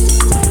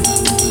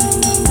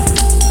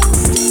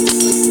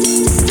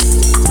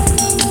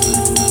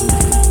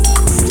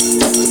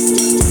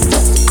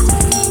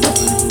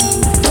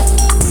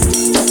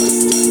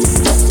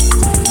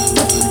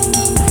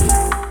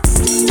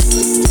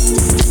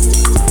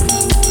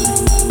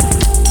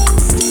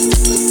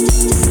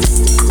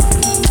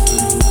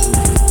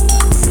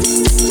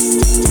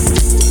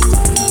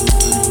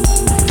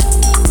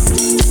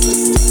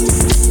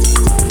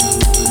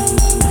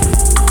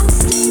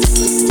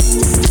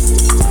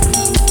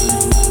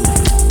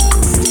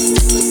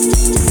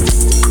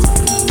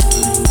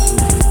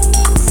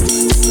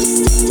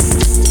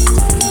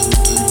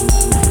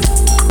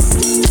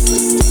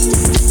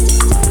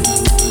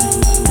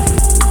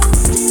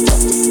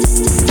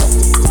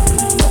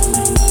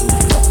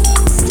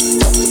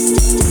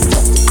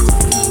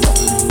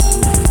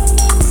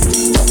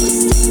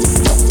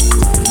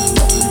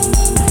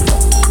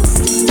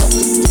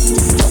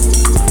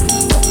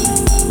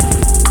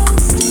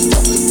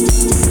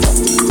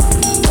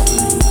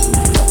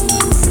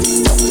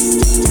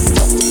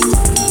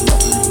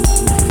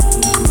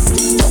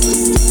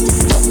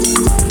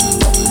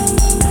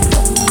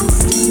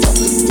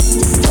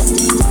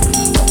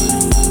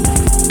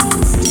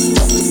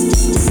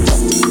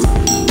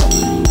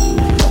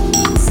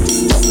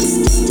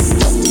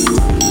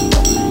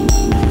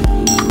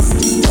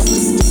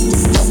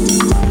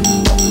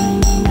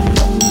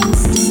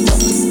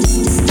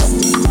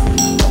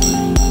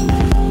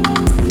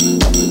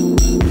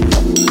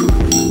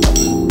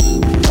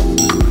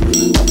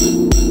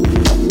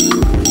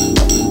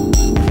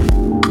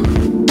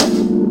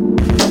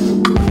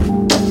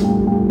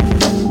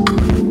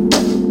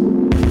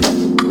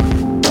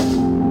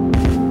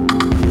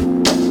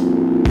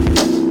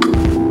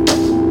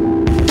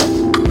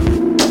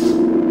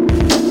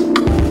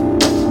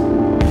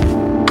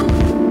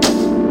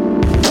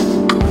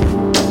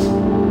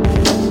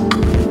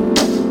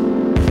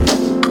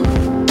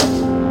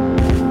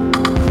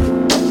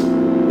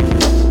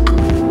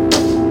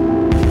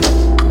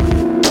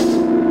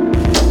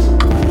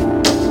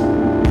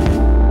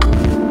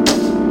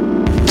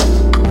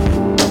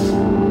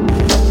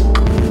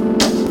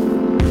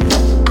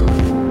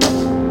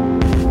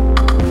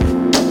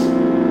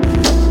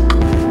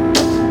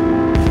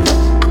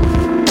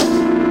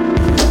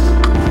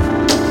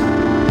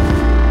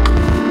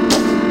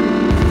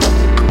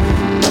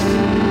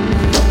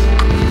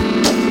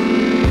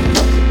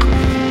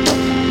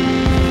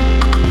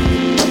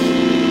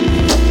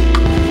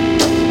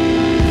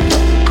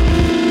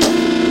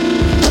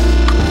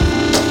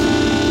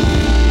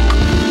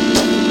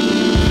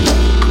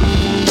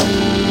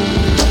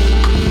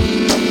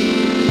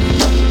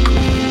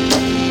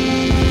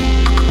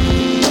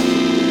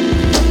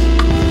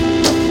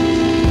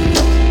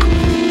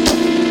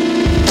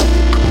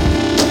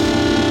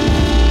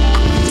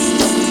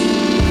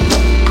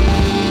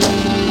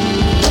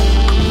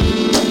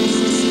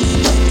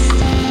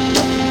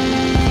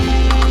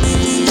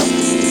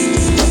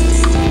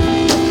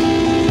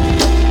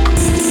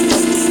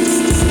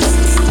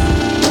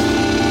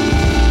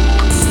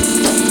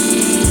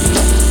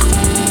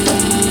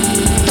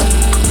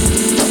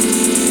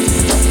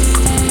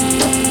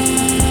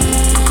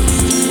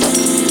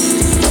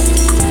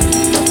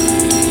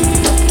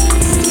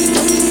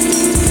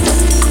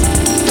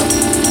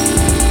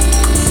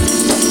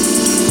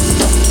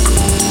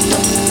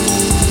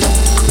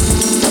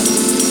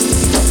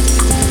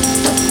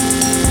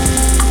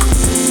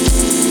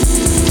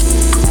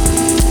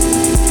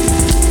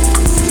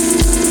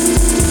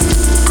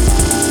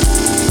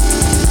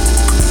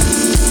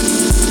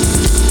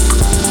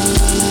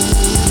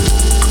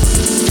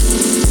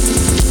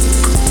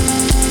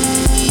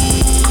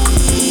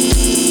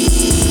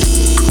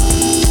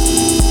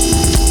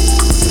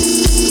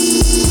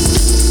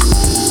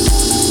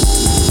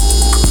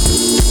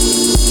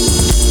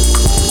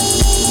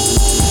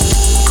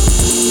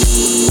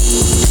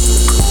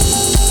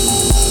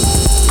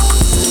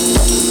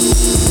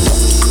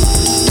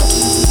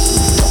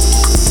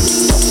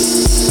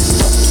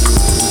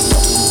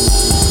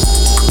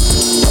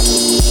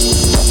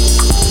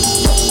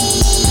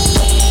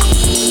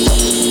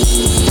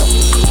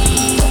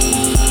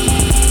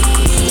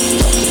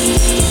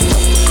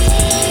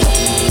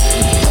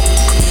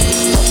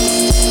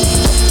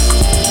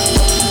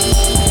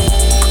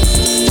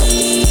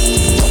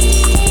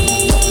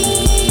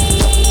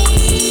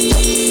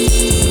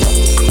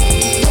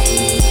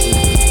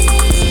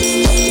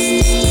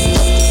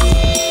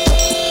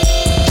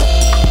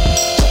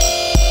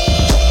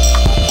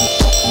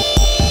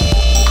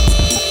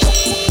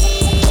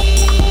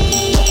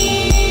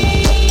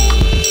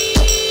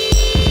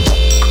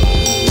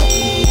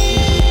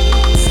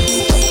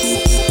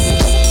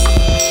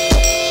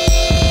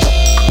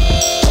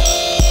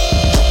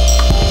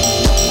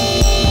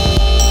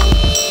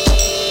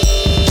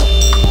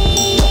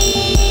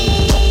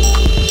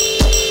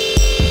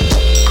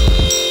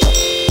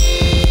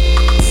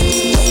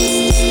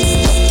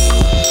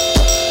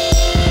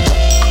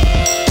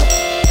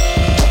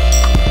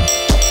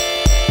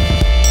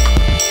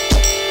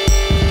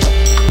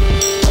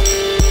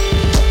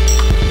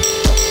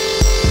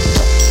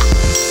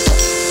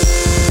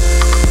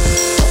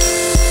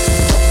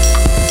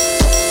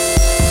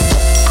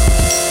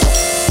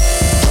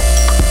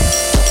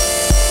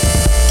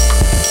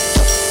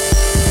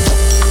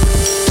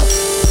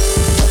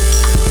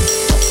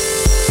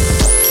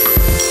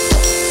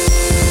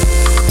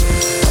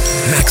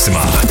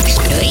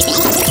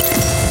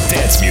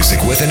 Dance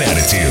music with an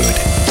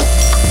attitude.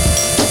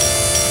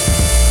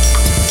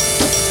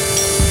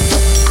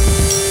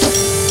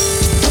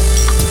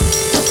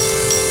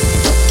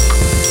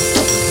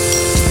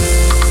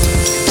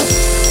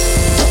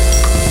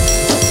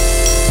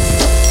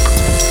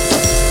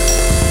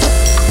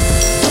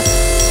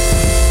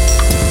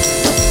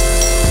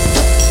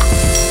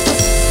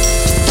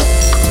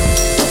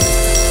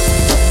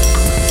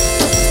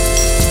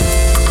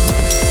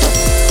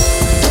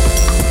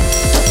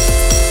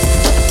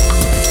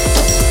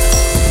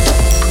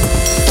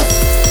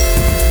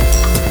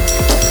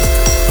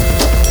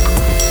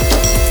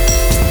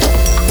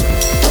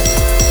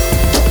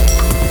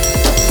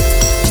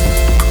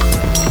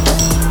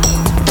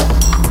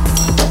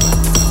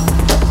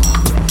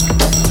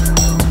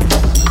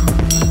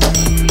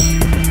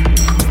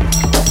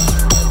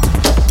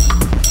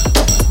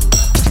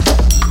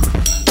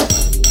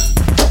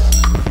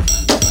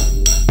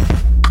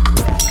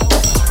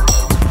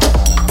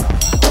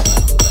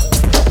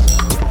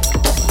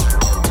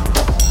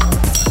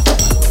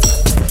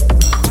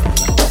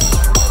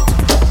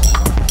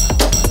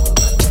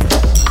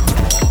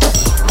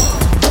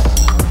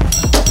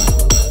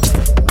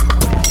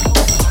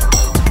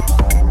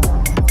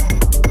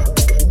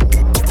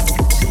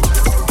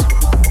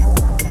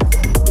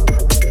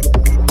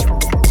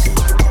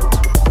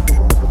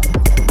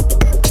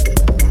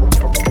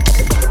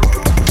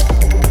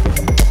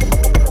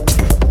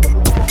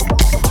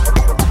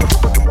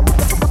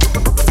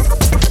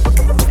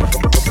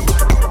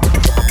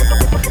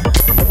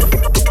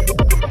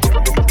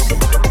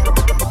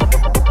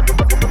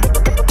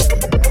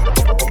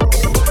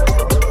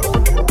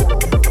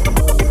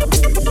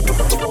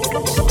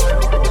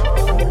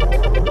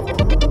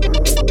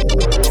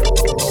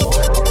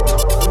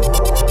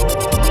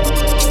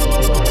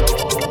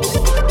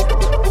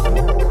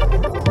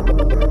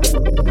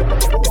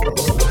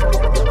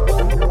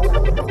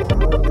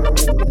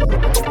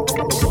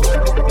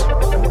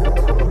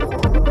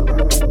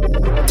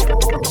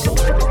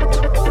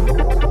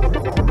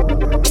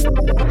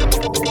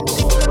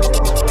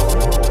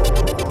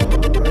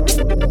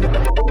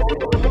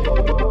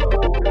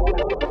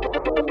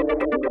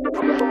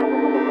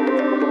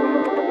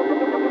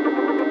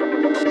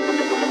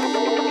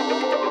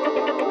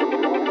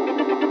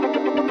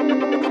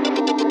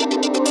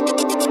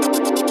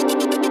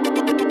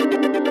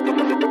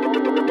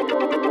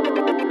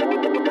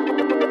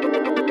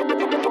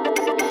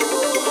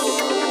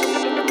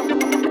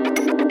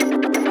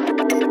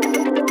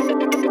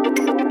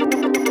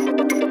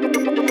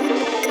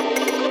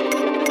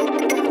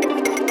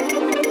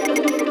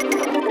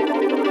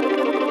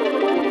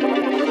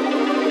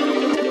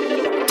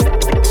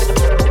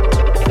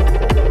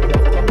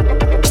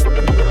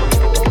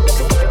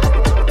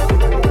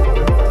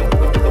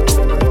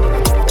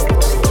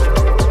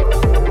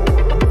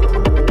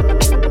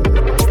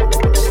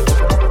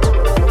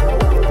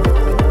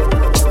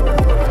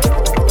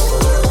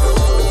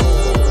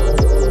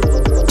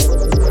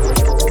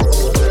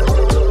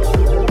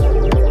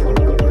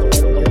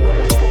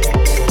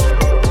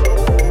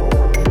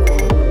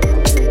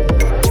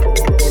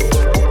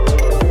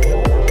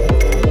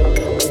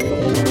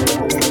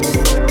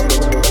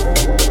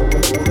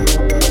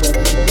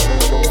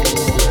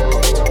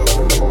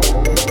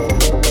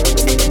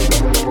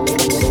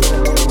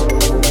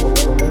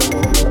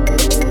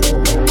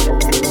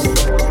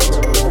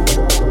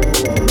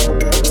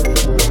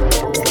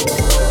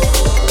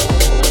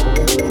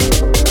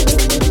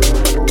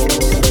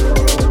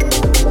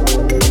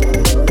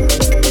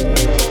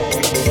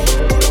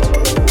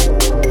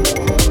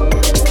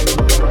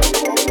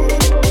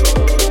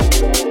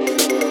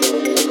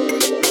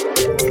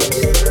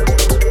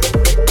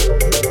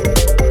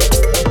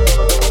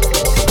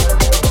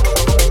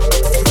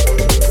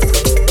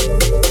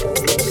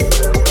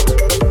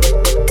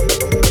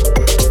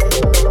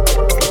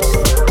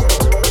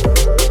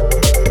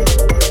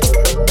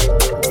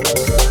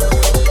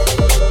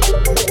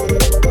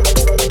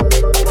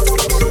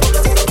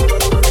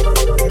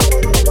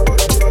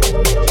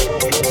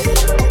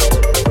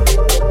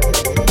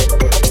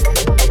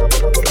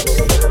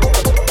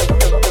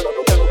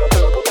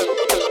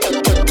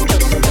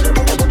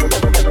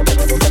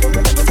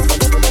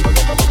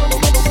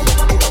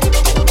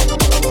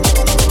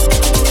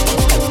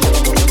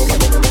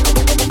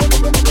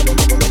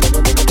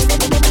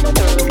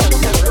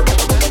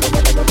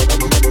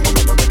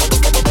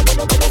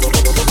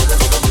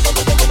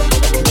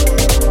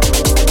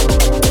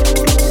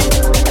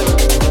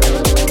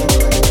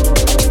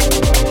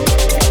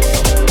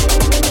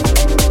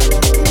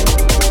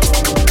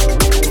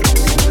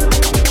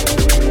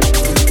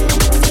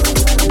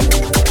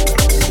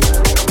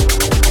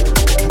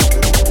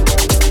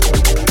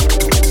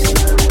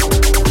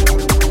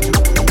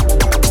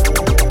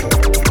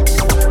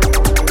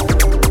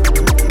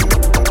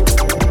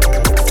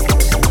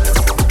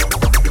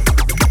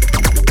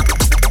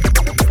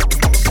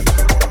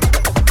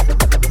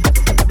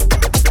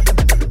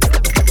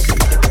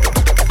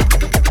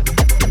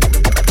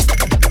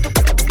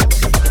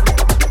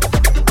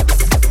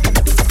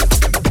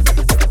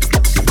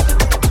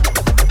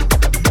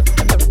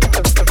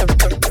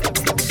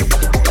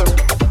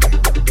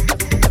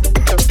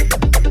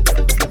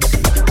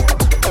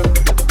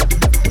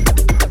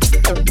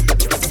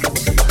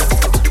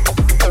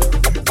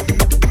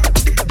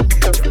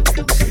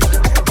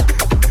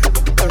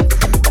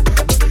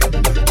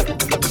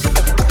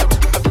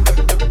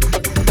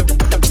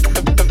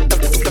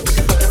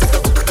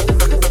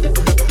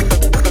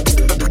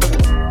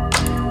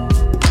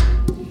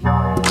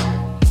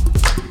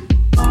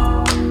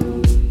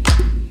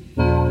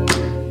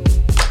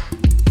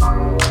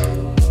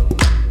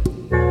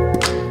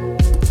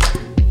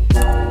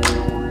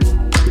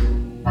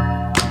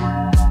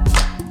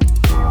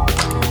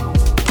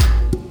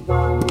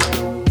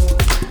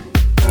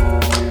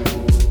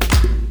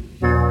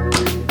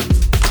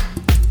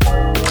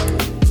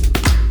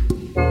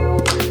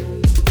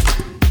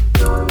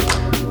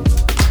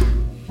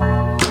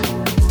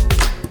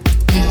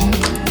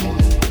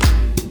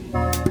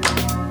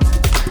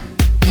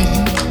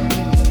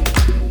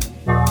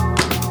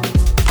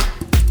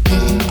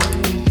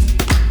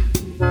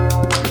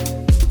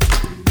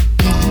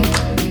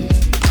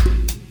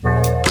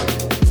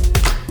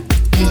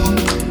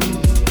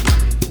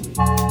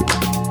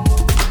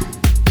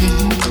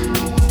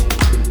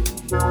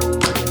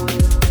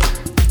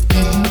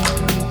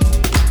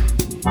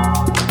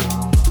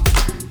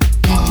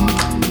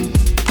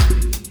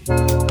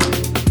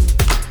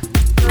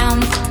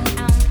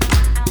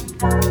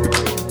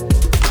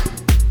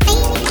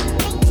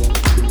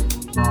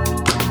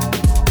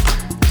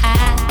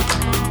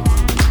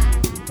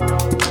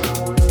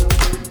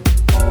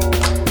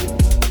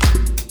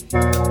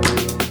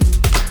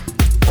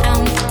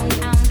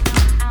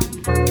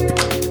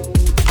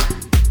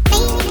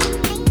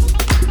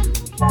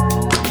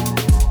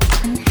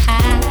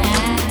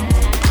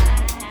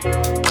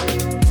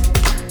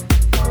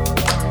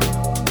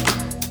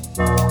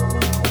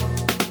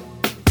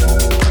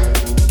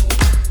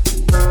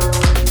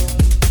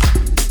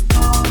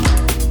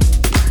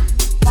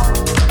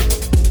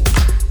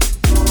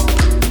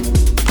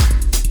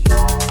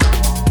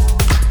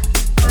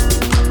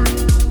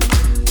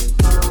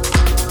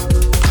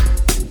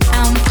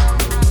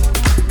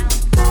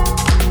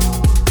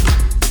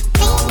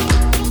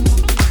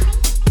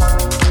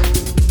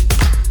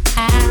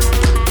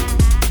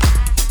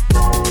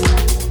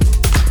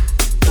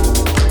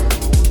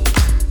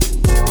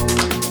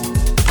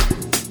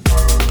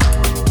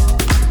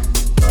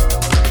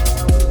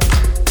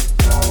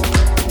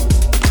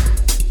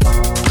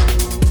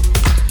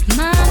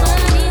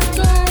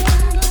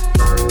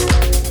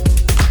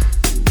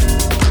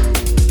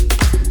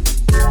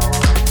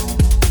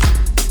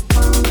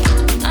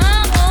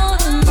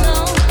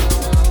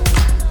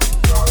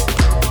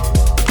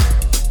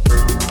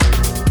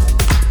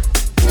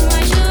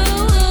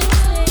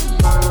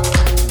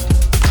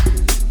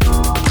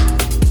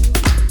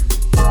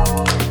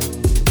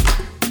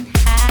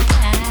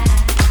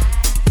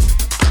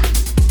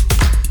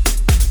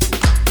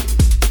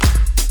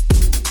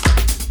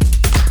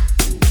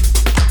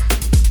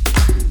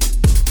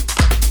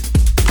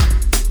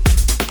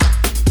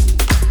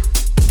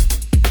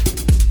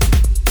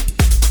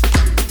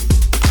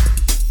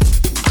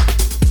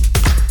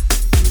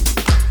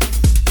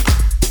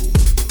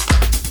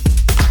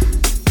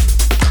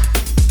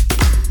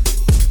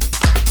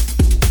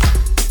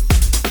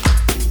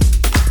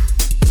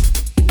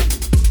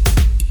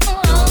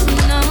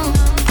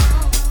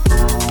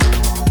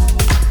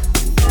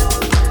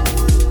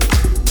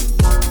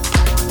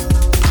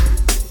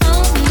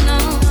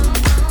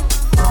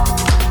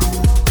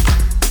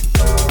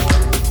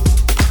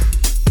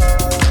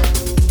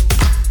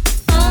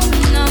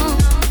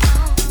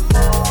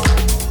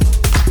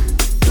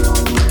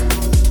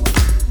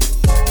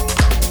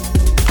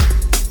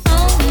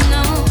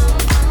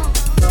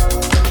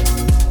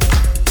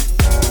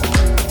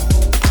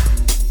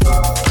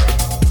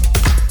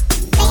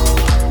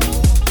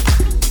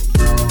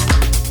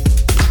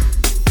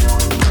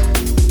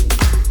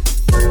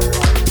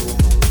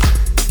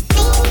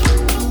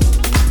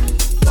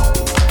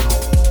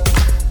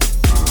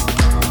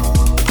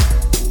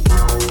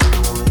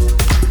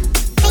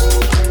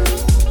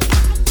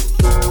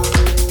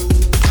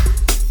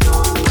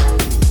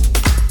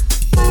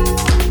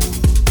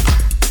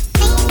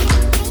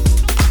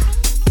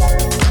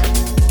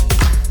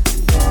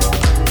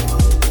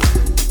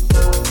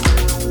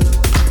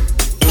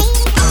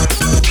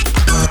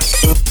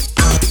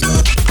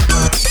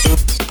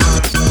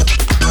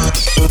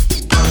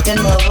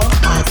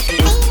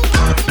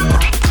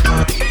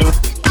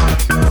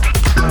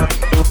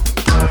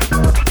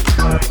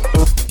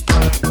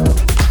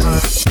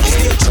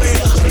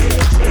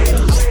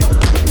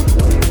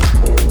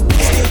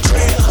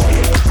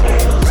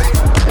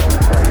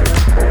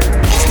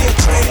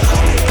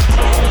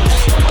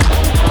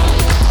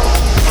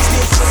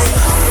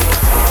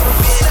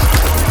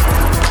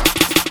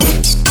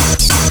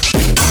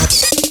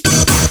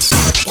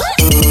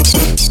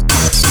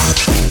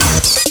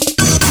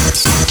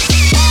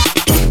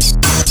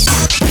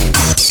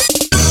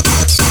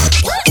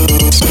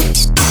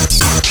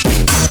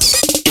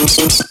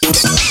 Still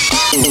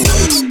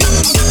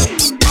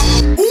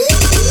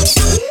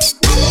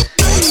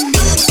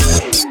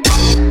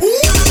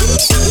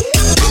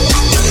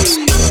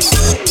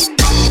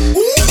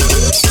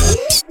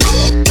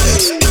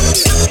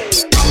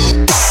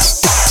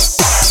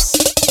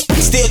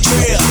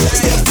drill,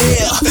 still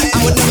feel. I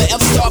would never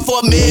ever start for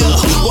a meal.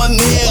 1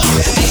 meal,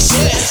 ain't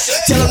shit.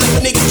 Tell them never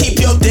niggas keep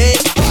your dick.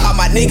 All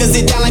my niggas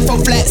it down like 4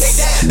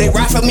 flats. They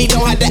ride for me,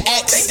 don't have to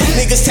ask.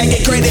 Niggas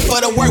taking credit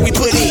for the work we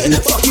put in.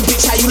 Fuck you,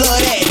 bitch, how you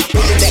love that?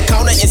 In that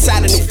corner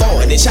inside a new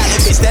Ford. And shot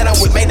that bitch that I'm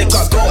with made the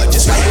car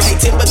gorgeous. Why you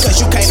hating because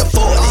you can't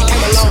afford it?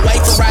 Came a long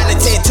way from riding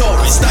 10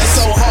 Taurus. Started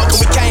so hard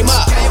cause we came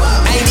up.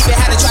 I ain't even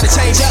had to try to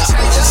change up.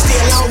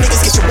 Still on,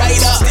 niggas get your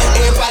rate up.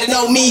 Everybody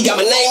know me, got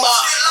my name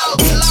up.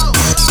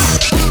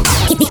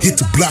 Hit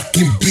the block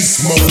in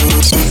beast mode.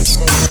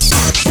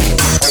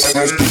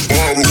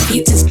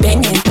 He just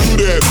banging. Do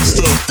that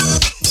stuff.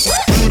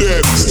 Do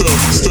that stuff.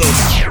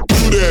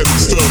 Do that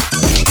stuff.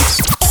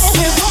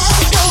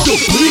 Still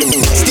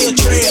drill. Still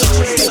drill.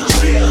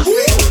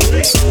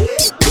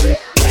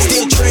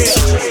 Still drill.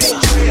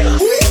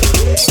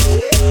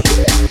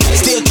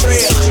 Still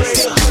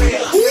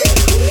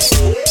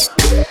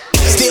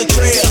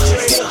drill.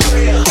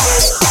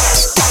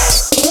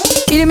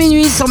 Il est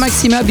minuit sur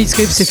MAXXIMA,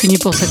 Beatscape, c'est fini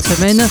pour cette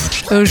semaine.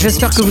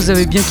 J'espère que vous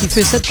avez bien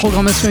kiffé cette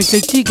programmation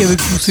éclectique avec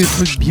tous ces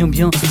trucs bien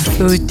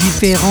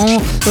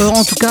différents.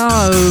 En tout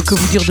cas, que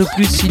vous dire de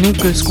plus sinon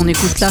que ce qu'on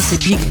écoute là, c'est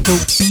Big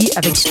Dopey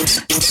avec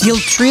Steel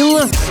Trill.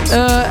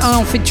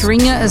 En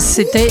featuring,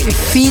 c'était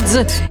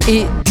Feeds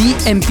et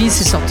DMP,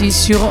 c'est sorti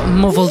sur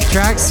Mobile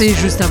Tracks. Et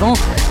juste avant,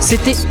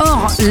 c'était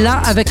Or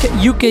là avec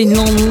UK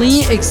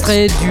Lonely,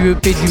 extrait du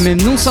EP du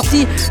même nom,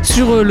 sorti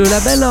sur le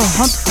label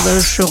Hot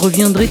Flush.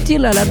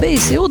 Reviendrait-il à la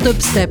bass et au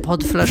dubstep? Hot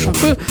Flush, on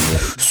peut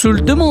se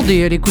le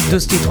demander à l'écoute de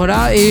ce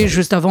titre-là. Et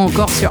juste avant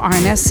encore sur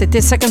RNS,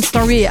 c'était Second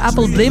Story et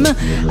Apple Blim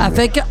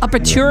avec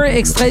Aperture,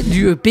 extrait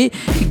du EP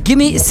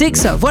Gimme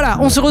 6. Voilà,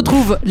 on se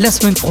retrouve la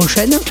semaine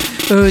prochaine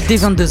dès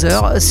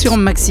 22h sur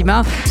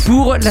MAXXIMA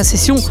pour la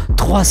session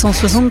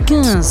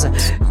 375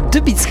 de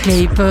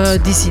Beatscape.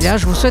 D'ici là,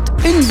 je vous souhaite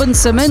une bonne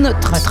semaine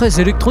très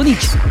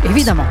électronique,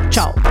 évidemment.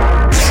 Ciao.